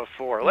night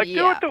before. Like, do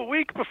Yeah. it the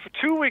week before,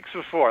 2 weeks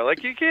before.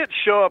 Like, you can't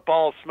show up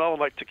all smelling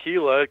like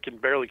tequila. It can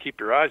barely keep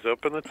your eyes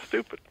open. That's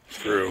stupid.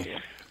 True.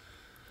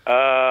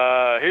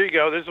 Here you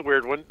go. This is a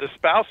weird one. The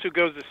spouse who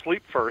goes to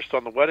sleep first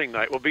on the wedding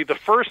night will be the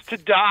first to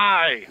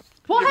die.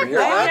 What? What?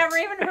 I've never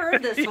even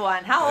heard this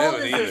one. How I old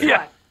haven't is this either. Yeah.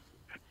 one?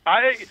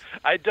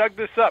 I dug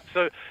this up.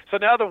 So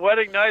now the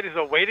wedding night is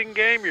a waiting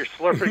game. You're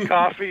slurping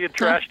coffee and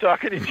trash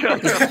talking each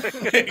other.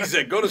 He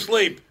said, go to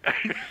sleep.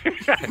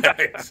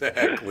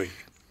 Exactly.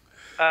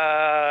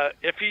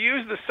 If you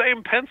use the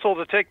same pencil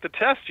to take the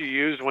test you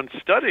used when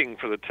studying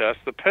for the test,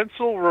 the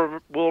pencil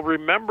will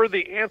remember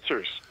the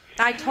answers.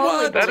 I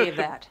totally believe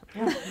that.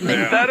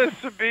 That is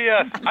to be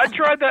I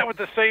tried that with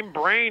the same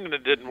brain and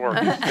it didn't work.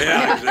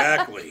 Yeah,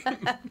 exactly.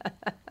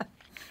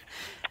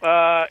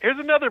 Here's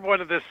another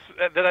one of this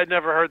that I'd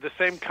never heard, the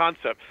same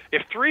concept.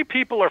 If 3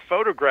 people are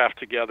photographed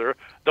together,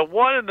 the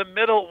one in the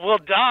middle will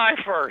die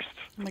first.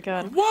 Oh, my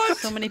God. What?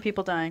 So many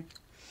people dying.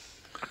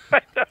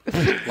 A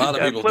lot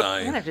of people We're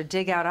dying. going to have to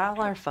dig out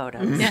all our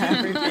photos.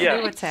 Yeah.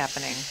 See what's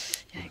happening.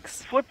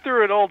 Yikes. Flip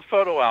through an old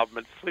photo album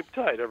and sleep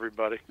tight,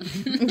 everybody.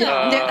 Wait,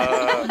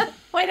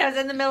 I was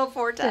in the middle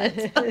 4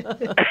 times.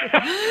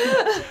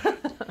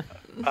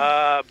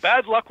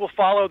 Bad luck will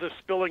follow the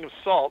spilling of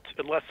salt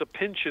unless a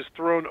pinch is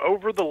thrown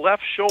over the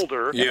left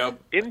shoulder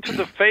into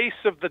the face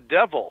of the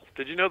devil.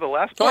 Did you know the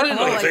last part? I didn't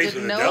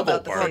know the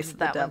face of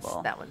the devil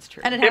part. That one's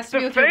true. And it has If to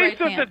be the with your face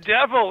right of hand. the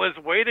devil is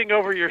waiting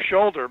over your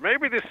shoulder,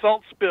 maybe the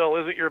salt spill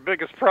isn't your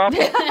biggest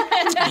problem.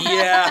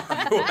 Yeah,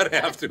 I would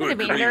have to I'm going to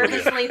be agree with you.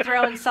 nervously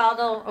throwing salt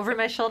over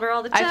my shoulder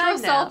all the time. I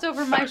throw now. salt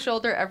over my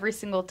shoulder every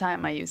single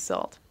time I use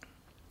salt.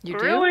 You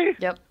do? Really?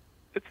 Yep.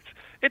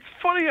 It's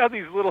funny how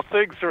these little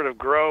things sort of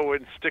grow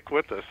and stick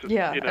with us.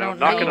 Yeah, you I know, don't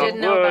know. knocking You on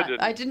didn't know wood.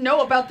 about, I didn't know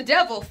about the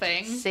devil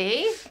thing.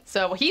 See?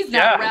 So he's not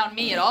Yeah. around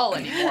me at all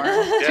anymore.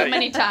 Yeah, Too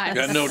many times.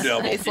 Got no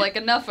devil. It's like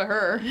enough of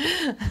her.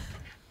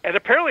 And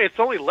apparently it's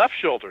only left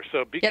shoulder,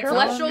 so be It's careful.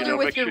 left shoulder you know,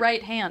 with make your sure-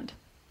 right hand.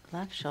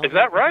 Left shoulder. Is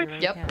that right?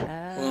 Yep.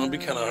 Well, it'd be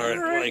kind of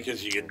hard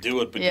because you can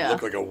do it, but Yeah. you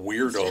look like a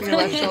weirdo. Your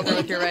left shoulder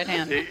with your right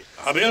hand.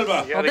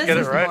 Abelba. Well, this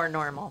is more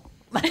normal.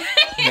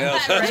 Yeah,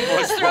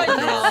 that's much more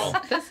normal.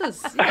 This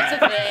is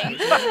That's a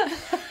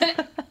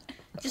thing.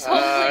 Just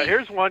hopefully.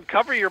 Here's one.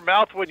 Cover your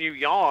mouth when you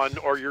yawn,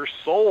 or your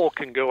soul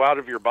can go out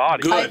of your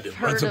body. Good.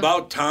 It's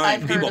about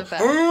time. I've People, heard of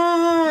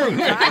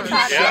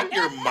that. shut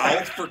your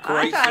mouth for I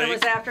Christ's thought it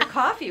was sake. after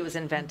coffee was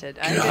invented.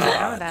 I didn't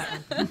know that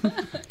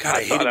one. God, I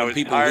hate thought it I when was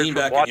people tired lean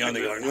from back and yawn.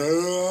 They watching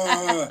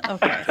go,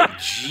 Okay.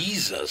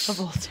 Jesus.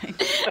 Revolting.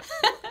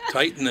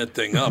 Tighten that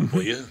thing up,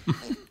 will you?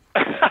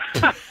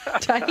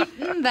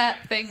 Tighten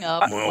that thing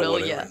up, Well, will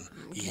whatever.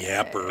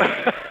 ya?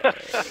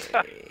 Yapper.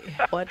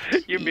 What?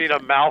 You mean a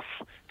mouth?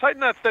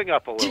 Tighten that thing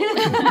up a little.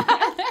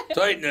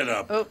 Tighten it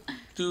up. Oh.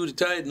 Dude,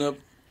 tighten up.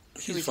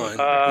 He's fine.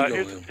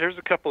 Here's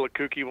a couple of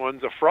kooky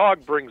ones. A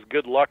frog brings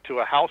good luck to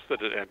a house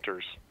that it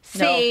enters.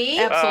 See?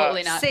 No,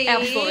 absolutely not. See?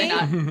 Absolutely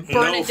not. Burn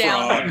No it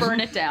down. frog. Burn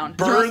it down.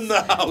 Burn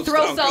the house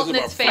Throw down salt in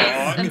 'cause of its a face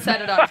frog. and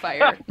set it on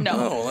fire. No.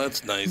 Oh,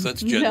 that's nice.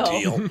 That's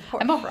genteel. No.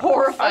 I'm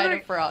horrified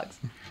of frogs.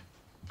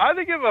 I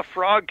think if a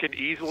frog can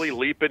easily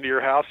leap into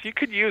your house, you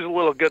could use a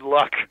little good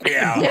luck.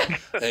 Yeah,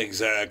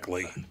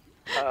 exactly.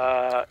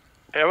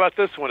 How about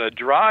this one? The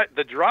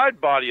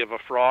dried body of a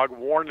frog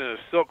worn in a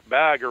silk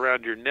bag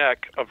around your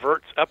neck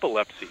averts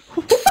epilepsy.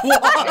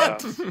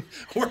 What?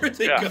 Where'd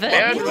they go? The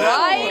And-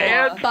 dry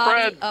and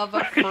body Fred. of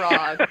a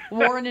frog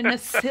worn in a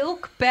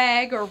silk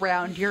bag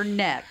around your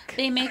neck.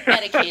 They make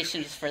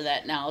medications for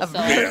that now, so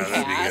Yeah,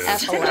 pass.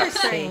 that'd be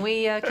Interesting.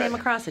 We came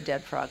across a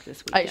dead frog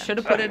this I weekend. should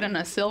have put it in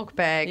a silk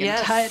bag and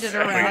Yes. tied it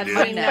around did.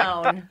 my Be neck.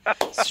 known.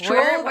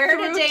 Stroll Where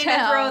did through Dana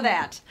town. throw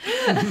that?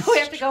 We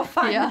have to go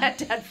find Yeah. that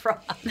dead frog.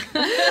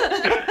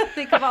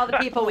 Think of all the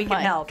people we can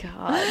My help.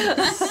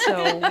 God,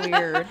 so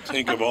weird.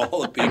 Think of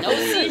all the people No we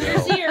could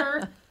seizures help.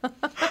 here.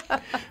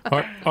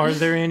 Are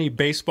there any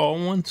baseball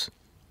ones?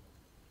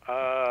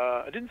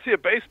 I didn't see a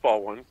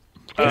baseball one,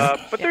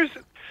 but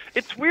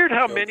it's weird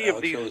how many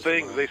of these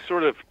things they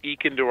sort of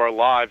eke into our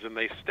lives and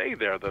they stay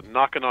there. The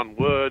knocking on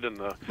wood and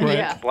the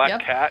Yeah. black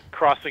Yep. cat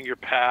crossing your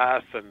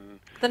path and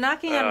The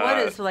knocking on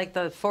wood is like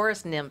the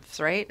forest nymphs,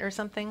 right? Or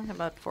something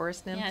about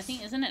forest nymphs? Yeah, I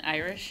think, isn't it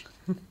Irish?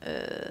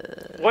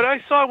 what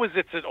I saw was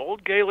it's an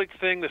old Gaelic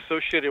thing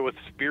associated with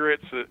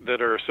spirits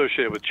that are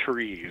associated with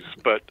trees.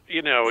 But,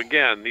 you know,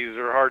 again, these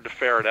are hard to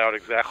ferret out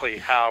exactly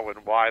how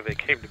and why they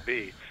came to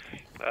be.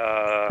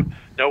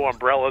 No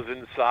umbrellas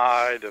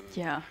inside and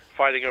Yeah.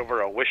 fighting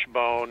over a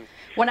wishbone.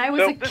 When I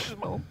was So a this is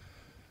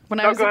When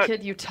I No, was go a ahead.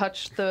 kid, you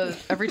touched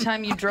every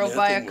time you drove That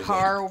by thing a was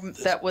car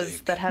like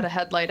this that had a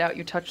headlight out,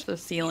 you touched the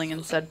ceiling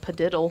and said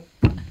 "padiddle."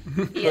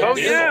 Oh,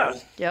 yeah.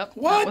 Yep.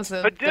 What? That was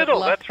a good Padiddle,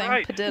 luck that's thing.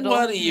 right. Padiddle.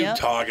 What are you Yep.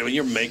 talking about?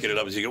 You're making it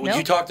up as you go. Would Nope.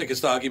 you talk to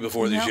Kostaki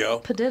before the Nope. show?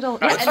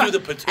 Padiddle. Let's and, do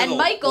the padiddle. And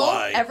Michael,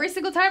 Why? every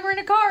single time we're in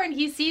a car and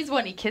he sees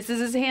one, he kisses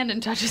his hand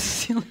and touches the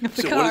ceiling of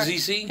the So car. what does he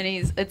see?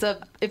 And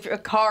if a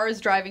car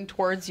is driving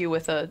towards you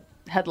with a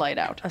headlight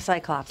out. A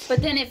cyclops.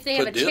 But then if they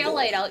have a Padiddle. tail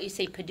light out, you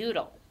say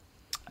padoodle.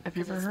 I've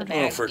never It's the heard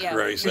bag. Oh, for yeah.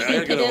 Christ's We sake. say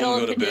I gotta padiddle go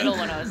and to bed. padiddle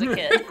when I was a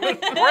kid.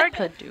 Greg,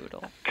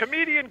 Padoodle.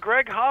 comedian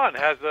Greg Hahn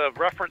has a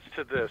reference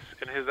to this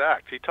in his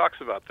act. He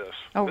talks about this.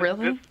 Oh,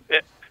 really?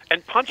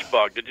 And Punch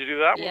Bug. Did you do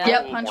that one? Yeah. A Yep,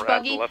 little Punch more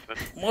Buggy. adolescent.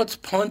 What's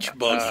punch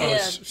bug?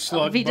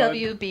 Slug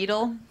VW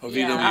Beetle. Oh,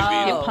 Yeah.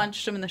 VW You Oh.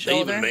 punched him in the They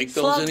shoulder. even make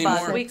those Slug anymore?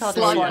 bug. We call it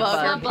Slug slug bug. bug.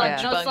 Slug bug,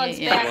 Punch no buggy, slugs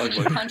yeah. back, and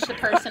you punch the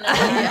person in the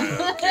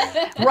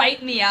head. Right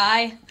in the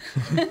eye.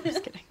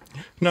 Just kidding.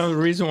 No, the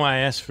reason why I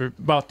asked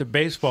about the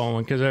baseball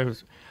one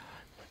because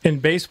in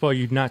baseball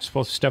you're not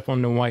supposed to step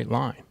on the white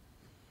line.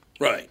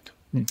 Right.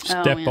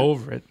 step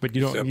over it, but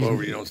you don't Step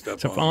over, you don't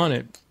step on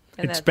it.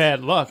 And It's that's-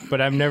 bad luck,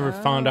 but I've never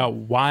found out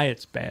why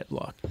it's bad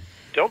luck.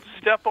 Don't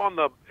step on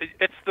the.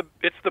 It's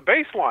the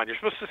baseline. You're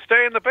supposed to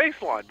stay in the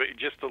baseline, but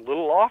you're just a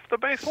little off the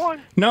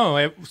baseline.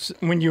 No,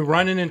 when you're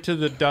running into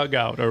the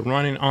dugout or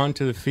running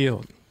onto the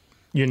field,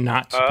 you're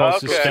not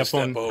supposed to step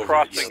on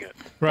crossing it.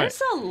 Right.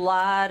 There's a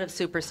lot of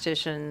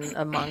superstition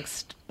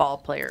amongst ball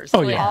players.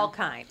 Oh, yeah. All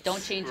kinds.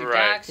 Don't change your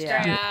Right.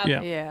 jockstrap.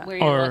 Yeah. Wear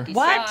your Or- lucky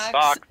What?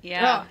 socks.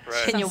 Yeah.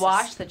 Right. Can you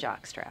wash the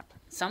jockstrap?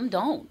 Some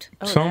don't.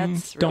 Oh, Some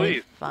that's don't.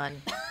 really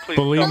fun. Please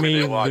Believe tell me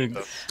me, they watch the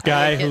this.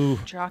 guy like it. who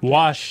Jockey.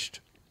 washed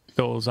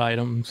those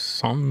items,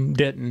 some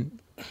didn't.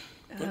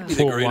 That'd be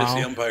the For a greatest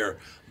while. umpire.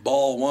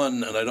 Ball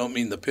one, and I don't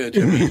mean the pitch. I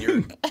mean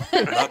your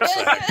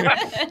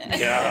nutsack.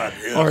 God.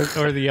 Yeah.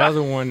 Or the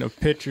other one, a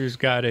pitcher's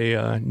got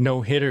a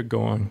no-hitter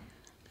going.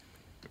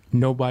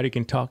 Nobody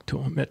can talk to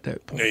him at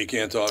that point. Yeah, you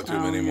can't talk to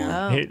him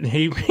anymore.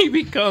 He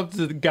becomes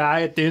the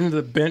guy at the end of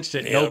the bench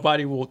that Yep.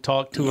 nobody will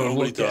talk to or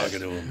Nobody look at. talking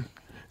to him.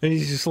 And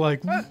he's just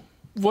like,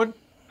 what?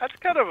 That's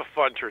kind of a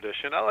fun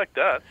tradition. I like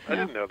that. I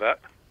didn't know that.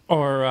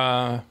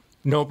 Or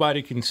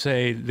nobody can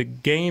say the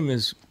game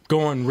is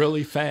going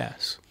really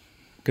fast.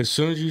 Because as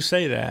soon as you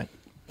say that,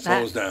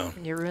 Slows down.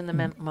 You ruin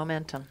the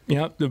momentum.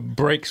 yep, the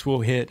brakes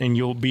will hit and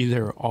you'll be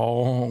there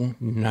all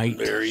night.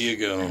 There you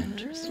go.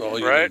 That's all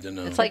you Right. need to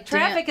know. It's like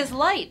traffic is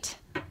light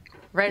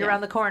right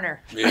around the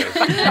corner. Yes.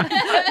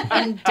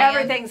 And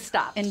Everything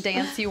stops. In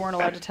dance, you weren't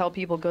allowed to tell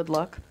people good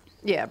luck.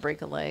 Yeah,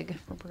 break a leg.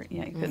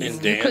 Yeah, you In couldn't,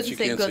 dance, you couldn't you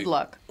say can't good say-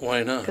 luck.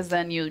 Why not? Because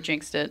then you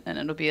jinxed it, and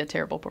it'll be a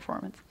terrible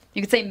performance.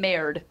 You could say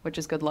merde, which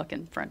is good luck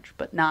in French,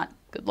 but not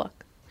good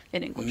luck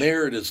in English.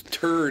 Merit is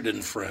turd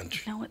in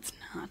French. No, it's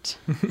not.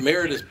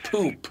 Merit is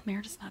poop.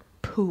 Merde is not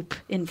poop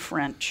in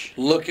French.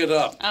 Look it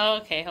up. Oh,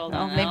 okay, hold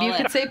on. maybe you I'll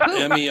could let- say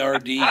poop.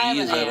 MERDE, I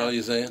is that have- all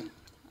you're saying?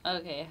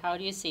 Okay, how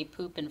do you say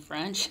poop in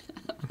French?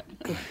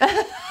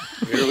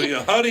 Here we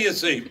go. How do you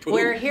say poop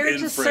We're here in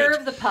to French?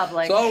 serve the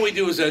public. So all we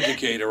do is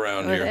educate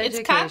around here. It's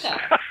Education.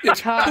 caca.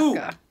 It's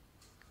poop.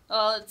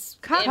 Well, it's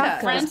Caca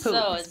in French is poop.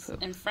 though. It's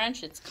In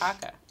French, it's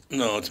caca.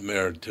 No, it's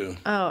merit too.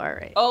 Oh, all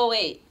right. Oh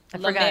wait, I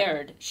la forgot.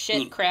 merde.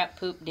 Shit, crap,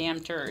 poop, damn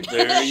turd.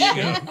 There you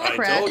go. I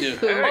Crap, told you.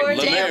 poop, Or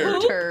La damn merde.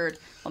 poop. turd.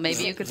 Well,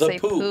 maybe you could The say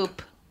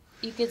poop.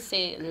 You could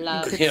say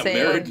la. could Yeah, say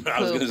merit. I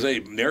was poop. going to say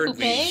merit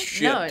means Poupée?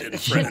 shit No, in shit,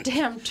 French.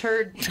 damn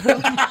turd.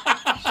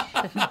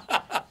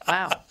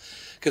 Wow.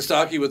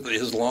 Kostaki with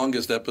his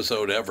longest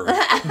episode ever.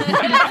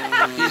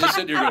 He's just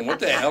sitting here going, what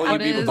the hell are you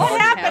people What talking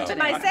happened about? to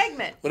my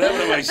segment? What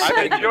happened to my I'm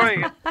segment?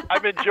 enjoying it.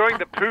 I'm enjoying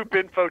the poop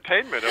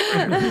infotainment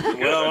over here.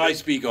 Well, I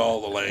speak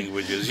all the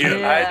languages.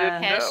 Yeah. I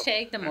didn't know.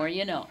 Hashtag the more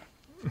you know.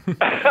 And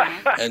what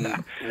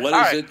is All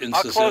right, it in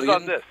I'll Sicilian? close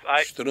on this.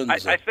 I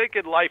Strunza. think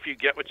in life you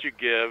get what you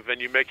give,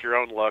 and you make your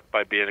own luck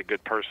by being a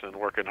good person and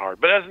working hard.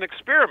 But as an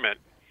experiment,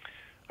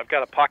 I've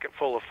got a pocket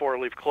full of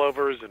four-leaf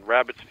clovers and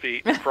rabbit's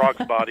feet and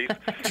frogs' bodies.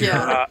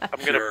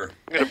 I'm gonna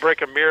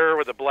break a mirror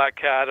with a black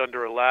cat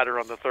under a ladder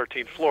on the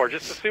 13th floor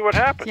just to see what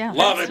happens. Yeah.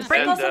 Love it.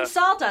 Sprinkle And, some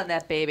salt on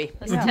that baby.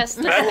 Let's test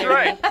this. That's theory.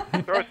 right.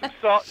 Throw some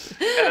salt,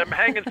 and I'm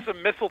hanging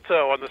some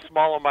mistletoe on the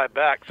small of my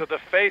back so the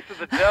face of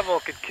the devil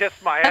could kiss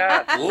my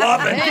ass.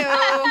 Love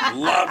it.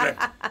 Love it.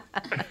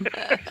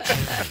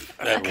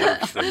 That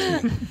works for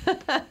me.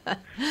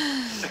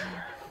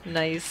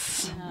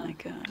 Nice. Oh my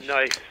gosh.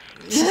 Nice.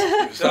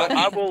 So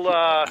I will.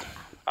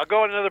 I'll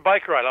go on another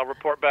bike ride. I'll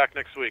report back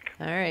next week.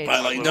 All right.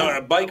 No,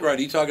 a bike ride.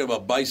 Are you talking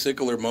about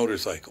bicycle or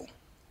motorcycle?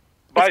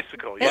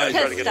 Bicycle. Yeah, It's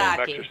trying to get some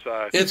Kostaki.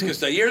 exercise. It's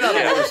because you're not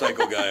a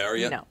motorcycle guy, are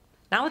you? No.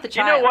 Not with the You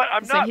child. know what?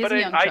 I'm So not, he's but a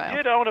young I child.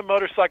 did own a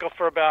motorcycle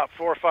for about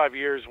 4 or 5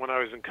 years when I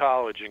was in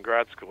college and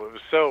grad school. It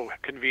was so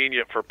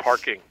convenient for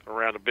parking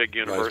around a big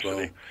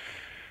university.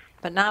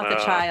 But not with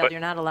the child. but- You're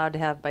not allowed to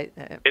have.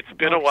 It's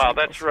been a while.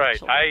 That's right.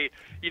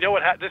 You know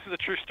what? This is a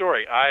true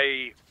story.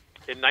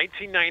 In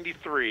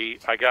 1993,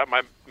 I got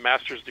my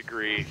master's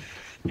degree,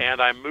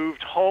 and I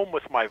moved home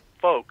with my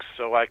folks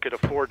so I could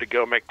afford to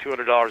go make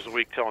 $200 a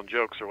week telling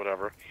jokes or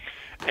whatever.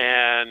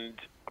 And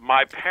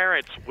my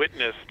parents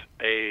witnessed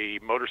a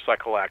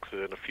motorcycle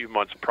accident a few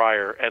months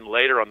prior, and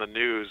later on the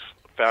news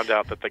found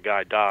out that the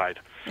guy died.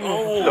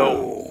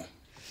 Oh.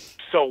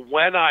 So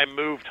when I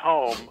moved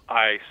home,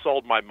 I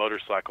sold my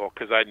motorcycle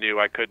because I knew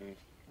I couldn't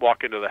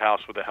walk into the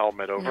house with a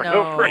helmet over and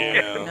over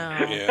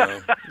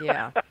again.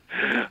 Yeah.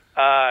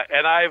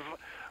 And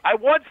I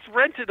once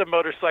rented a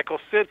motorcycle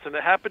since, and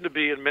it happened to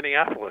be in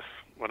Minneapolis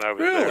when I was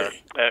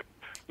there.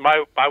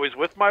 I was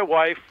with my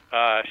wife.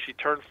 She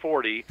turned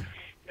 40,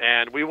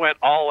 and we went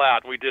all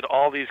out. We did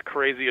all these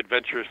crazy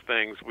adventurous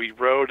things. We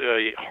rode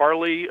a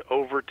Harley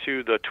over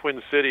to the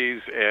Twin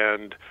Cities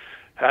and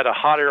had a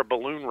hot air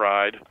balloon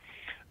ride.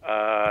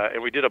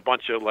 And we did a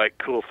bunch of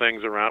cool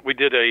things around. We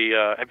did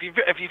if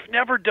you've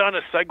never done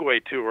a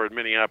Segway tour in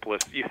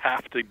Minneapolis, you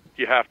have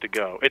to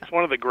go. It's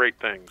one of the great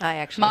things. I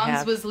actually Mom's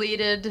have. was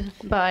leaded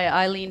by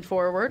Eileen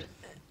Forward.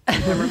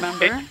 I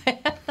remember.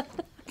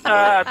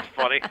 That's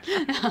funny.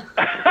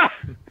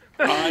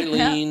 I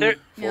lean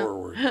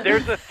forward.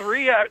 There's a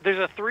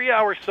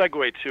 3-hour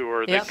Segway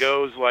tour that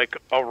goes like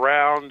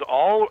around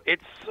all.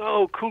 It's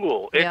so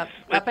cool. It's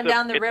up and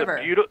down the river.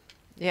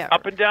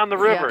 Up and down the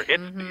river. Yeah.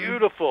 It's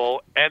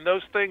beautiful, and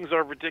those things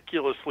are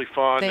ridiculously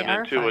fun They and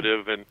are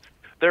intuitive, and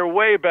they're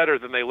way better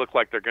than they look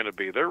like they're going to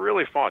be. They're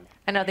really fun.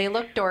 I know they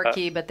look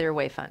dorky, but they're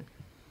way fun.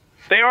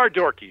 They are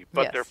dorky,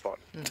 but Yes. they're fun.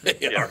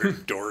 They are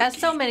dorky. As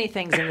so many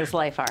things in this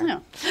life are. Yeah,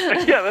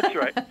 that's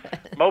right.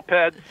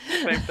 Mopeds,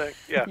 same thing.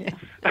 Yeah.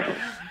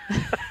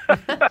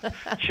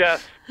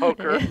 Chess,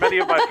 poker, many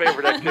of my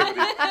favorite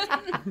activities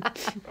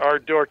are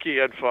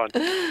dorky and fun.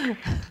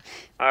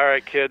 All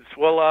right, kids.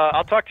 Well,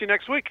 I'll talk to you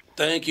next week.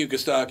 Thank you,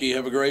 Kostaki.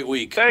 Have a great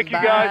week. Thank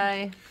you,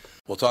 guys.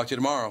 We'll talk to you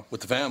tomorrow with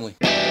the family.